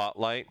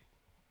 Spotlight,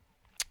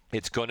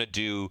 it's going to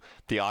do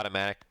the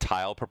automatic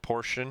tile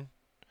proportion.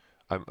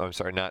 I'm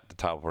sorry, not the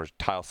tile proportion,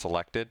 tile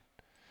selected.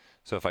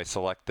 So if I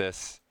select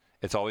this,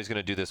 it's always going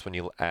to do this when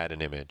you add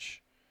an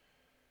image.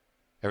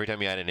 Every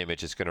time you add an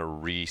image, it's going to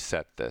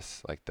reset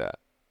this like that.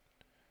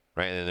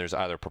 Right? And then there's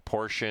either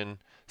proportion,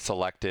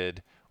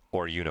 selected,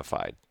 or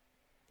unified.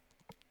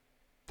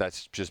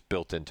 That's just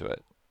built into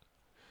it.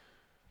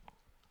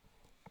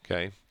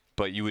 Okay?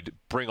 But you would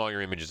bring all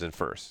your images in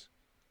first.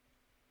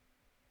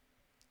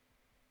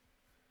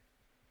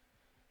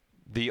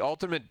 The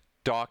ultimate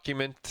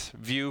document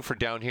view for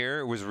down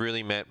here was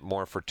really meant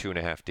more for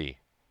 2.5D.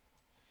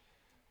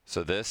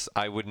 So this,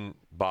 I wouldn't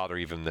bother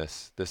even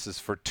this. This is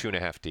for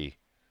 2.5D.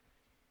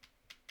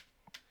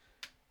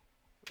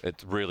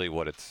 It's really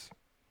what its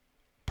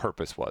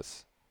purpose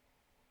was.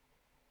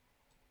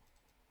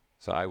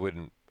 So I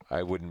wouldn't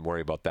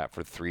worry about that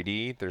for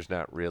 3D. There's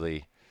not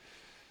really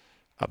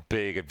a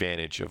big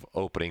advantage of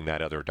opening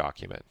that other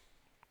document.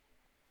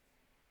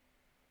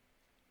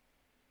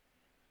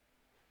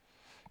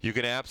 You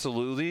can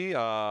absolutely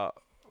guide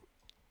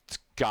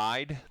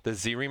the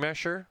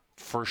ZRemesher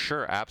for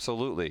sure,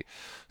 absolutely.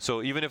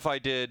 So even if I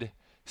did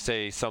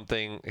say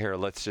something here,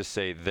 let's just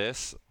say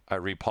this, I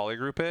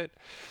repolygroup it.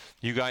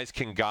 You guys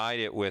can guide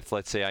it with,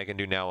 let's say I can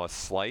do now a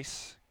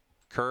slice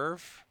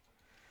curve,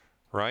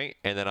 right?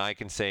 And then I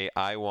can say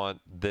I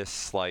want this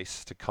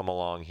slice to come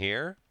along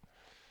here.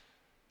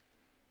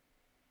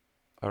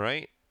 All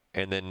right,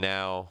 and then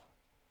now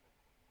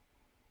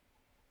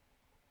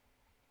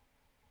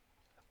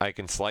I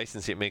can slice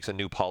and see it makes a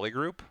new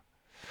polygroup.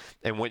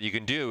 And what you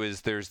can do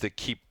is there's the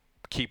keep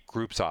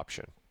groups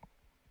option.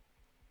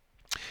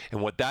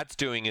 And what that's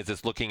doing is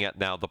it's looking at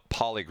now the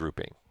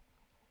polygrouping,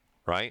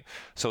 right?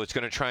 So it's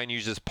going to try and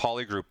use this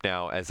polygroup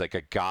now as like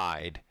a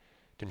guide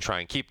to try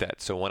and keep that.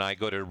 So when I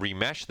go to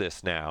remesh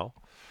this now,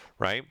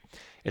 right,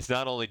 it's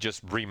not only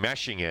just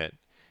remeshing it,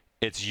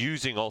 it's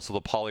using also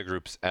the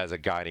polygroups as a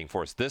guiding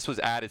force. This was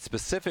added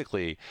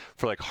specifically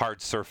for like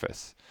hard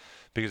surface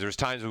because there's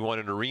times we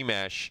wanted to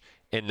remesh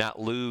and not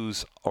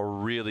lose a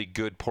really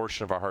good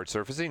portion of our hard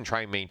surfacing and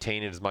try and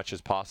maintain it as much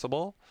as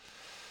possible.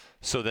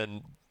 So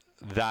then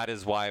that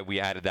is why we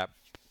added that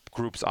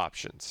groups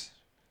options.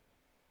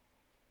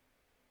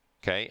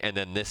 Okay, and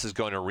then this is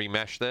going to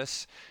remesh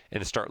this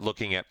and start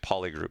looking at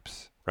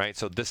polygroups, right?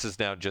 So this is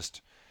now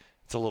just,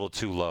 it's a little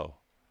too low,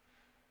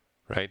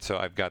 right? So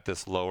I've got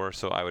this lower,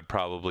 so I would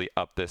probably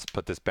up this,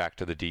 put this back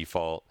to the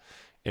default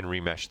and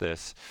remesh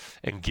this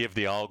and give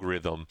the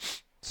algorithm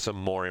some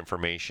more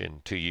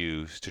information to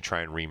use to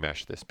try and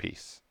remesh this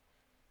piece.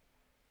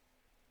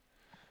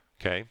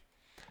 Okay,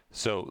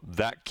 so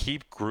that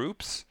keep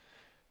groups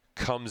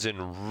comes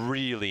in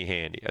really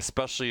handy,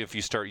 especially if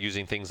you start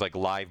using things like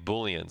live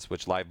booleans,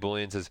 which live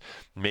booleans is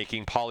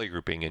making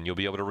polygrouping, and you'll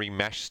be able to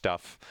remesh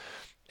stuff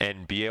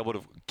and be able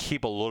to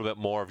keep a little bit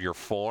more of your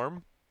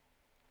form,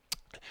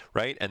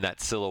 right? And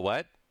that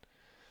silhouette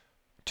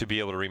to be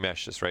able to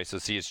remesh this, right? So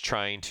see, it's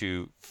trying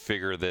to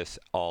figure this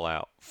all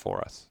out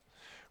for us,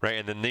 right?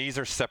 And then these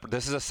are separate.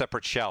 This is a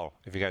separate shell,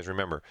 if you guys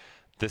remember.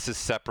 This is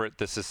separate,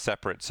 this is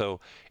separate. So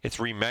it's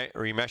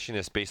remeshing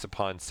this based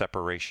upon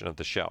separation of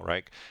the shell,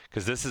 right?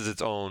 Because this is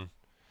its own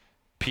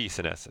piece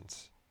in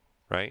essence,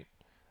 right?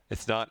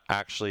 It's not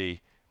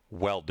actually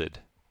welded,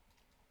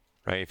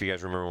 right? If you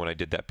guys remember when I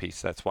did that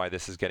piece, that's why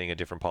this is getting a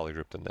different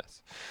polygroup than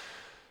this.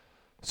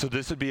 So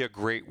this would be a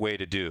great way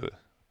to do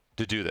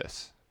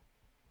this,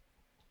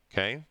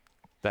 okay?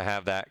 To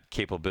have that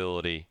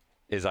capability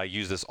is I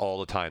use this all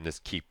the time, this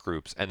keep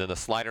groups. And then the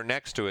slider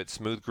next to it,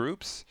 smooth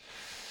groups,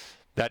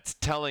 that's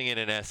telling it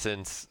in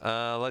essence,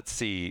 let's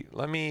see.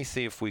 Let me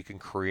see if we can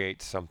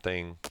create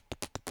something.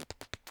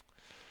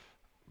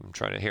 I'm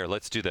trying to, here,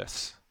 let's do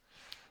this.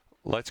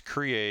 Let's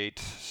create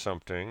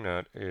something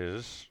that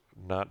is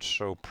not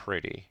so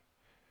pretty.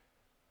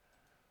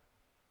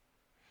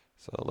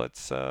 So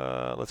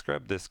let's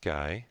grab this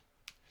guy.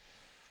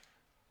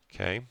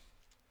 Okay.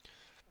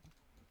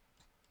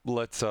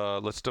 Let's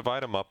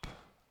divide them up.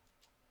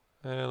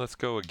 And let's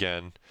go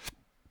again.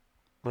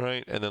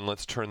 Right, and then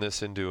let's turn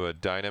this into a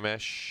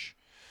Dynamesh.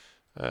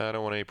 I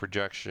don't want any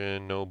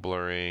projection, no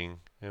blurring,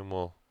 and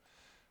we'll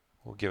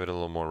give it a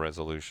little more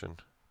resolution.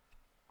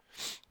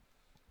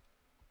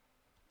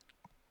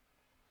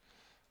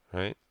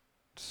 Right,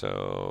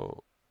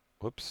 so,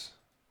 whoops,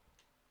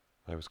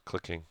 I was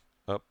clicking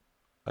up.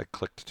 I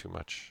clicked too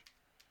much.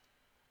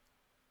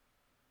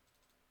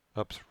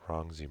 Oops,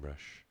 wrong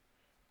ZBrush.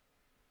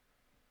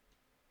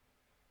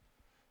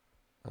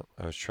 Oh,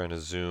 I was trying to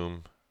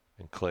zoom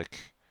and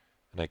click,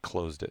 and I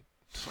closed it.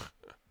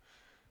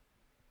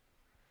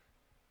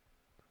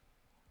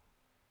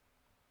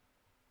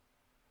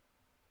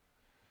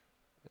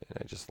 And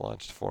I just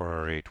launched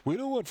 4R8. We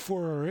don't want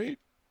 4R8.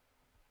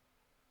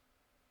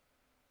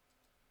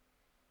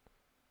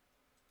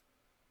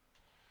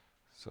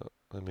 So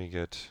let me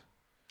get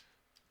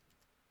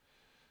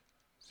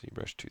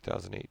ZBrush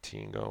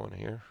 2018 going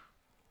here.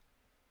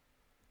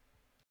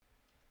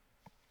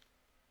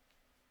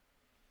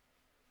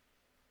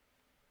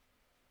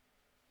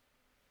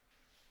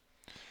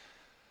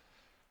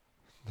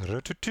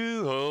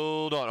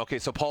 Hold on. Okay,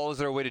 so Paul, is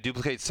there a way to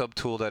duplicate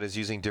subtool that is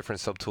using different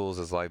subtools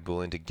as live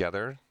Boolean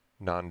together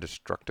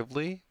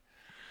non-destructively?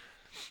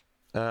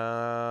 Hold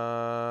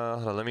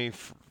on, let me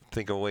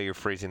think of a way you're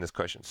phrasing this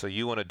question. So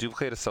you want to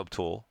duplicate a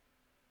subtool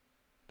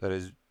that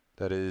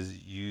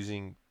is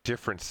using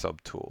different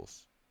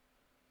subtools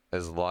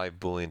as live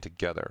Boolean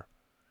together.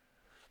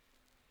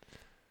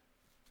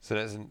 So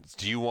in essence,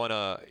 do you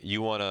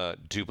wanna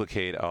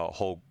duplicate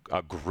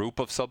a group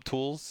of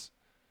subtools?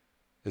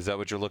 Is that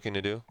what you're looking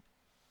to do?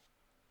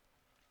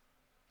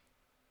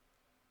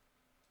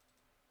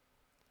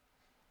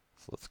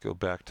 So let's go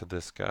back to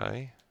this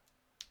guy.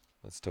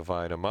 Let's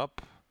divide them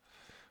up.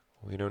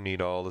 We don't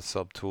need all the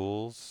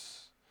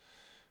subtools.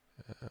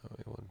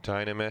 We will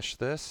Dynamesh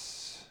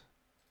this.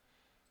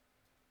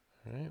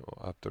 All right,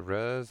 we'll up the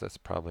res. That's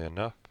probably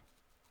enough.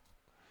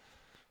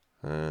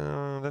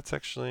 That's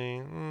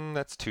actually,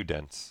 that's too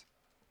dense.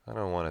 I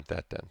don't want it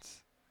that dense.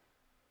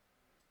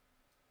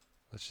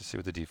 Let's just see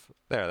what the default,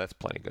 there, that's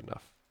plenty good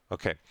enough.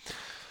 Okay,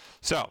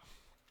 so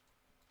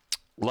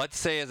let's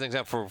say as an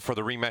example for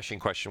the remeshing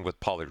question with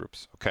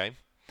polygroups, okay?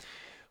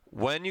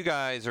 When you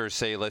guys are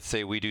let's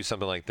say we do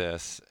something like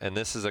this, and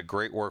this is a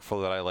great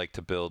workflow that I like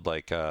to build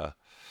like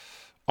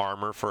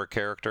armor for a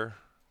character.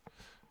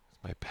 Is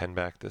my pen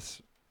back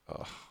this,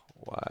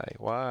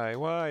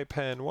 why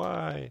pen,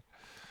 why?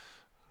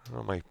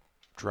 Oh, my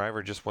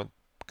driver just went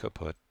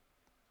kaput.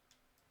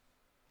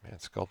 Man,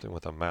 sculpting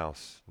with a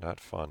mouse, not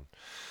fun.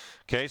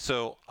 Okay,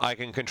 so I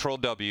can Control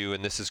W,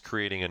 and this is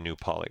creating a new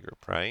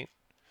polygroup, right?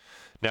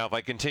 Now, if I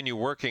continue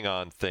working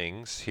on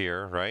things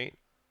here, right,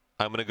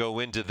 I'm going to go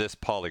into this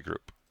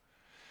polygroup.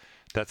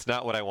 That's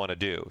not what I want to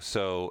do.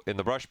 So in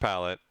the brush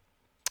palette,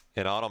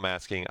 in auto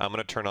masking, I'm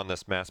going to turn on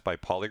this mask by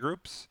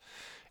polygroups,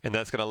 and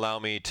that's going to allow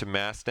me to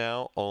mask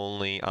now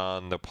only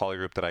on the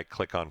polygroup that I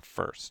click on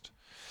first.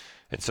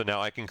 And so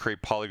now I can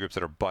create polygroups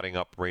that are butting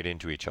up right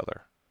into each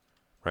other,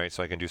 right?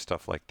 So I can do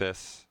stuff like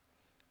this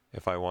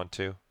if I want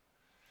to,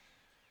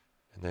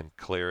 and then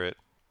clear it,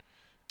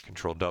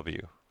 Control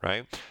W,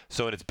 right?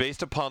 So it's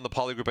based upon the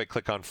polygroup I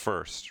click on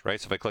first,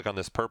 right? So if I click on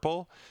this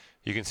purple,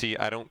 you can see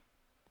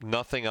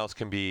nothing else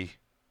can be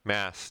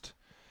masked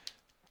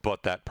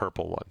but that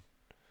purple one.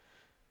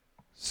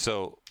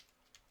 So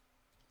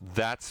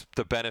that's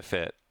the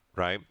benefit,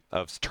 right,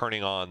 of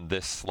turning on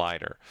this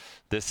slider.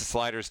 This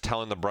slider is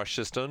telling the brush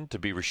system to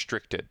be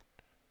restricted,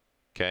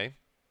 okay,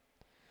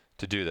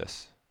 to do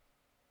this.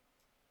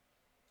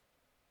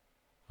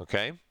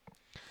 Okay?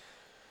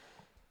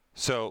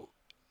 So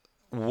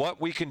what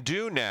we can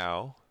do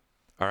now,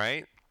 all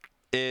right,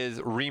 is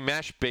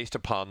remesh based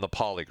upon the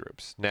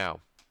polygroups. Now,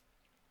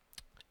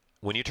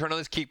 when you turn on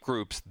these keep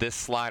groups, this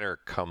slider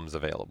comes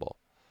available.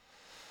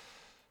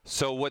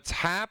 So what's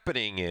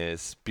happening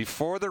is,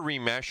 before the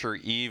remesher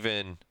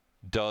even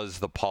does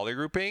the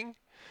polygrouping,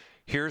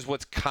 here's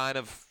what's kind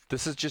of,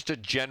 this is just a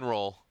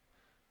general.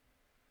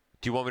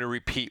 Do you want me to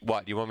repeat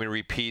what? Do you want me to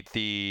repeat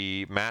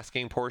the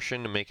masking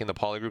portion and making the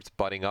polygroups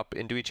butting up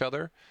into each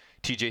other?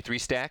 TJ3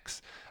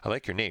 Stacks? I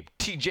like your name.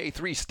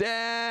 TJ3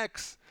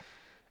 Stacks!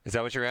 Is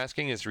that what you're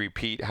asking? Is to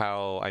repeat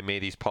how I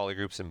made these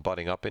polygroups and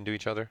butting up into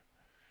each other?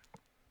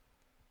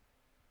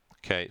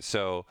 Okay,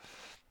 so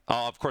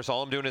of course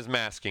all I'm doing is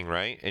masking,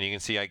 right? And you can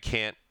see I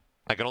can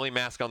only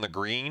mask on the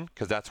green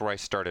because that's where I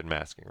started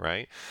masking,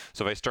 right?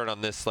 So if I start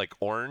on this like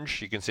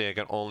orange, you can see I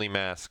can only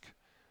mask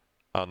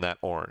on that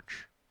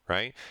orange,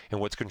 right? And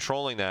what's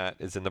controlling that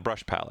is in the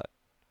brush palette.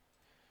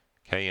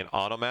 Okay, in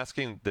auto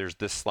masking, there's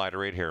this slider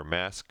right here,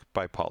 mask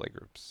by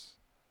polygroups.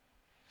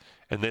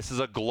 And this is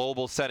a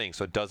global setting,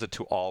 so it does it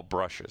to all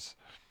brushes.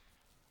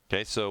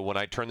 Okay, so when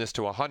I turn this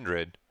to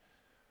 100,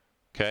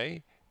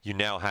 okay, you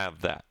now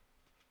have that.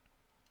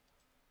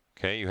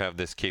 Okay, you have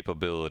this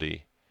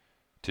capability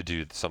to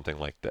do something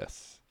like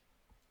this.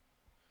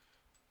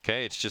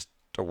 Okay, it's just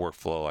a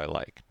workflow I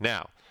like.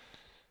 Now,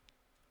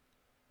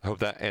 I hope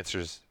that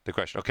answers the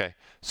question. Okay,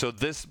 so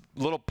this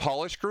little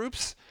polish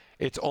groups,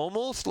 it's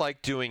almost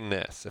like doing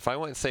this. If I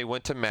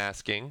went to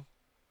masking,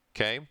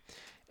 okay,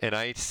 and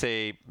I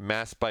say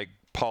mask by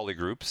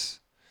polygroups,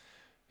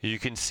 you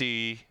can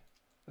see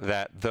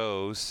that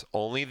those,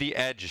 only the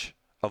edge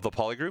of the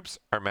polygroups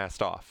are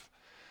masked off.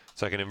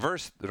 So I can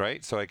inverse,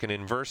 right? So I can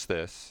inverse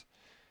this,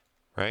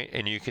 right?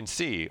 And you can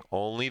see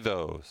only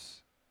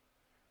those,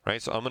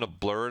 right? So I'm going to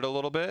blur it a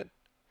little bit.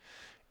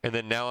 And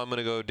then now I'm going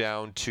to go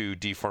down to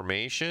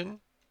deformation,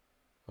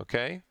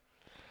 okay?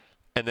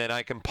 And then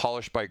I can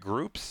polish by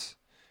groups,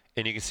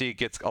 and you can see it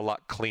gets a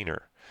lot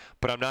cleaner.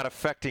 But I'm not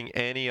affecting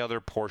any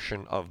other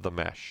portion of the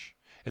mesh.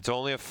 It's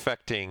only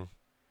affecting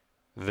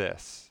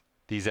these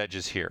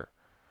edges here,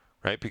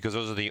 right? Because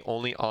those are the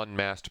only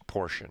unmasked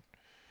portion,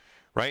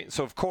 right?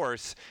 So of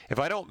course, if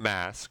I don't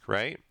mask,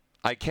 right,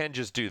 I can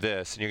just do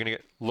this, and you're going to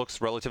get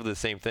looks relatively the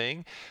same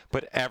thing,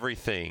 but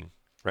everything,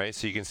 right?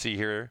 So you can see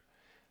here,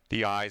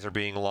 the eyes are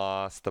being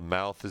lost, the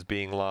mouth is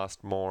being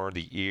lost more,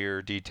 the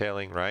ear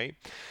detailing, right?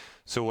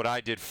 So what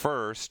I did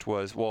first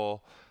was,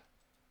 well,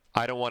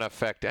 I don't want to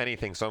affect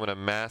anything, so I'm going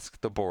to mask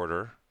the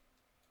border,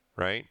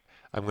 right?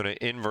 I'm going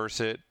to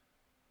inverse it,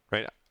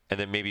 right? And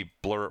then maybe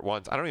blur it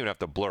once. I don't even have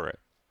to blur it,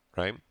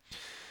 right?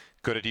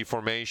 Go to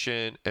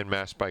deformation and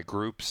mask by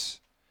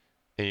groups,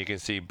 and you can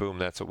see, boom,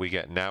 that's what we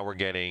get. Now we're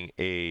getting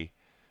a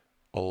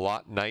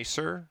lot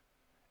nicer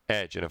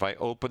edge. And if I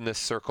open this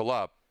circle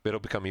up, it'll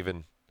become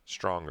even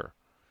stronger,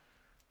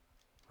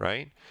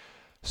 right?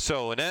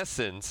 So in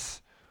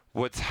essence,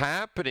 what's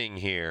happening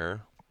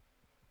here,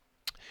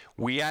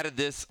 we added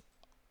this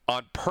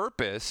on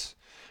purpose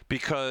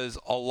because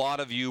a lot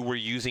of you were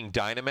using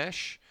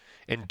Dynamesh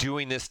and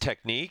doing this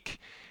technique,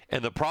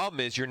 and the problem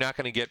is you're not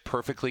going to get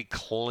perfectly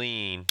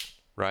clean,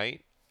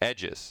 right,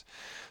 edges.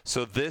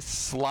 So this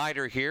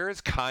slider here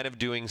is kind of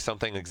doing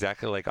something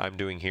exactly like I'm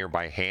doing here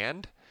by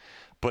hand,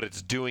 but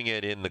it's doing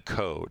it in the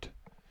code.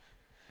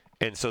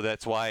 And so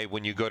that's why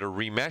when you go to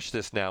remesh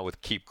this now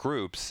with keep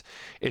groups,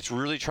 it's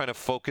really trying to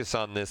focus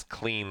on this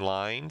clean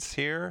lines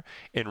here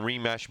and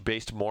remesh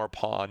based more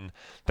upon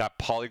that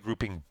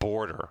polygrouping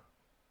border.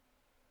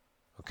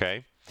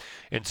 Okay?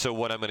 And so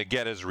what I'm going to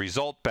get as a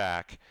result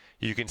back,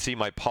 you can see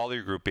my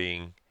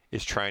polygrouping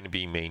is trying to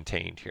be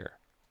maintained here.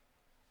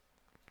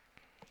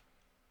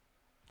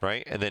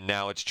 Right? And then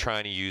now it's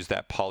trying to use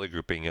that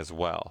polygrouping as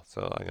well.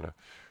 So I'm going to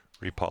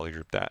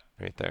repolygroup that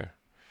right there.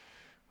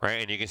 Right,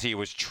 and you can see it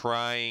was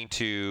trying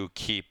to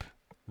keep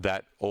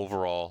that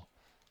overall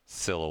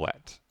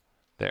silhouette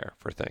there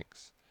for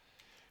things.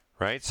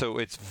 Right, so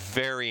it's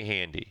very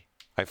handy.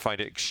 I find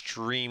it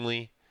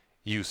extremely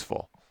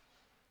useful.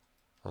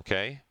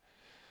 Okay,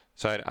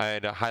 so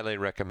I'd highly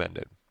recommend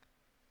it.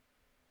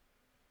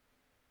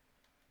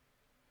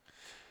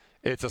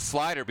 It's a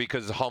slider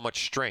because of how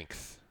much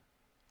strength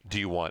do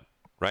you want,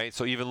 right?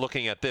 So even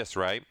looking at this,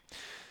 right,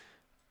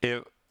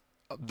 if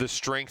the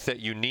strength that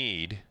you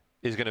need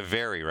is going to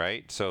vary,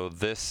 right? So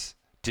this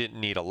didn't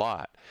need a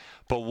lot.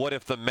 But what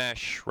if the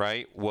mesh,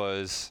 right,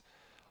 was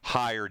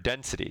higher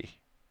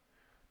density?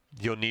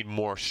 You'll need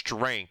more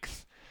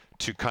strength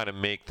to kind of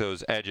make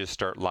those edges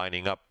start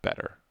lining up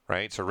better,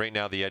 right? So right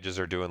now the edges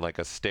are doing like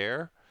a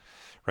stair,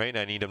 right? And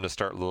I need them to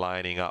start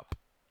lining up,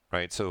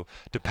 right? So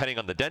depending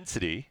on the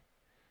density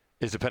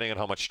is depending on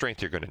how much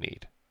strength you're going to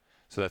need.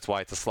 So that's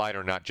why it's a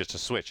slider, not just a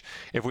switch.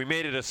 If we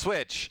made it a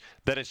switch,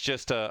 then it's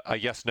just a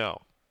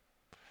yes-no.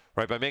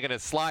 Right, by making a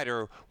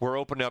slider, we're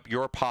opening up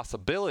your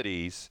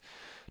possibilities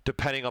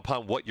depending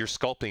upon what you're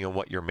sculpting and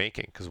what you're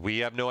making, because we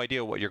have no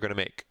idea what you're going to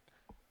make,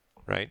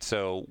 right?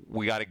 So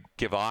we got to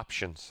give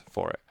options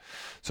for it.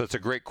 So it's a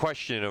great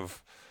question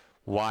of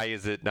why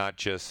is it not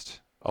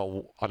just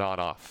an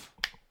on-off?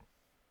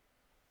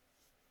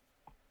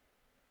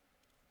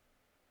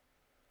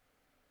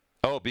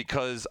 Oh,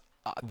 because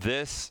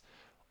this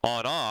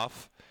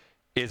on-off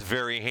is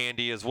very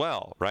handy as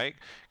well, right?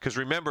 Because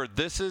remember,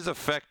 this is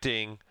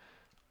affecting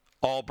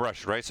all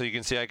brushes, right? So you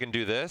can see I can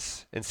do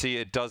this and see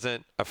it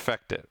doesn't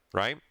affect it,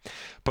 right?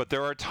 But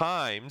there are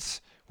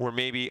times where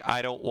maybe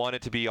I don't want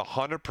it to be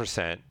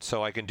 100%,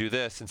 so I can do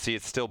this and see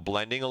it's still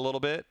blending a little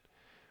bit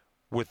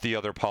with the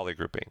other poly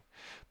grouping.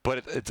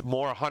 But it's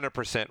more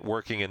 100%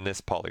 working in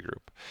this poly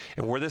group.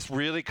 And where this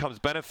really comes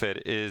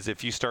benefit is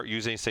if you start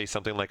using, say,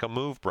 something like a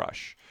move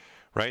brush,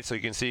 right? So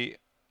you can see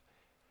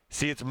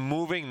it's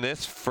moving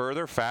this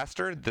further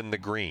faster than the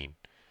green,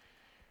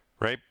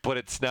 right? But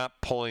it's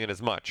not pulling it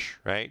as much,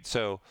 right?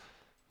 So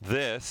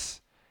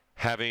this,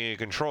 having a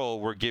control,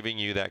 we're giving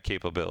you that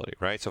capability,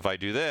 right? So if I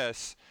do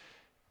this,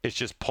 it's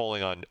just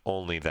pulling on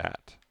only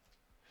that,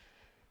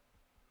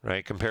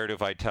 right? Compared to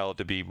if I tell it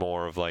to be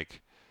more of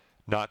like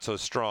not so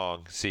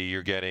strong. See,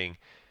 you're getting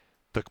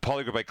the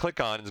poly group I click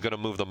on is going to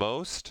move the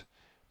most,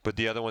 but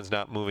the other one's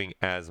not moving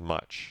as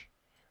much,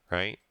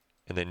 right?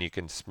 And then you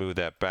can smooth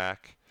that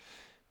back,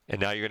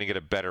 and now you're going to get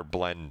a better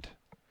blend.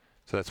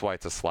 So that's why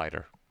it's a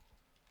slider,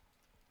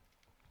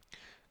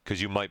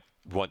 because you might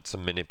want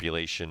some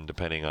manipulation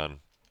depending on,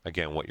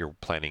 again, what you're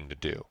planning to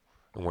do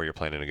and where you're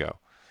planning to go.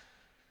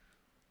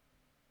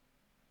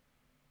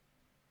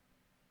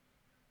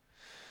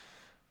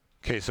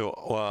 Okay, so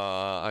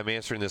I'm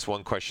answering this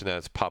one question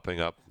that's popping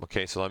up.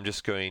 Okay, so I'm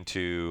just going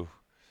to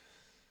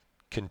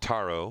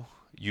Kintaro.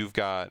 You've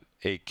got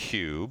a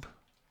cube.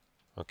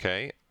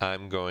 Okay,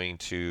 I'm going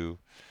to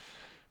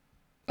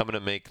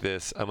make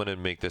this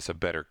a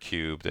better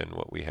cube than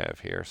what we have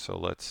here. So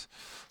let's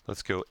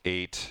go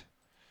 8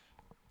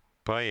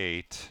 by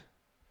 8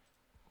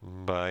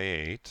 by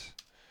 8.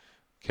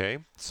 Okay,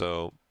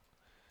 so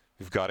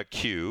we've got a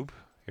cube.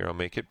 Here, I'll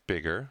make it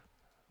bigger.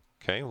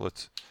 Okay,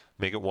 let's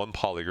make it one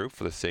polygroup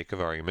for the sake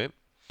of argument.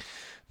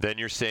 Then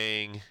you're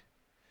saying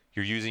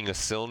you're using a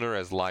cylinder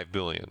as live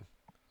boolean.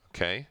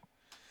 Okay,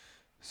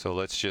 so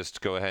let's just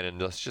go ahead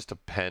and let's just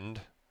append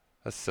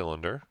a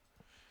cylinder.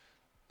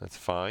 That's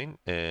fine.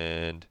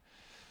 And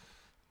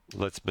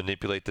let's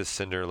manipulate this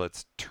cylinder.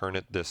 Let's turn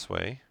it this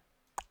way.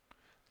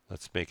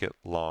 Let's make it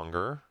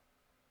longer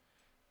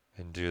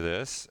and do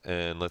this.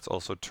 And let's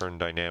also turn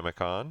dynamic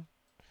on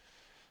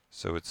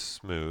so it's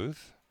smooth.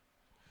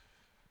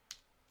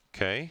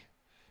 Okay,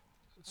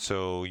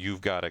 so you've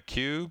got a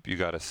cube, you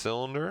got a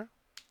cylinder,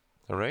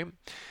 all right?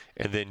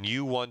 And then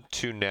you want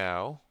to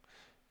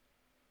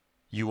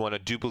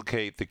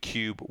duplicate the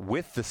cube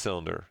with the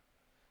cylinder,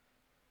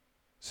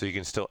 so you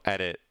can still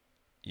edit.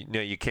 No,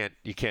 you can't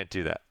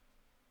do that.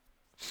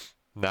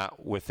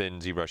 Not within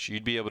ZBrush.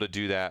 You'd be able to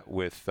do that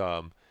with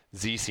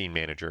ZScene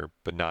Manager,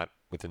 but not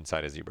with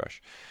inside of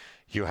ZBrush.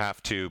 You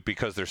have to,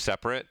 because they're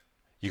separate,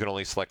 you can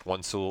only select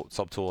one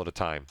subtool at a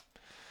time.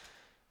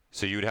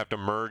 So you would have to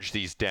merge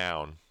these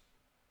down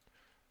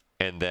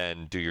and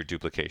then do your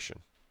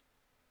duplication.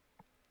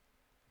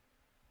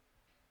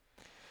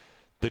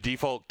 The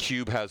default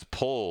cube has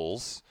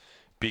poles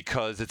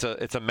because it's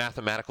a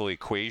mathematical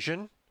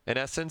equation in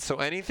essence. So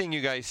anything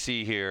you guys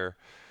see here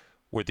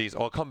with these,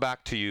 I'll come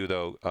back to you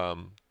though,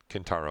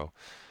 Kintaro.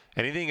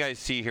 Anything you guys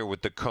see here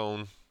with the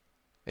cone,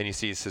 and you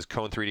see it says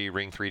cone 3D,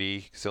 ring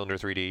 3D, cylinder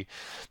 3D,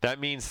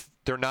 that means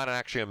they're not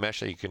actually a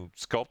mesh that you can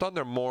sculpt on.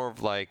 They're more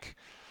of like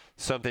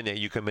something that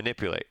you can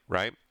manipulate,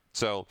 right?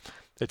 So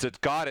it's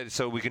got it,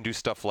 so we can do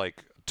stuff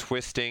like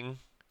twisting.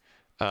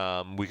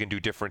 We can do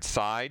different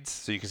sides.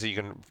 So you can see you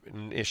can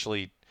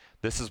initially,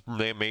 this is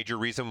the major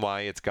reason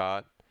why it's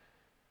got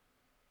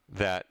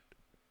that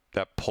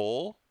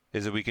pole,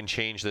 is that we can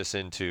change this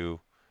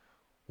into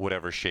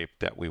whatever shape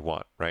that we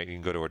want, right? You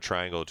can go to a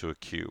triangle, to a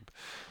cube.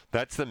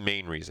 That's the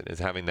main reason, is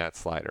having that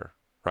slider,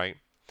 right?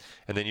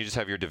 And then you just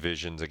have your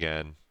divisions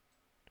again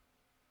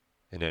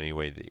in any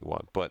way that you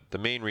want. But the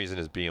main reason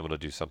is being able to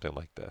do something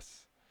like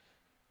this.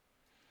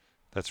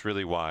 That's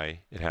really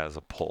why it has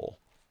a pole.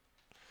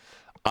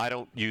 I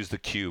don't use the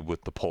cube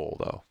with the pole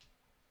though.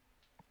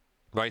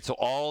 Right, so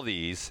all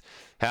these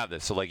have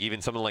this. So like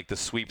even something like the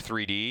Sweep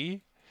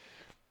 3D,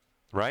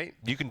 right?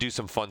 You can do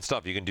some fun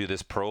stuff. You can do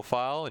this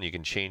profile and you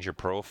can change your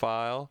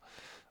profile.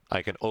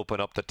 I can open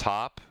up the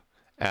top,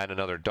 add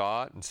another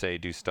dot and say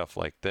do stuff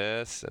like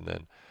this, and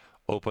then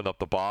open up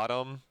the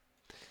bottom.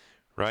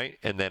 Right,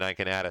 and then I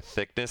can add a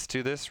thickness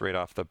to this right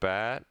off the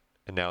bat,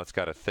 and now it's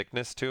got a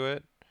thickness to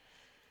it,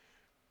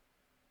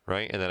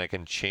 right? And then I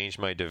can change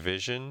my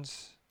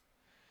divisions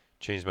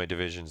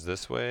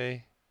this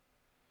way,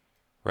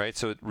 right?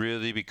 So it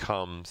really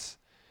becomes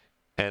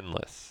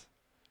endless,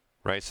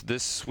 right? So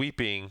this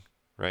sweeping,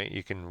 right,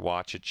 you can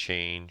watch it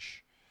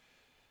change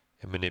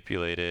and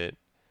manipulate it.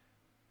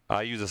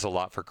 I use this a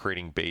lot for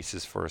creating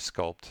bases for a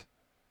sculpt,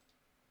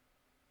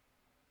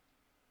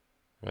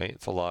 right?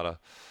 It's a lot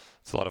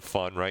of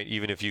fun, right?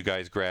 Even if you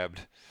guys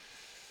grabbed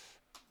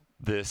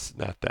this,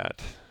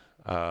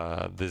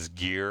 this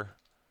gear,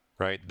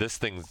 right? This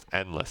thing's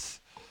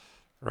endless,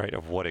 right,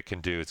 of what it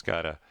can do. It's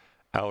got a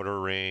outer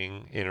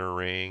ring, inner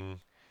ring,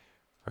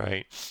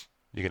 right?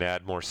 You can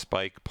add more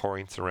spike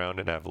points around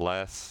it and have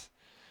less.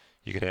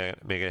 You can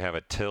make it have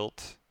a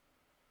tilt.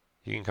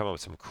 You can come up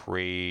with some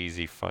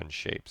crazy fun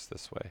shapes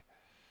this way.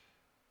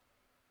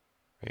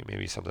 Right?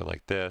 Maybe something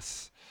like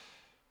this,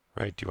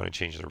 right? Do you want to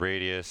change the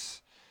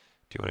radius?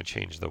 Do you want to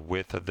change the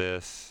width of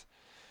this?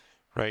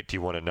 Right? Do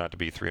you want it not to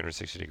be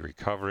 360-degree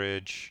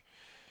coverage?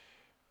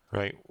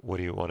 right? What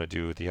do you want to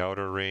do with the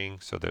outer ring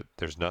so that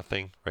there's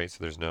nothing, right? So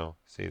there's no,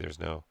 see, there's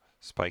no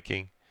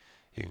spiking.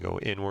 You can go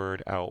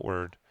inward,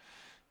 outward.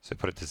 So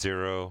put it to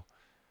 0,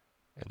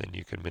 and then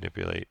you can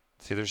manipulate.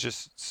 See, there's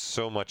just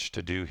so much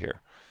to do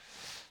here.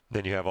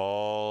 Then you have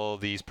all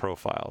these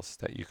profiles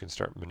that you can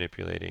start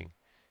manipulating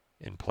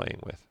and playing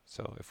with.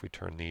 So if we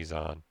turn these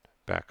on,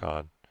 back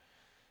on,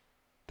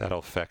 that'll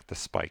affect the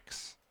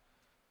spikes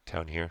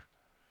down here.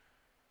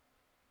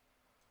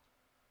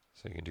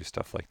 So you can do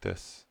stuff like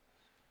this.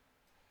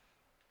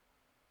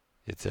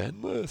 It's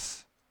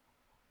endless.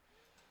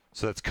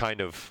 So that's kind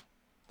of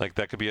like,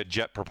 that could be a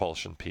jet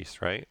propulsion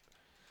piece, right?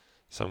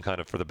 Some kind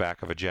of for the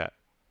back of a jet,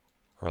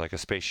 or like a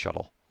space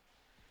shuttle.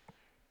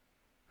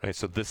 Right,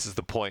 so this is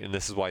the point, and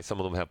this is why some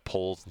of them have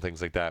poles and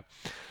things like that.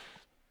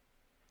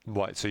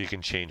 Why? So you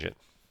can change it.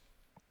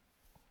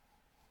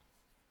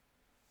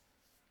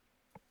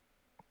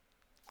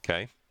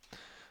 Okay,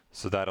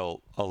 so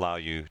that'll allow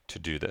you to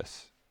do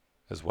this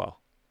as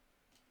well.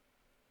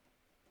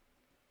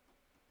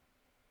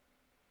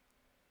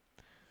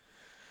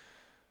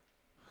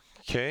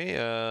 Okay,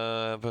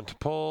 a bunch of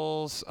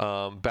polls.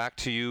 Back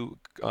to you,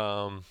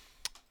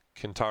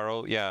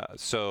 Kintaro. Yeah,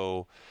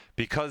 so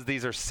because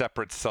these are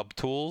separate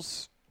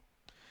subtools,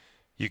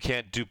 you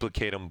can't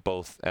duplicate them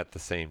both at the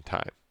same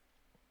time.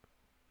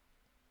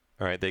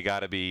 All right, they got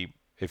to be,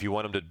 if you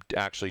want them to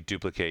actually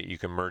duplicate, you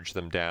can merge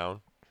them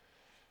down,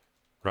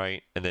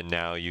 right? And then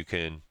now you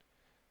can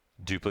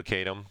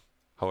duplicate them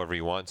however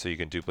you want. So you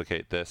can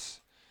duplicate this,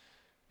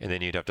 and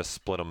then you'd have to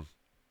split them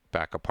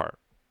back apart.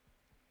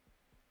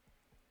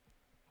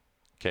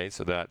 Okay,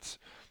 so that's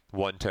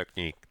one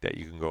technique that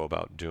you can go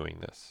about doing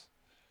this.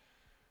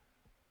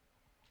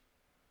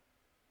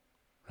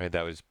 Right,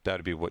 that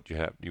would be what you'd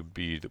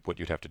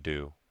have to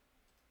do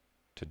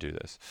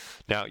this.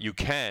 Now you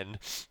can,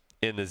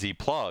 in the Z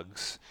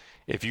plugs,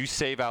 if you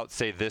save out,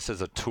 say, this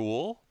as a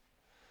tool.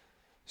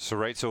 So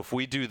right, so if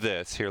we do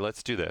this here,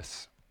 let's do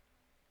this.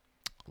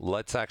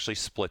 Let's actually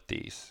split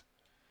these.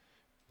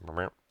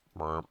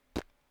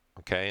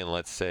 Okay, and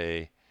let's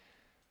say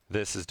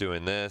this is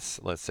doing this.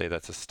 Let's say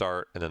that's a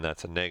start, and then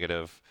that's a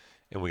negative,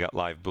 and we got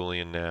live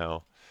Boolean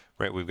now.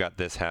 Right, we've got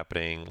this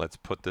happening. Let's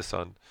put this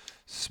on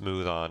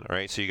smooth on. All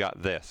right, so you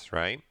got this,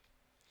 right?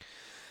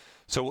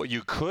 So what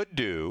you could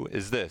do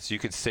is this. You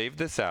could save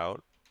this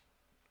out,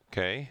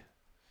 okay?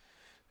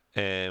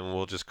 And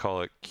we'll just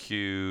call it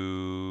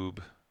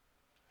cube,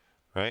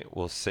 right?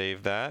 We'll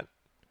save that,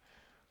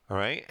 all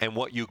right? And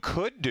what you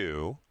could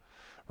do,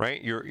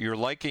 right? You're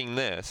liking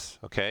this,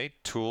 okay?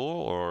 Tool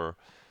or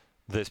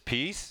this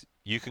piece.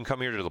 You can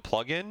come here to the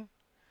plugin,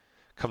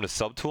 come to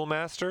Subtool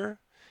Master,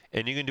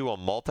 and you can do a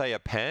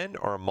multi-append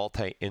or a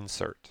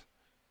multi-insert.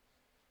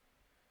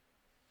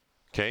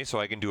 Okay, so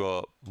I can do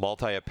a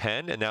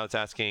multi-append, and now it's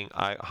asking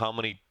how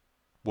many,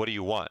 what do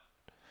you want,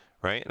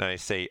 right? And I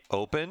say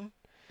open,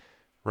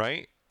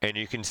 right? And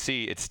you can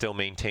see it's still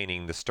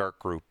maintaining the start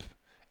group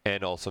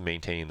and also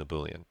maintaining the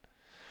Boolean.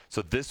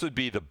 So this would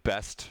be the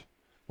best,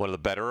 one of the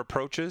better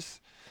approaches,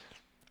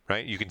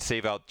 right? You can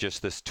save out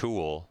just this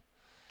tool,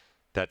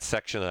 that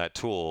section of that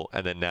tool,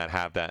 and then not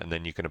have that, and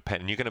then you can append.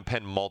 And you can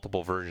append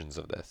multiple versions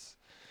of this,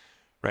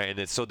 right?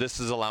 And so this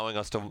is allowing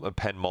us to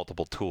append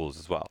multiple tools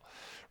as well,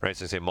 right?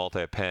 So I say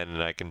multi-append,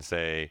 and I can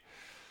say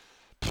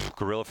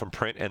Gorilla from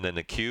print, and then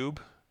the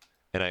cube,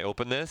 and I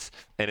open this,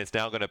 and it's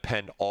now going to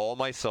append all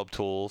my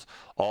subtools,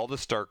 all the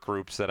start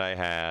groups that I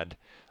had,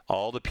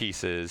 all the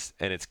pieces,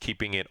 and it's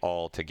keeping it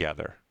all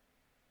together,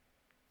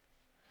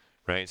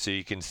 right? So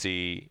you can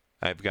see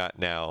I've got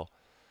now,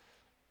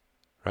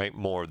 right,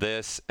 more of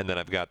this, and then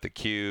I've got the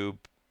cube,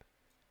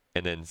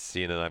 and then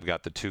see, and then I've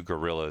got the two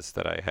gorillas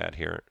that I had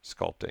here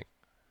sculpting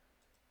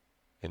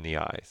in the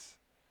eyes,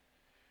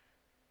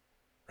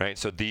 right?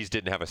 So these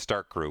didn't have a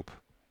start group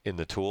in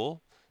the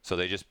tool, so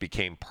they just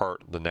became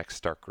part of the next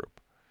start group.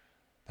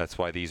 That's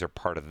why these are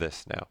part of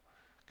this now,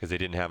 because they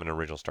didn't have an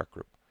original start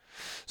group.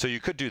 So you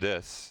could do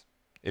this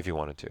if you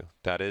wanted to.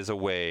 That is a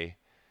way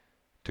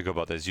to go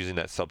about this, using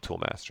that subtool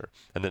master.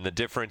 And then the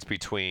difference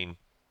between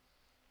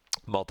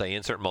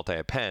multi-insert and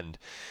multi-append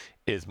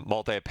is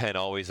multi-append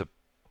always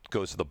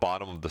goes to the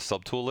bottom of the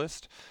subtool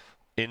list.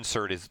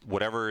 Insert is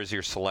whatever is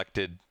your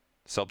selected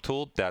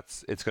subtool,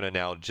 it's going to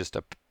now just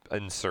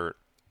insert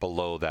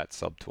below that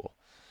subtool.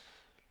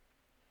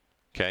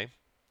 Okay?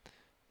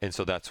 And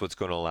so that's what's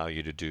going to allow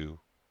you to do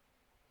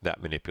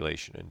that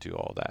manipulation and do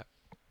all that.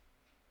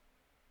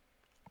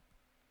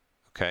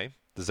 Okay?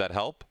 Does that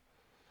help?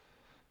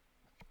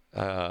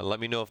 Let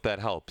me know if that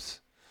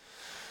helps.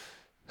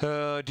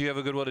 Do you have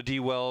a good one to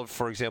de-weld?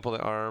 For example,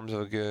 the arms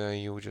of a guy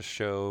you just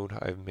showed.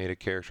 I've made a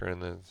character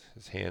and then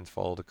his hands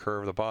follow the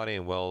curve of the body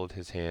and weld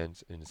his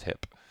hands in his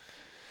hip.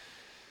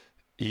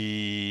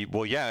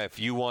 Well, yeah, if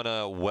you want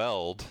to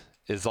weld,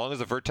 as long as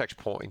the vertex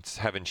points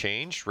haven't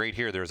changed, right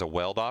here there's a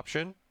weld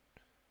option.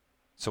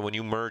 So when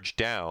you merge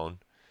down,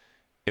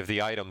 if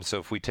the item, so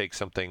if we take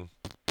something,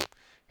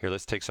 here,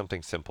 let's take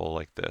something simple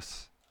like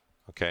this,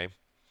 okay?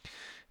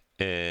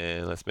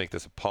 And let's make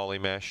this a poly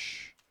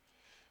mesh.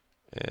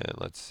 And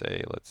let's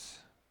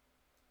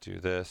do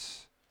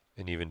this.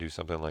 and even do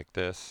something like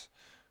this,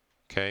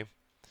 okay?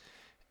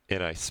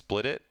 And I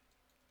split it,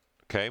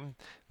 okay?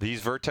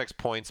 These vertex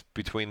points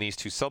between these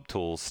two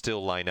subtools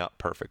still line up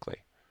perfectly,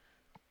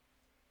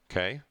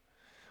 okay?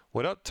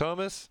 What up,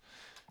 Thomas?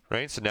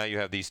 Right, so now you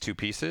have these two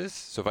pieces.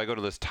 So if I go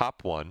to this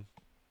top one,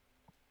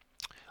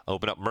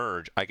 open up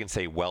merge, I can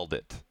say weld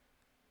it,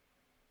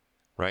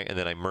 right? And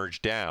then I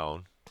merge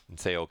down and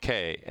say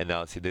okay, and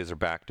now see these are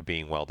back to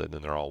being welded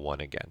and they're all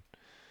one again.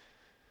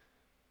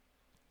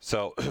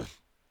 So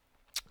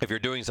if you're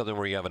doing something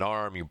where you have an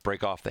arm, you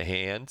break off the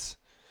hands,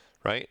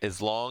 right?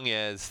 As long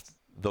as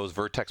those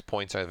vertex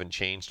points haven't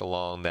changed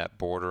along that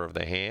border of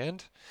the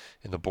hand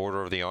and the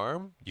border of the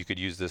arm, you could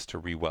use this to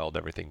re-weld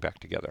everything back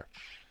together.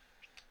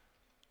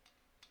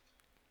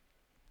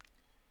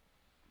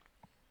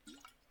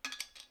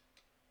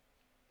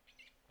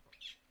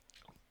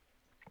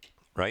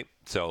 Right?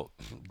 So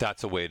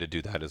that's a way to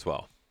do that as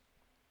well.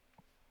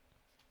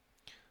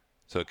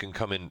 So it can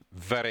come in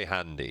very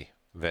handy.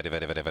 Very,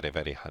 very, very, very,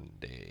 very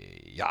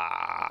handy.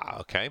 Yeah,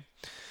 okay.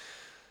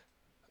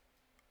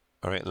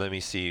 All right, let me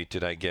see.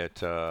 Did I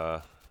get other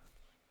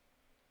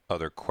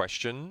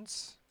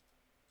questions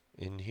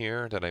in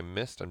here that I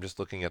missed? I'm just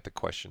looking at the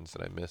questions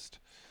that I missed.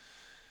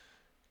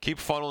 Keep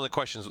funneling the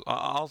questions.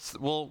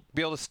 We'll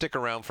be able to stick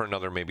around for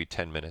another maybe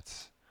 10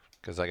 minutes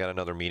because I got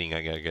another meeting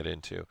I got to get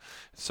into.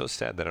 It's so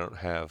sad that I don't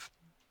have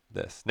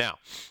this. Now,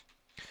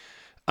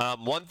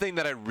 one thing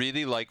that I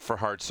really like for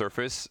hard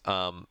surface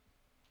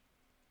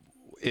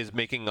is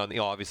making on the,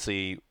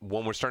 obviously,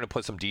 when we're starting to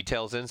put some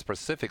details in,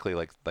 specifically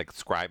like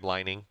scribe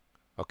lining,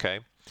 okay?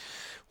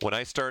 When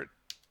I start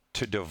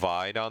to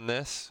divide on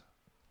this,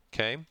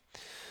 okay,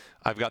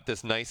 I've got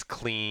this nice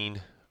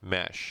clean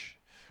mesh,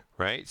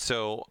 right?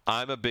 So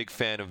I'm a big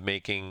fan of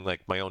making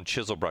like my own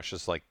chisel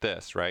brushes like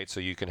this, right? So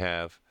you can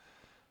have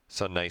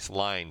some nice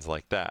lines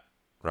like that,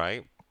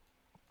 right?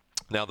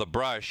 Now the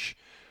brush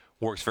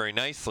works very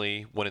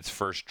nicely when it's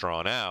first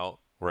drawn out,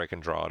 where I can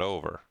draw it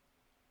over,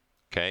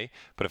 okay?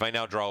 But if I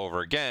now draw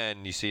over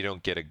again, you see you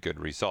don't get a good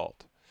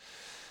result.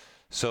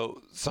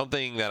 So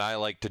something that I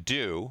like to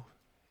do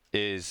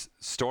is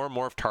store a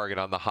morph target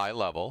on the high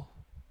level,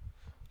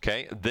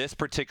 okay? This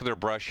particular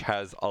brush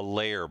has a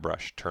layer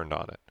brush turned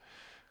on it,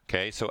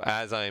 okay? So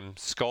as I'm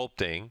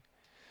sculpting,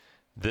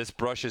 this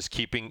brush is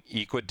keeping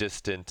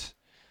equidistant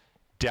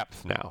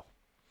depth now.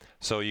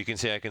 So you can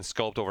see I can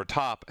sculpt over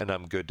top and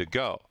I'm good to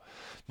go.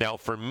 Now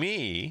for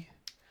me,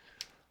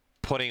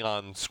 putting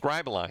on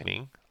scribe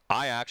lining,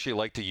 I actually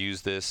like to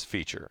use this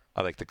feature.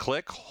 I like to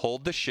click,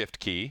 hold the shift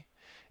key,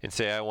 and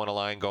say I want a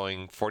line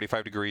going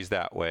 45 degrees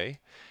that way.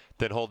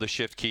 Then hold the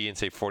shift key and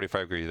say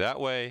 45 degrees that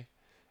way.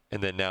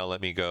 And then now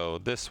let me go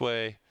this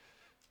way,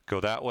 go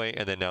that way,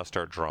 and then now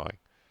start drawing.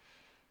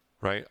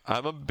 Right?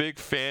 I'm a big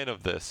fan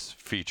of this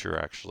feature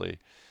actually.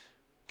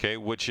 Okay,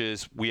 which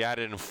is we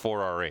added in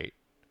 4R8.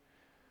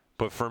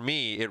 But for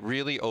me, it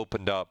really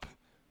opened up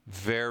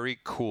very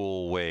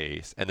cool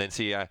ways. And then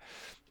see,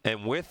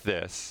 and with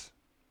this,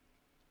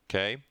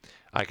 okay,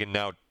 I can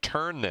now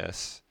turn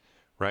this,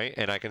 right?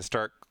 And I can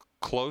start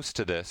close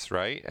to this,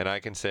 right? And I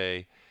can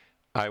say,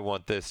 I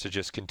want this to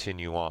just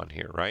continue on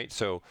here, right?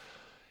 So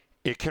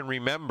it can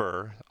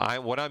remember,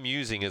 what I'm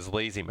using is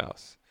lazy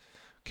mouse.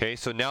 Okay,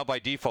 so now by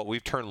default,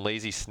 we've turned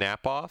lazy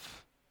snap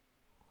off.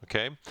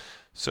 Okay,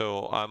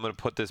 so I'm going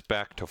to put this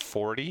back to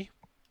 40.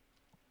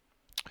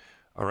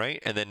 All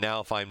right, and then now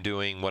if I'm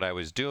doing what I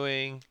was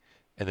doing,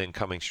 and then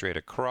coming straight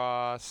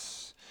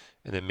across,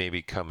 and then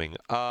maybe coming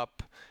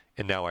up,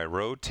 and now I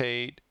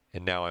rotate,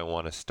 and now I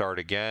want to start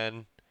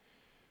again,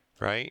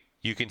 right?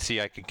 You can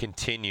see I can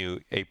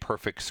continue a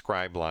perfect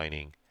scribe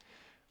lining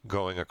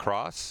going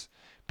across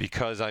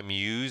because I'm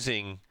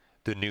using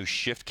the new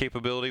shift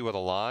capability with a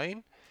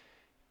line,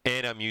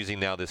 and I'm using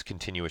now this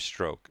continuous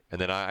stroke. And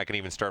then I can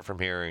even start from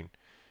here and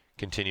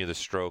continue the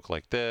stroke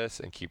like this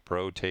and keep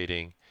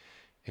rotating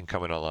and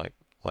coming on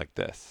like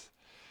this.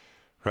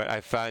 Right?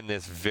 I find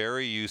this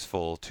very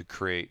useful to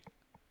create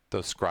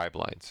those scribe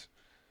lines.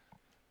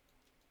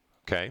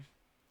 Okay?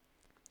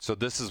 So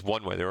this is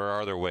one way. There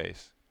are other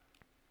ways.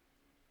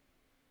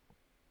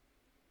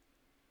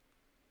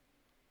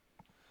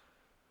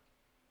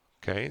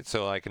 Okay,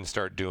 so I can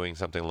start doing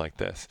something like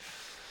this.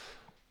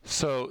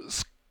 So,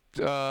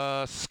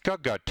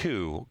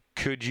 Skugga2,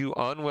 could you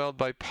unweld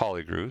by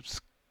polygroups,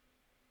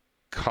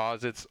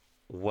 cause it's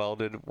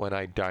welded when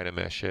I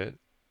dynamesh it?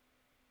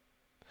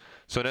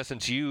 So in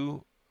essence,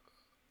 wait,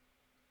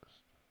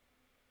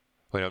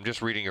 I'm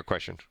just reading your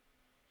question.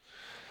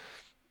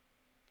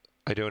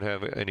 I don't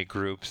have any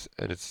groups,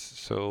 and it's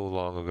so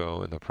long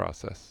ago in the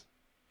process.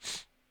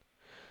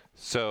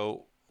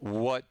 So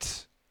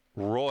what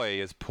Roy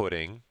is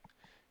putting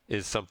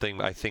is something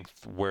I think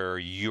where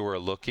you are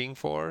looking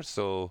for.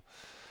 So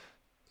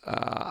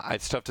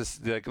it's tough to,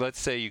 like, let's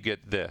say you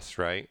get this,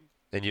 right?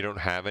 And you don't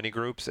have any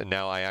groups, and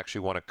now I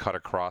actually want to cut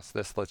across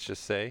this, let's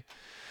just say.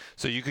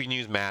 So you can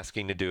use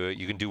masking to do it.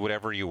 You can do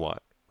whatever you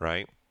want,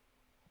 right?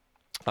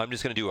 I'm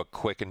just going to do a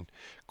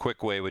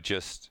quick way with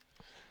just,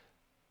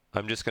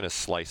 I'm just going to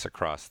slice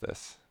across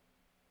this.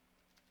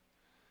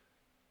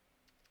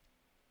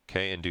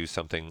 okay, and do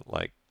something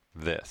like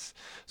this.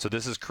 So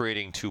this is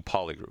creating two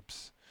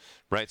polygroups,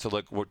 right? So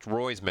look, what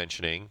Roy's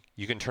mentioning,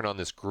 you can turn on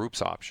this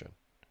groups option,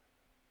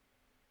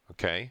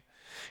 okay?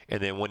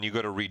 And then when you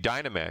go to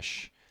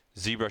reDynamesh,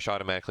 ZBrush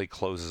automatically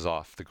closes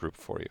off the group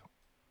for you.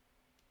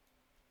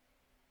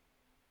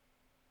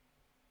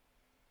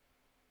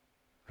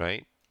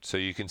 Right? So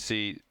you can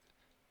see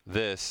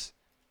this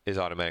is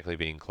automatically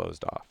being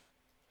closed off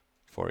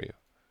for you.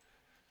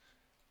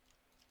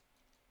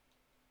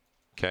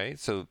 Okay,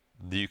 so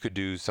you could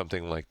do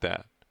something like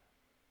that.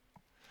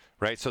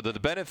 Right? So the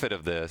benefit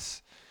of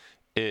this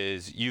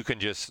is you can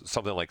just,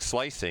 something like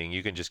slicing,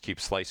 you can just keep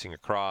slicing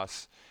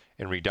across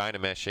and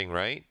reDynameshing,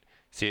 right?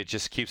 See, it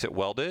just keeps it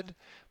welded.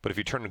 But if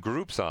you turn the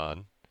groups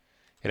on,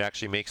 it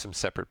actually makes them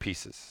separate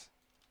pieces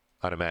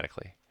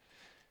automatically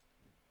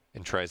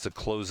and tries to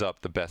close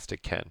up the best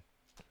it can.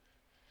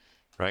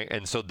 Right?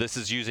 And so this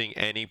is using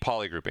any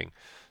polygrouping.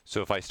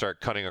 So if I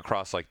start cutting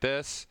across like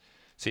this,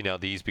 see now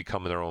these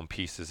become their own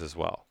pieces as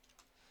well.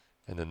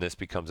 And then this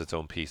becomes its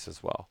own piece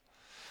as well.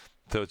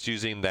 So it's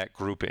using that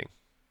grouping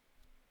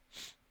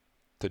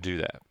to do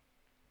that.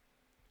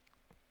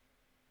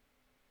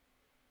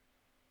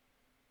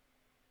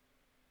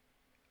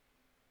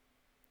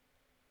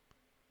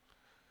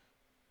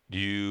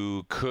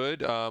 You could,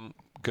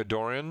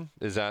 Gadorian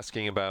is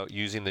asking about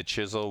using the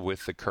chisel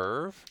with the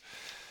curve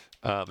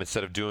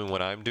instead of doing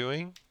what I'm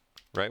doing,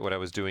 right? What I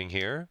was doing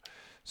here.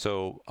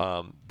 So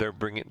they're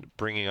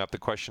bringing up the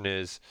question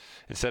is,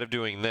 instead of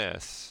doing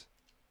this,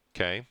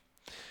 okay,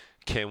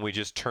 can we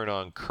just turn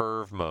on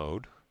curve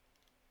mode,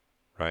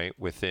 right,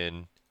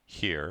 within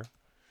here,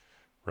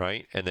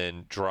 right, and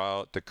then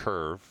draw out the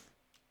curve,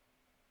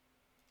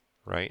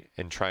 right,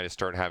 and try to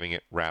start having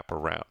it wrap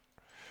around,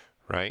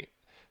 right?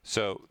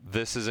 So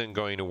this isn't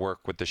going to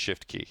work with the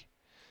shift key,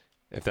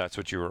 if that's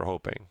what you were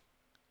hoping.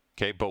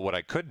 Okay, but what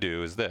I could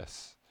do is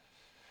this.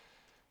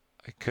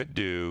 I could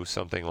do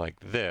something like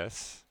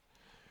this,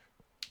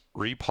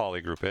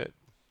 repolygroup it,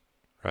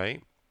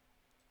 right?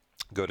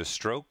 Go to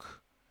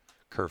stroke,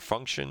 curve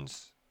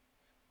functions,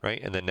 right?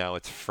 And then now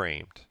it's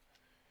framed,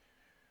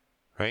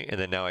 right?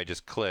 And then now I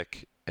just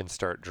click and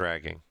start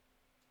dragging.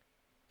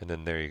 And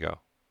then there you go,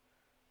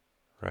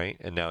 right?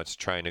 And now it's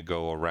trying to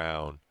go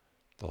around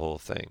the whole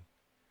thing.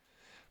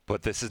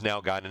 But this has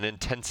now got an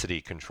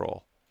intensity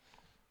control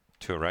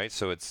to it, right?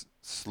 So it's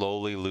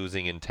slowly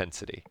losing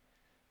intensity.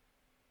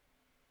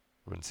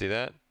 Everyone see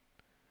that?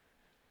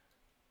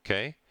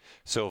 Okay,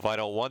 so if I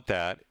don't want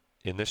that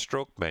in the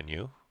stroke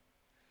menu,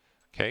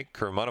 okay,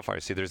 curve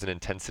modifier, see there's an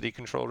intensity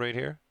control right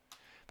here.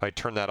 If I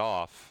turn that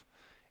off,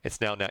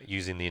 it's now not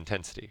using the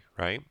intensity,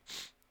 right?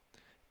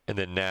 And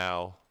then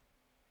now,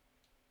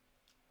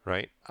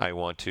 right, I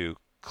want to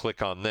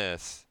click on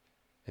this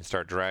and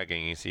start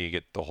dragging. You see you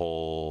get the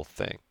whole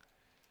thing,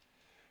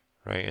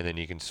 right? And then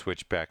you can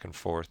switch back and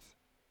forth.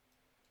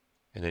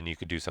 And then you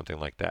could do something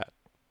like that.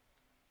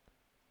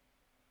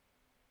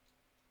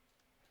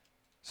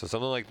 So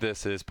something like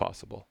this is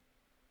possible.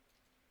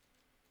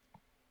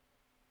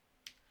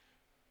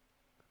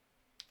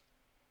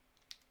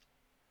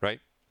 Right?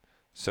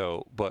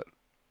 So, but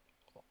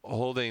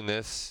holding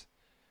this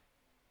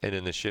and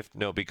in the shift,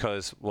 no,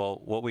 because, well,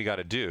 what we got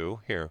to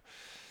do here,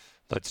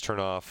 let's turn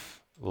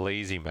off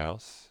lazy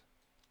mouse.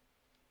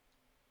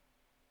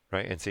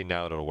 Right? And see,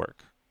 now it'll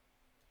work.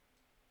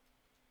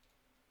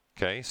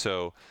 Okay,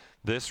 so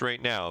this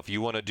right now, if you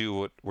want to do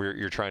what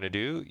you're trying to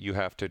do, you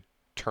have to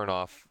turn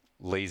off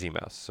lazy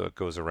mouse so it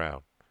goes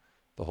around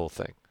the whole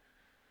thing.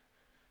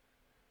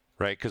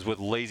 Right? Because with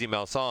lazy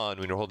mouse on,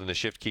 when you're holding the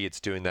shift key, it's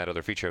doing that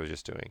other feature I was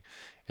just doing.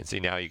 And see,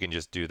 now you can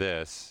just do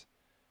this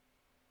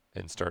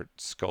and start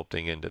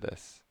sculpting into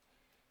this.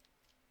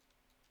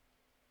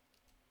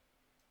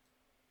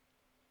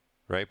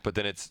 Right? But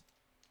then it's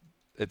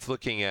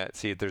looking at,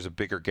 see if there's a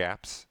bigger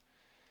gaps.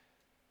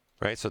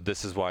 Right? So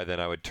this is why then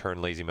I would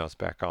turn lazy mouse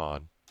back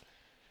on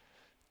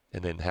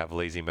and then have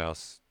lazy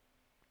mouse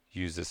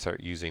use this,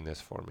 start using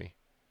this for me.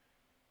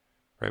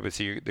 Right? But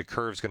see, the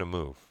curve's going to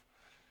move.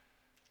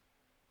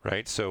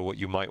 Right? So what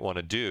you might want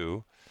to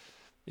do,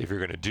 if you're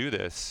going to do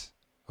this,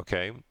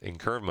 okay, in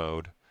curve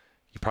mode,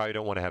 you probably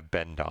don't want to have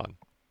bend on.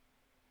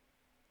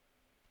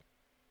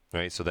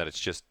 Right? So that it's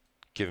just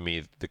giving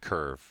me the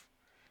curve.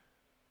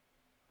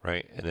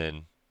 Right? And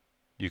then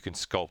you can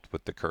sculpt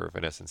with the curve.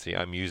 In essence, see,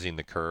 I'm using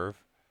the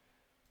curve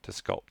to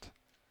sculpt.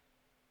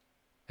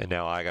 And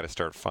now I got to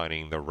start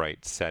finding the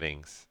right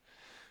settings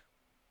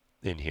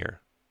in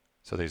here.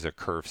 So these are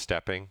curve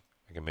stepping.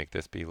 I can make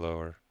this be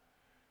lower.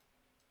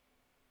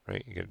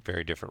 Right? You get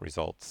very different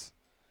results.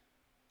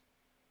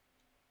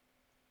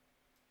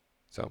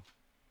 So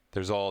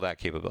there's all that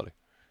capability.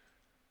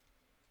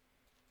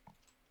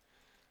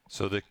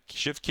 So the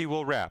shift key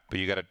will wrap, but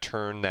you got to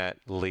turn that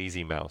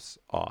lazy mouse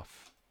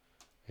off.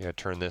 You got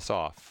to turn this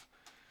off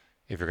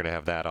if you're going to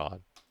have that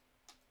on.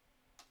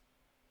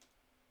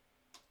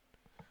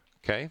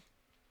 Okay?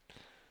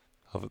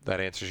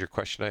 That answers your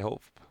question, I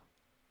hope.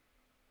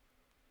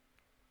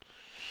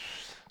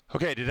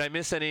 Okay, did I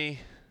miss any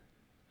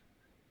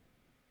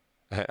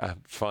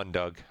Fun,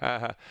 Doug.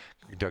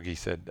 Dougie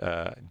said,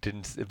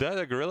 "Didn't is that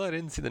a gorilla? I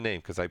didn't see the name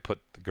because I put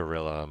the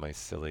gorilla on my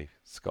silly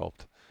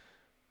sculpt.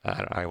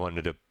 I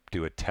wanted to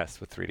do a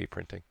test with 3D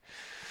printing."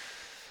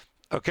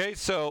 Okay,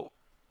 so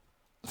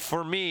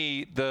for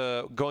me,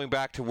 going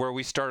back to where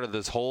we started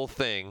this whole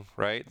thing,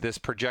 right? This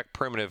project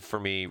primitive for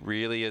me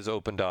really has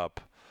opened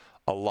up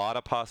a lot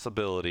of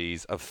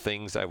possibilities of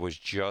things I was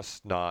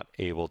just not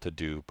able to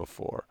do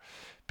before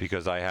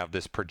because I have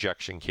this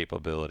projection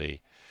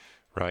capability,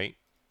 right?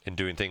 And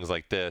doing things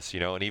like this,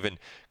 and even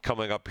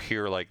coming up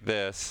here like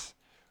this,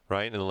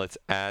 right? And let's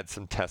add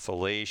some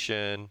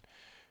tessellation,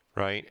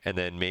 right? And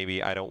then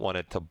maybe I don't want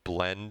it to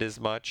blend as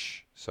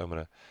much. So I'm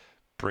going to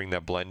bring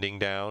that blending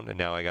down, and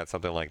now I got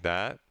something like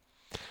that,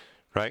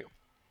 right?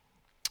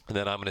 And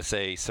then I'm going to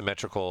say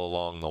symmetrical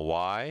along the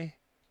Y,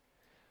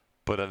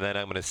 but then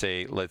I'm going to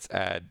say let's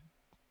add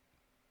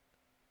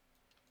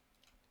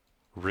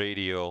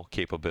radial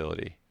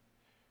capability,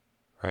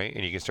 right?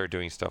 And you can start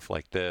doing stuff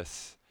like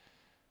this.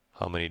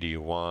 How many do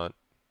you want?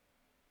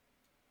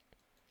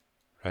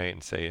 Right?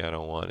 And say, I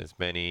don't want as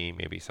many,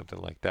 maybe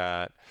something like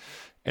that.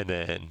 And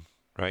then,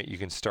 right, you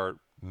can start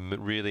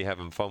really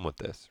having fun with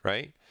this,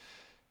 right?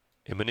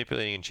 And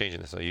manipulating and changing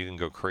this. So you can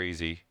go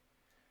crazy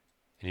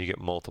and you get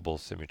multiple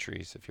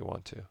symmetries if you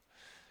want to.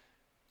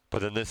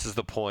 But then this is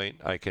the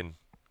point. I can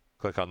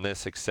click on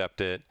this, accept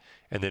it,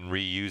 and then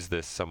reuse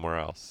this somewhere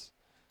else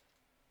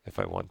if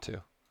I want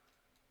to.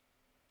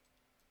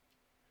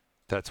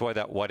 That's why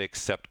that what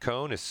accept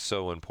cone is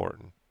so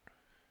important.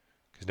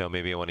 Because now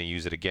maybe I want to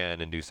use it again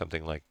and do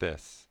something like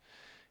this.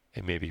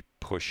 And maybe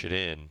push it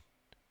in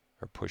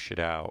or push it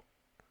out.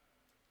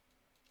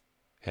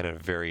 And a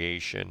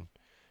variation,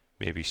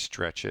 maybe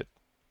stretch it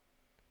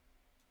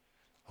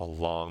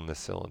along the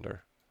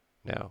cylinder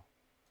now.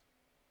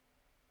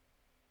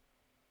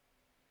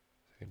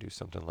 I can do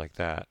something like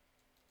that.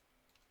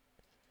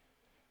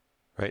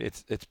 Right?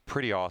 It's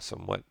pretty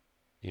awesome what,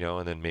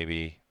 and then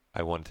maybe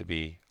I want it to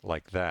be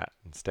like that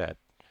instead.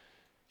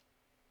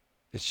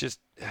 It's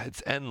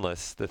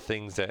endless, the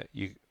things that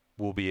you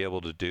will be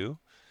able to do.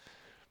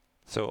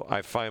 So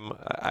I find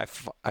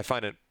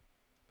it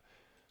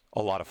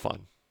a lot of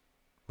fun,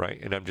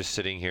 right? And I'm just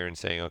sitting here and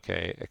saying,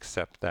 okay,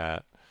 accept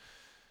that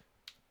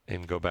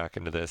and go back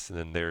into this, and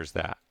then there's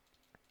that,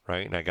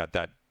 right? And I got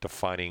that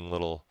defining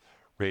little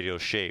radial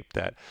shape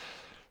that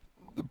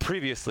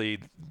previously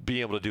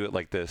being able to do it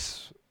like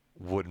this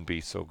wouldn't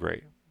be so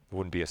great. It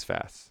wouldn't be as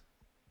fast.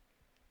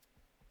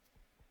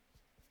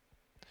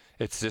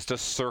 It's just a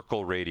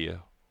circle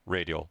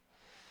radial.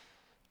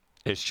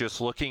 It's just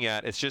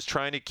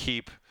trying to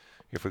keep,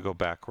 if we go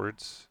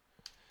backwards,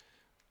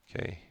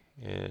 okay,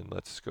 and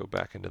let's go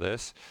back into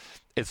this.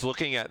 It's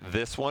looking at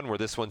this one where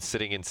this one's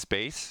sitting in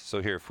space.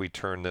 So here, if we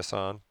turn this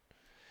on,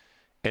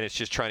 and it's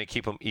just trying to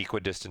keep them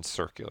equidistant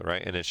circular,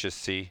 right? And it's just,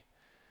 see,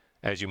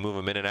 as you move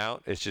them in and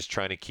out, it's just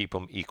trying to keep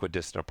them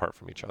equidistant apart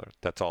from each other.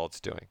 That's all it's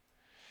doing,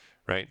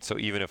 right? So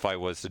even if I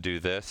was to do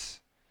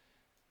this,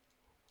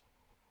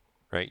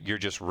 right, you're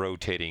just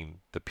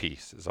rotating the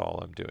piece is all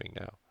I'm doing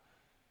now,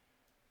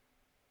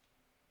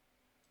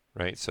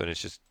 right? So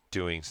it's just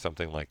doing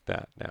something like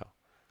that now.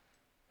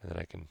 And then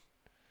I can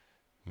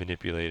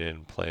manipulate it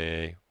and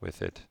play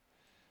with it,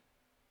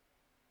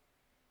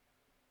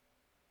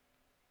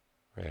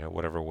 right,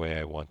 whatever way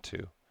I want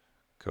to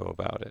go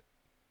about it.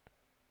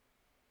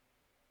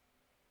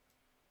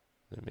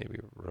 Then maybe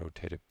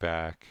rotate it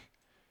back,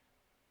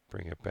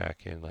 bring it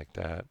back in like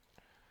that,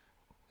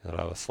 and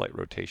allow a slight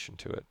rotation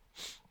to it.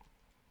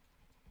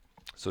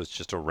 So it's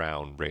just a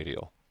round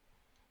radial.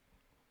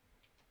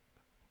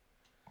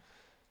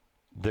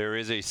 There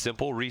is a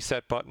simple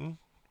reset button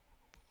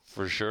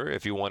for sure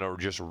if you want to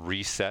just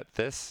reset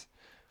this.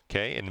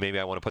 Okay, and maybe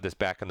I want to put this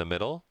back in the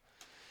middle.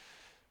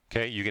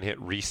 Okay, you can hit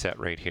reset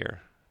right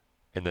here.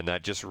 And then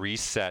that just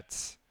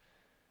resets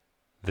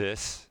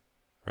this,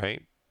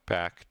 right,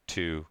 back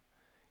to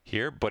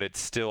here, but it's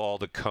still all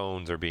the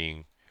cones are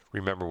being,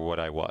 remember what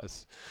I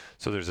was.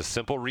 So there's a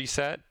simple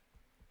reset.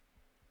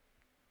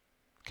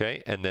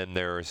 Okay, and then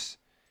there's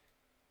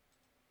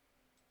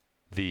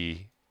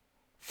the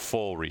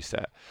full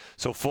reset.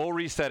 So full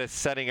reset is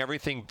setting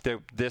everything,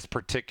 this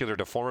particular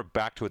deformer,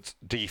 back to its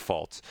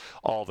defaults.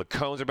 All the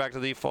cones are back to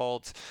the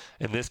defaults.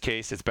 In this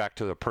case, it's back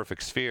to the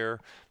perfect sphere.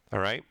 All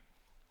right.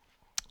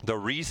 The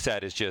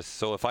reset is just,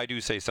 so if I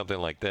do say something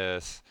like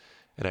this,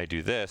 and I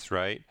do this,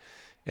 right?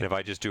 And if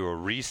I just do a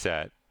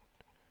reset,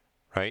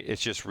 right,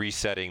 it's just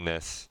resetting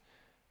this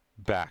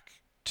back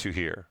to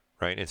here,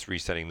 right? It's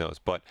resetting those.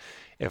 But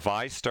if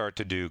I start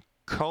to do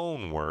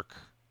cone work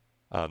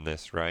on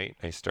this, right,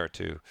 I start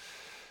to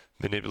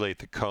manipulate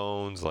the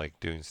cones, like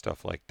doing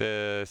stuff like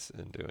this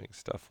and doing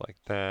stuff like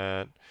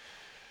that,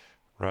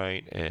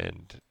 right,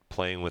 and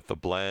playing with the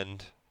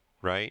blend,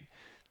 right?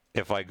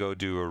 If I go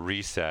do a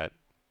reset,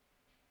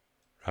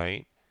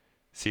 right,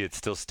 see, it's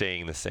still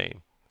staying the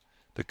same.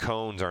 The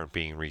cones aren't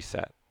being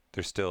reset.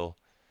 They're still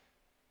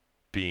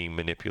being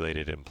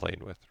manipulated and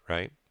played with,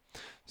 right?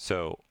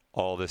 So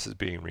all this is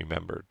being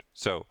remembered.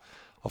 So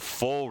a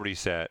full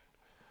reset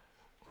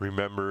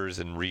remembers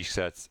and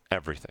resets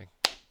everything.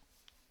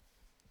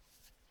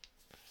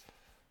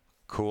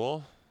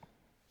 Cool.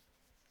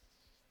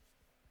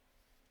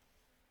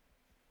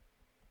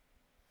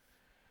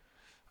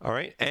 All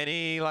right,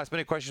 any last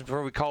minute questions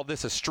before we call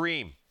this a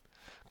stream?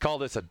 Call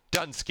this a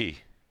Dunsky.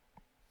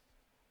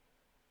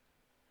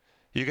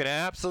 You can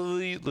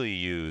absolutely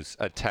use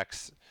a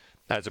text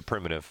as a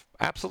primitive.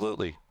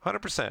 Absolutely,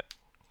 100%.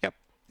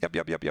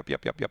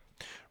 Yep.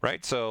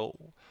 Right, so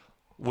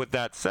with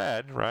that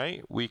said,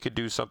 right, we could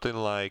do something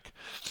like,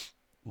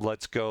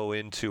 let's go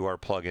into our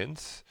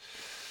plugins.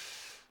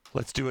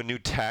 Let's do a new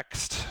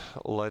text.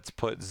 Let's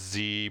put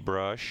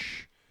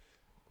ZBrush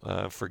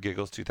for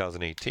giggles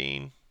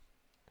 2018.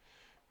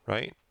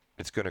 Right?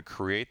 It's going to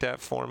create that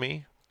for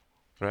me,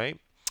 right?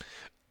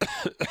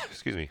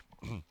 Excuse me.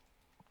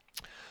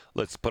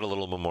 Let's put a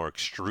little bit more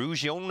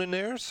extrusion in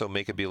there, so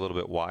make it be a little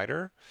bit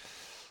wider.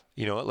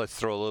 You know what? Let's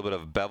throw a little bit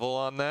of bevel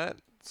on that,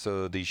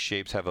 so these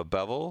shapes have a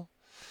bevel.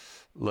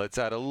 Let's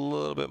add a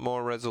little bit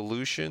more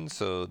resolution,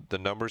 so the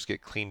numbers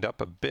get cleaned up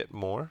a bit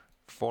more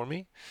for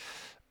me.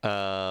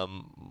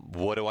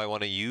 What do I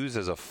want to use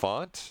as a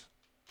font?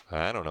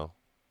 I don't know.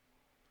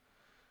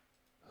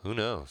 Who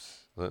knows?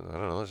 I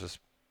don't know. Let's just...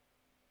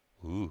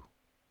 Ooh,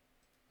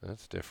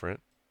 that's different.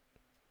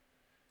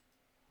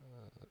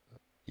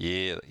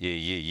 Yeah.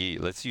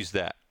 Let's use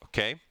that,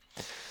 okay?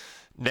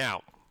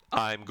 Now,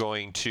 I'm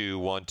going to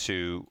want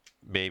to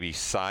maybe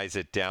size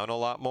it down a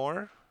lot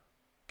more.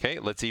 Okay,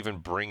 let's even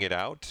bring it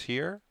out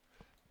here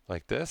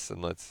like this, and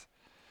let's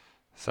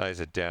size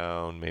it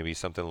down maybe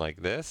something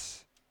like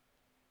this.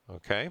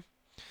 Okay.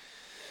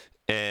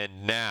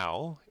 And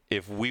now,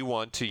 if we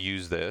want to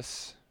use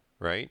this,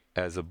 right,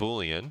 as a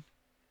Boolean,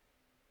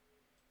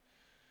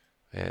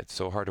 it's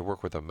so hard to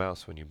work with a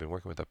mouse when you've been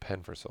working with a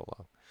pen for so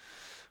long.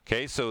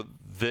 Okay, so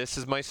this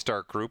is my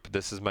start group.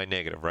 This is my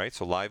negative, right?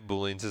 So live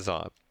booleans is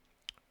on,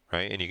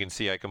 right? And you can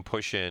see I can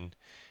push in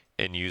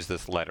and use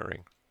this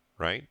lettering,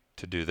 right,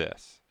 to do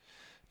this.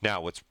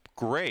 Now, what's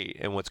great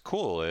and what's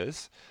cool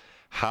is,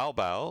 how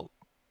about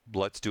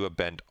let's do a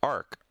bend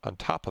arc on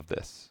top of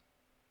this,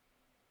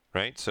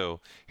 right? So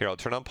here, I'll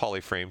turn on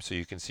polyframe so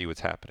you can see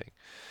what's happening.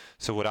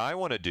 So what I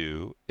want to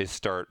do is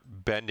start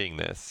bending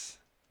this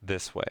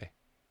way.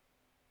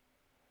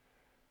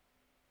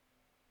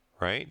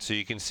 Right? So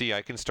you can see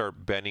I can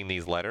start bending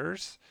these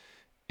letters,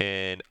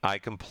 and I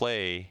can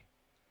play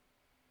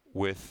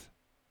with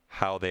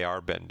how they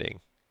are bending.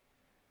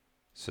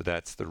 So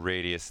that's the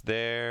radius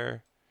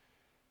there.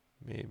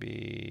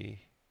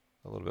 Maybe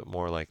a little bit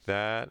more like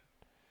that.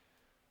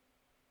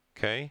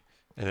 Okay?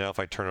 And now if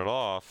I turn it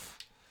off,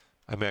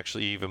 I'm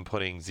actually even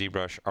putting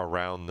ZBrush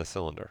around the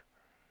cylinder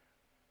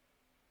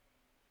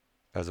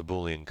as a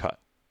Boolean cut.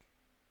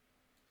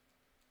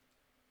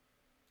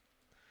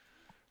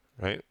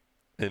 Right?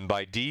 And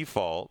by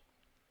default,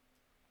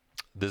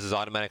 this is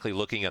automatically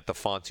looking at the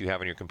fonts you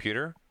have on your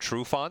computer,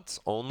 true fonts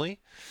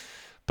only,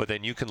 but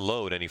then you can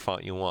load any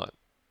font you want.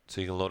 So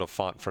you can load a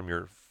font from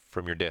your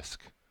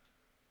disk.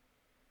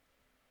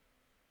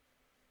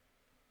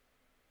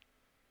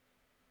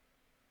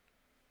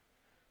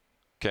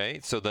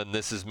 Okay, so then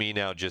this is me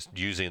now just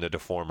using the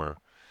deformer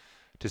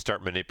to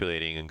start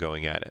manipulating and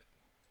going at it.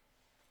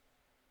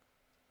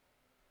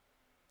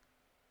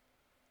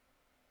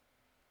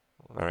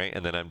 All right,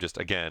 and then I'm just,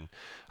 again,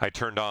 I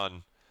turned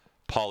on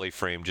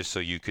polyframe just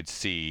so you could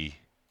see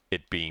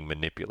it being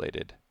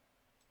manipulated,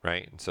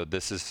 right? And so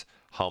this is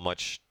how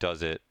much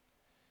does it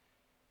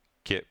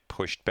get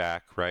pushed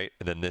back, right?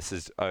 And then this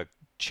is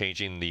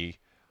changing the,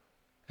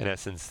 in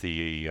essence,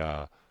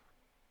 the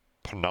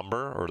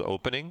penumbra or the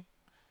opening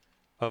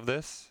of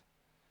this,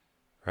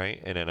 right?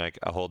 And then I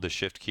hold the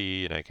shift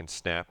key and I can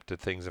snap to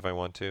things if I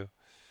want to,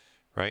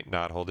 right?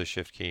 Not hold the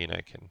shift key and I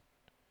can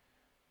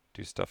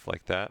do stuff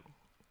like that.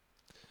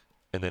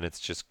 And then it's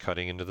just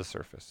cutting into the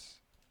surface.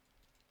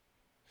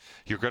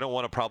 You're going to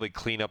want to probably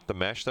clean up the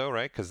mesh though,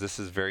 right? Because this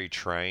is very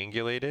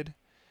triangulated.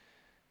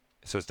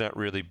 So it's not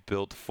really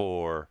built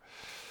for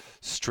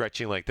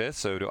stretching like this.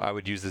 So I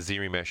would use the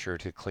Z-remesher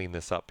to clean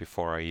this up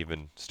before I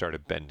even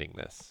started bending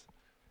this.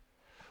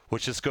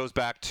 Which this goes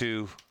back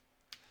to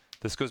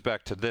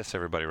this,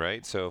 everybody,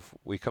 right? So if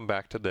we come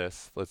back to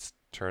this, let's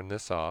turn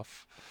this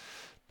off.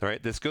 All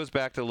right, this goes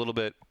back to a little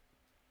bit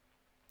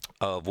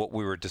of what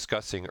we were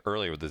discussing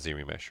earlier with the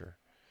Z-remesher.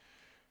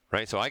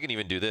 Right, so I can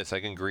even do this.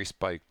 I can grease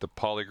by the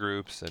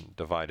polygroups and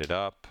divide it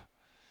up.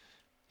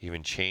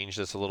 Even change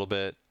this a little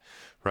bit,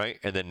 right?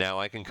 And then now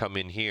I can come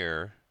in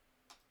here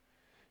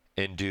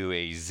and do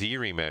a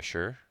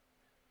Z-remesher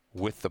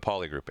with the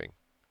polygrouping,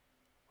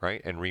 right?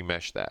 And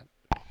remesh that.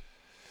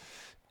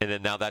 And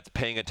then now that's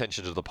paying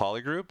attention to the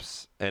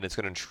polygroups, and it's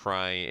going to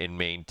try and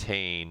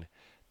maintain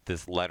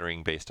this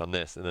lettering based on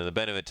this. And then the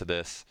benefit to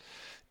this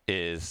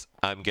is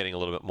I'm getting a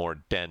little bit more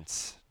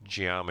dense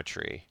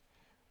geometry,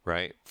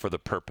 right, for the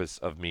purpose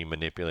of me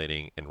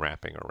manipulating and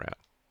wrapping around.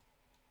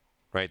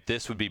 Right,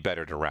 this would be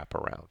better to wrap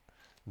around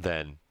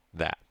than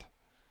that,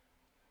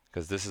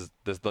 because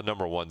the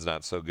number one's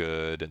not so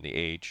good, and the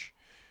H,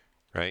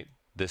 right,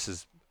 this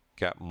has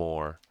got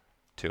more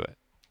to it.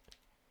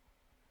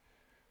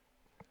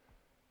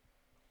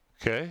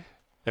 Okay.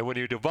 And when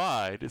you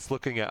divide,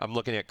 I'm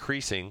looking at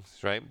creasing,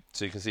 right?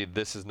 So you can see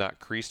this is not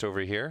creased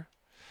over here.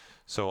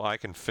 So I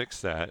can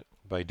fix that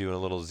by doing a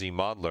little Z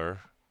modeler,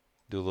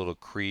 do a little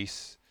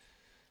crease,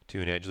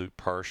 do an edge loop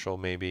partial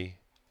maybe,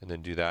 and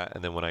then do that.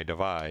 And then when I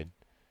divide,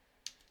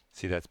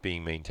 see that's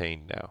being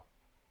maintained now.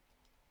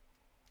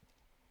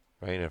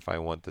 Right? And if I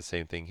want the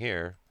same thing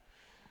here,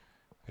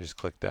 I just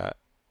click that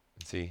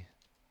and see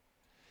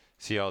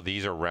how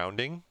these are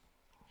rounding?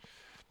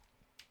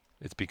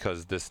 It's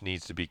because this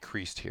needs to be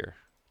creased here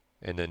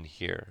and then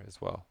here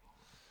as well.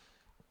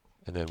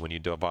 And then when you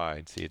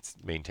divide, see it's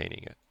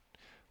maintaining it.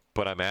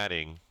 But I'm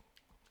adding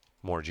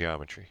more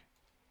geometry.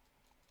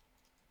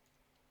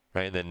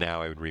 Right? And then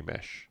now I would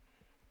remesh.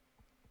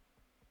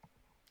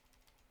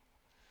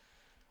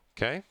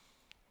 Okay?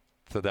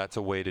 So that's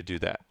a way to do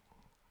that.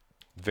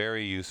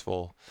 Very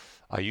useful.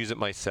 I use it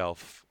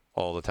myself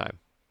all the time.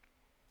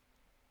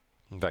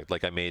 In fact,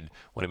 like when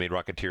I made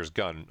Rocketeer's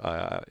gun,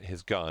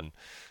 his gun,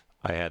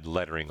 I had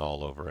lettering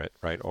all over it,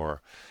 right?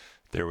 Or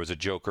there was a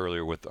joke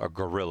earlier with a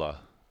gorilla,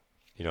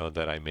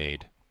 that I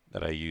made,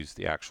 that I used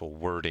the actual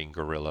wording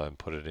gorilla and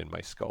put it in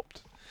my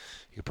sculpt.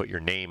 You can put your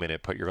name in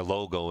it, put your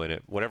logo in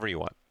it, whatever you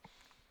want.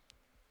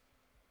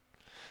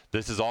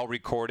 This is all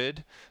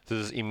recorded.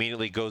 This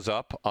immediately goes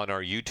up on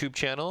our YouTube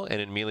channel, and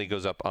it immediately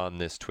goes up on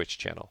this Twitch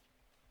channel.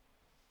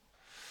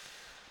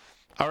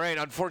 All right,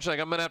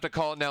 unfortunately, I'm going to have to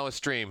call it now a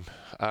stream.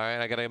 All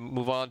right, I got to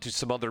move on to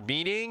some other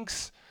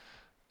meetings.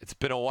 It's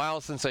been a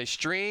while since I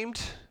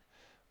streamed.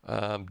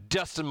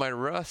 Dusting my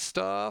Rust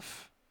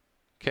stuff.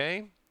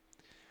 Okay.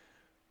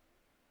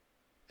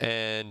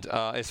 And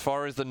as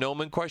far as the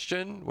Gnomon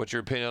question, what's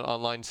your opinion on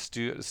online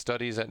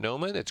studies at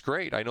Gnomon? It's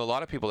great. I know a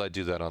lot of people that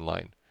do that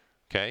online.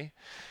 Okay.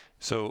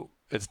 So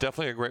it's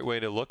definitely a great way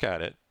to look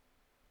at it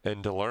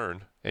and to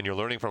learn. And you're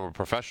learning from a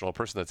professional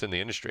person that's in the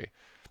industry.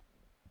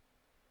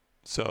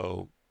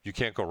 So you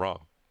can't go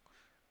wrong.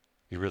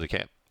 You really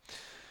can't.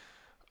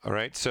 All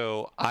right.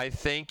 So I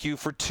thank you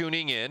for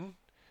tuning in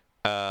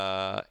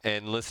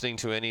and listening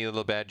to any of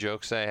the bad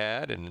jokes I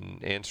had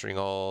and answering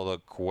all the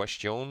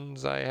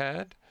questions I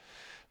had.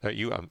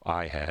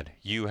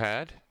 You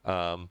had.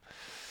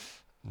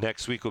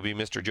 Next week will be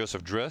Mr.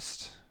 Joseph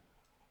Drist.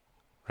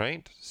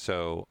 Right?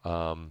 So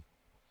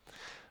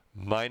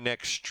my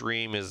next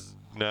stream is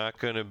not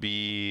going to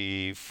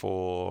be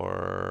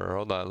for...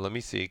 Hold on. Let me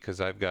see, because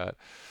I've got...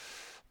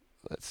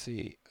 Let's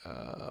see.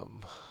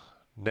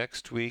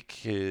 Next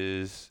week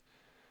is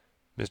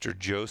Mr.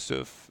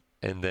 Joseph,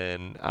 and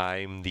then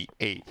I'm the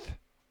 8th.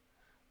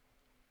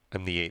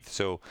 I'm the 8th.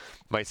 So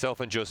myself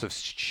and Joseph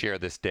share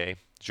this day.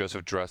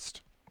 Joseph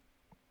Drust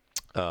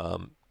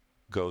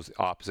goes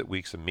opposite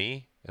weeks of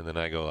me, and then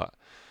I go...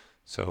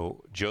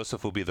 So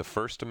Joseph will be the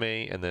 1st of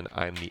May, and then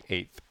I'm the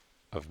 8th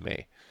of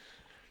May.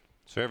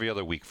 So every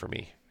other week for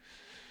me.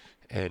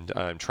 And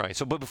I'm trying.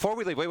 So, but before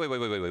we leave,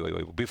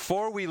 wait.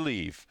 Before we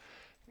leave,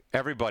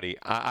 everybody,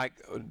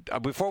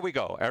 before we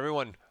go,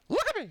 everyone,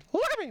 look at me,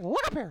 look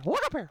up here,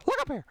 look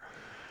up here.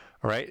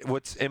 All right.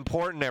 What's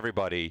important,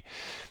 everybody,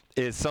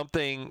 is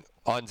something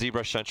on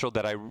ZBrush Central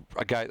that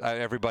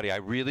everybody, I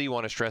really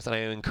want to stress, and I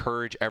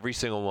encourage every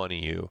single one of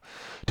you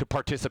to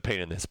participate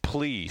in this.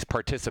 Please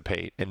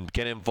participate and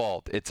get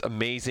involved. It's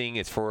amazing.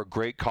 It's for a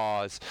great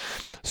cause.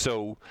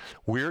 So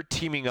we're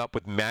teaming up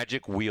with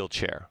Magic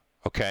Wheelchair.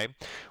 Okay,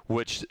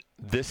 which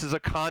this is a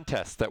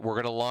contest that we're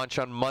going to launch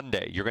on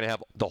Monday. You're going to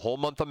have the whole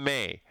month of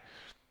May.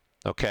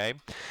 Okay,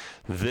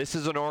 this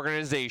is an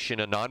organization,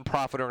 a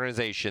nonprofit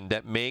organization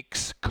that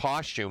makes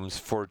costumes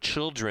for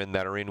children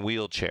that are in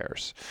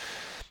wheelchairs.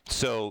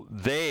 So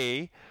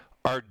they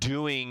are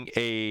doing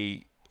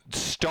a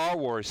Star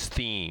Wars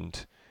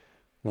themed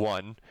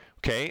one.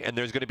 Okay, and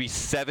there's going to be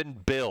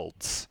 7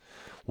 builds.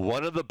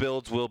 One of the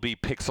builds will be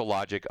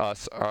Pixelogic,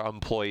 us, our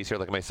employees here,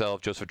 like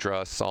myself, Joseph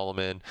Druss,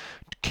 Solomon,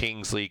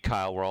 Kingsley,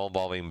 Kyle. We're all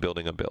involved in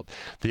building a build.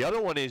 The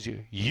other one is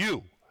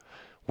you.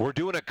 We're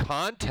doing a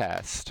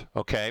contest,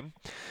 okay,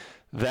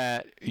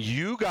 that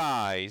you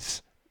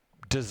guys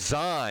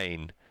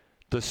design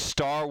the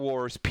Star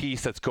Wars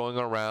piece that's going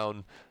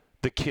around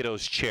the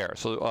kiddos' chair.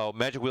 So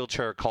Magic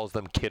Wheelchair calls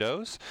them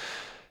kiddos.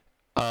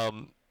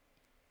 And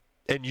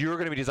you're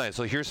going to be designing.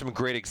 So here's some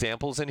great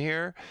examples in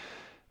here.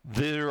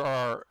 There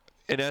are,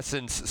 in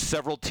essence,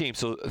 several teams.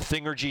 So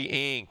Thingergy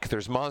Inc.,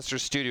 there's Monster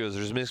Studios,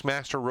 there's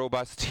Mixmaster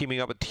Robots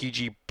teaming up with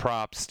TG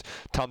Props,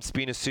 Tom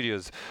Spina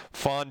Studios,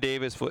 Fawn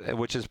Davis,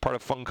 which is part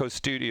of Funko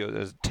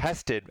Studios,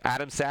 Tested,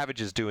 Adam Savage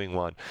is doing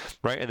one,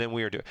 right? And then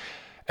we are doing...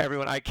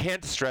 Everyone, I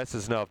can't stress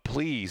this enough.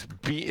 Please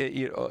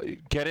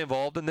get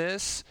involved in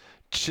this.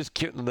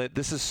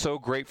 This is so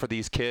great for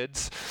these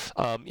kids.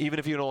 Even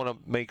if you don't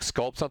want to make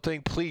sculpt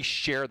something, please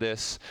share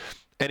this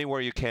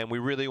anywhere you can. We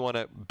really want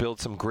to build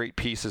some great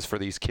pieces for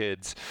these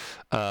kids.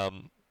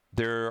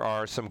 There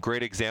are some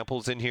great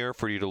examples in here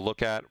for you to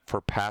look at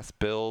for past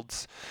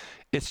builds.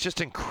 It's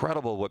just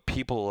incredible what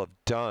people have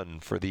done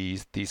for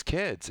these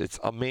kids. It's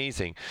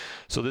amazing.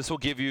 So this will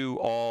give you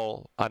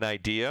all an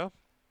idea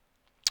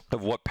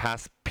of what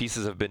past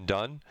pieces have been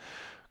done.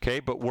 Okay,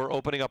 but we're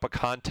opening up a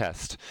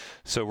contest.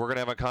 So we're going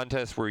to have a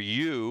contest where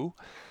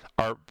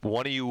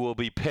one of you will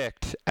be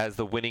picked as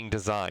the winning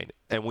design.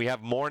 And we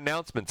have more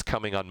announcements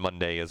coming on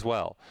Monday as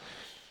well.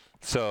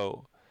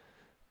 So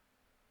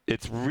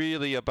it's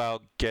really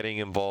about getting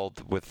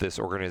involved with this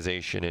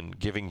organization and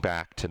giving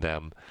back to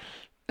them.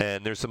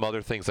 And there's some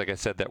other things, like I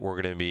said, that we're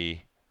going to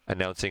be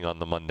announcing on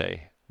the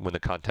Monday when the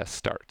contest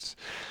starts.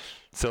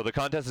 So the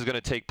contest is going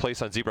to take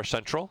place on ZBrush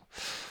Central.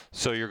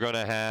 So you're going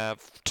to have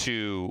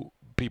to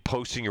be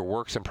posting your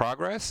works in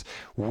progress.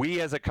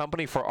 We as a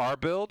company, for our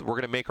build, we're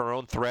going to make our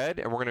own thread,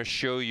 and we're going to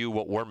show you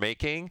what we're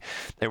making,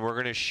 and we're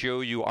going to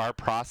show you our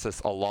process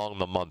along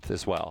the month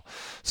as well.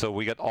 So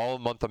we got all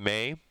month of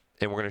May,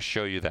 and we're going to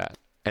show you that.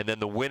 And then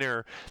the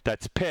winner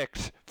that's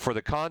picked for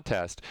the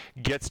contest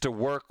gets to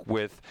work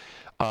with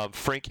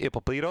Frank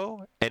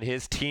Ippolito and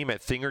his team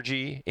at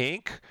Thingergy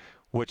Inc.,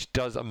 which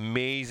does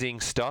amazing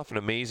stuff and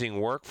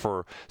amazing work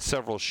for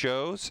several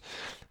shows.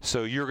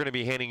 So you're going to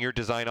be handing your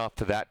design off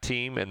to that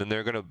team, and then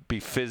they're going to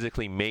be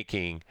physically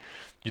making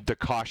the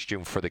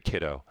costume for the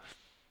kiddo.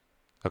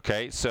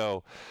 Okay,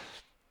 so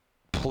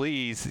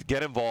please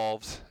get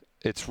involved.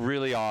 It's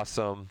really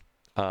awesome.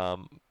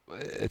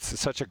 It's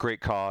such a great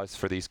cause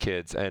for these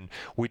kids. And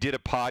we did a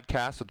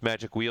podcast with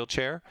Magic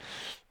Wheelchair.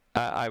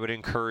 I would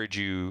encourage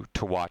you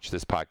to watch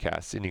this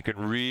podcast, and you can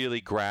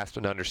really grasp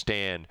and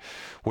understand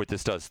what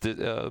this does.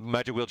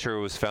 Magic Wheelchair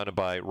was founded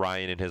by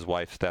Ryan and his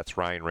wife. That's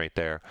Ryan right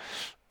there.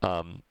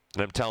 And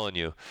I'm telling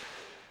you,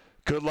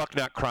 good luck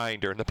not crying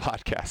during the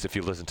podcast if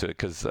you listen to it,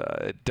 because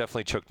it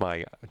definitely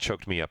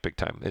choked me up big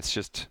time. It's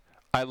just,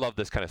 I love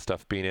this kind of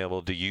stuff, being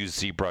able to use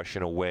ZBrush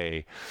in a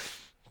way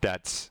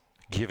that's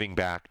giving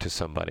back to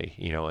somebody,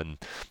 and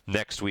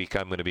next week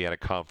I'm going to be at a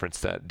conference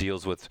that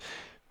deals with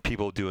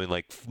people doing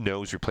like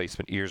nose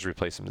replacement, ears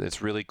replacement.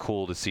 It's really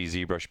cool to see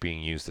ZBrush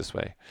being used this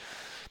way.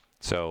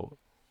 So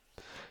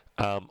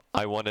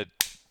I wanted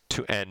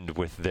to end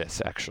with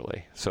this,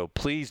 actually. So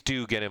please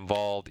do get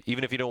involved.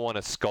 Even if you don't want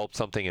to sculpt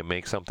something and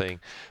make something,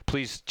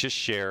 please just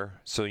share,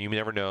 so you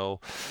never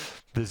know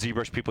the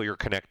ZBrush people you're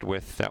connected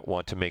with that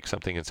want to make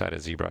something inside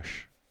of ZBrush.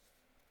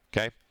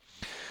 Okay?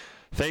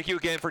 Thank you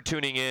again for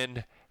tuning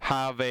in.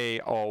 Have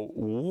a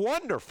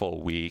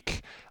wonderful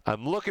week.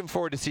 I'm looking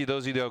forward to see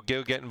those of you that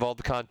go get involved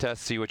in the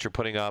contest, see what you're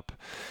putting up,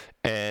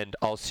 and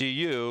I'll see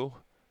you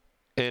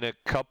in a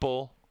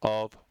couple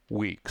of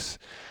weeks.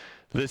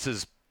 This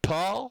is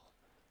Paul.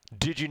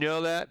 Did you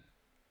know that?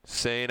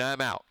 Saying I'm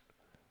out.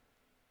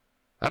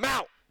 I'm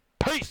out.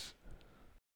 Peace.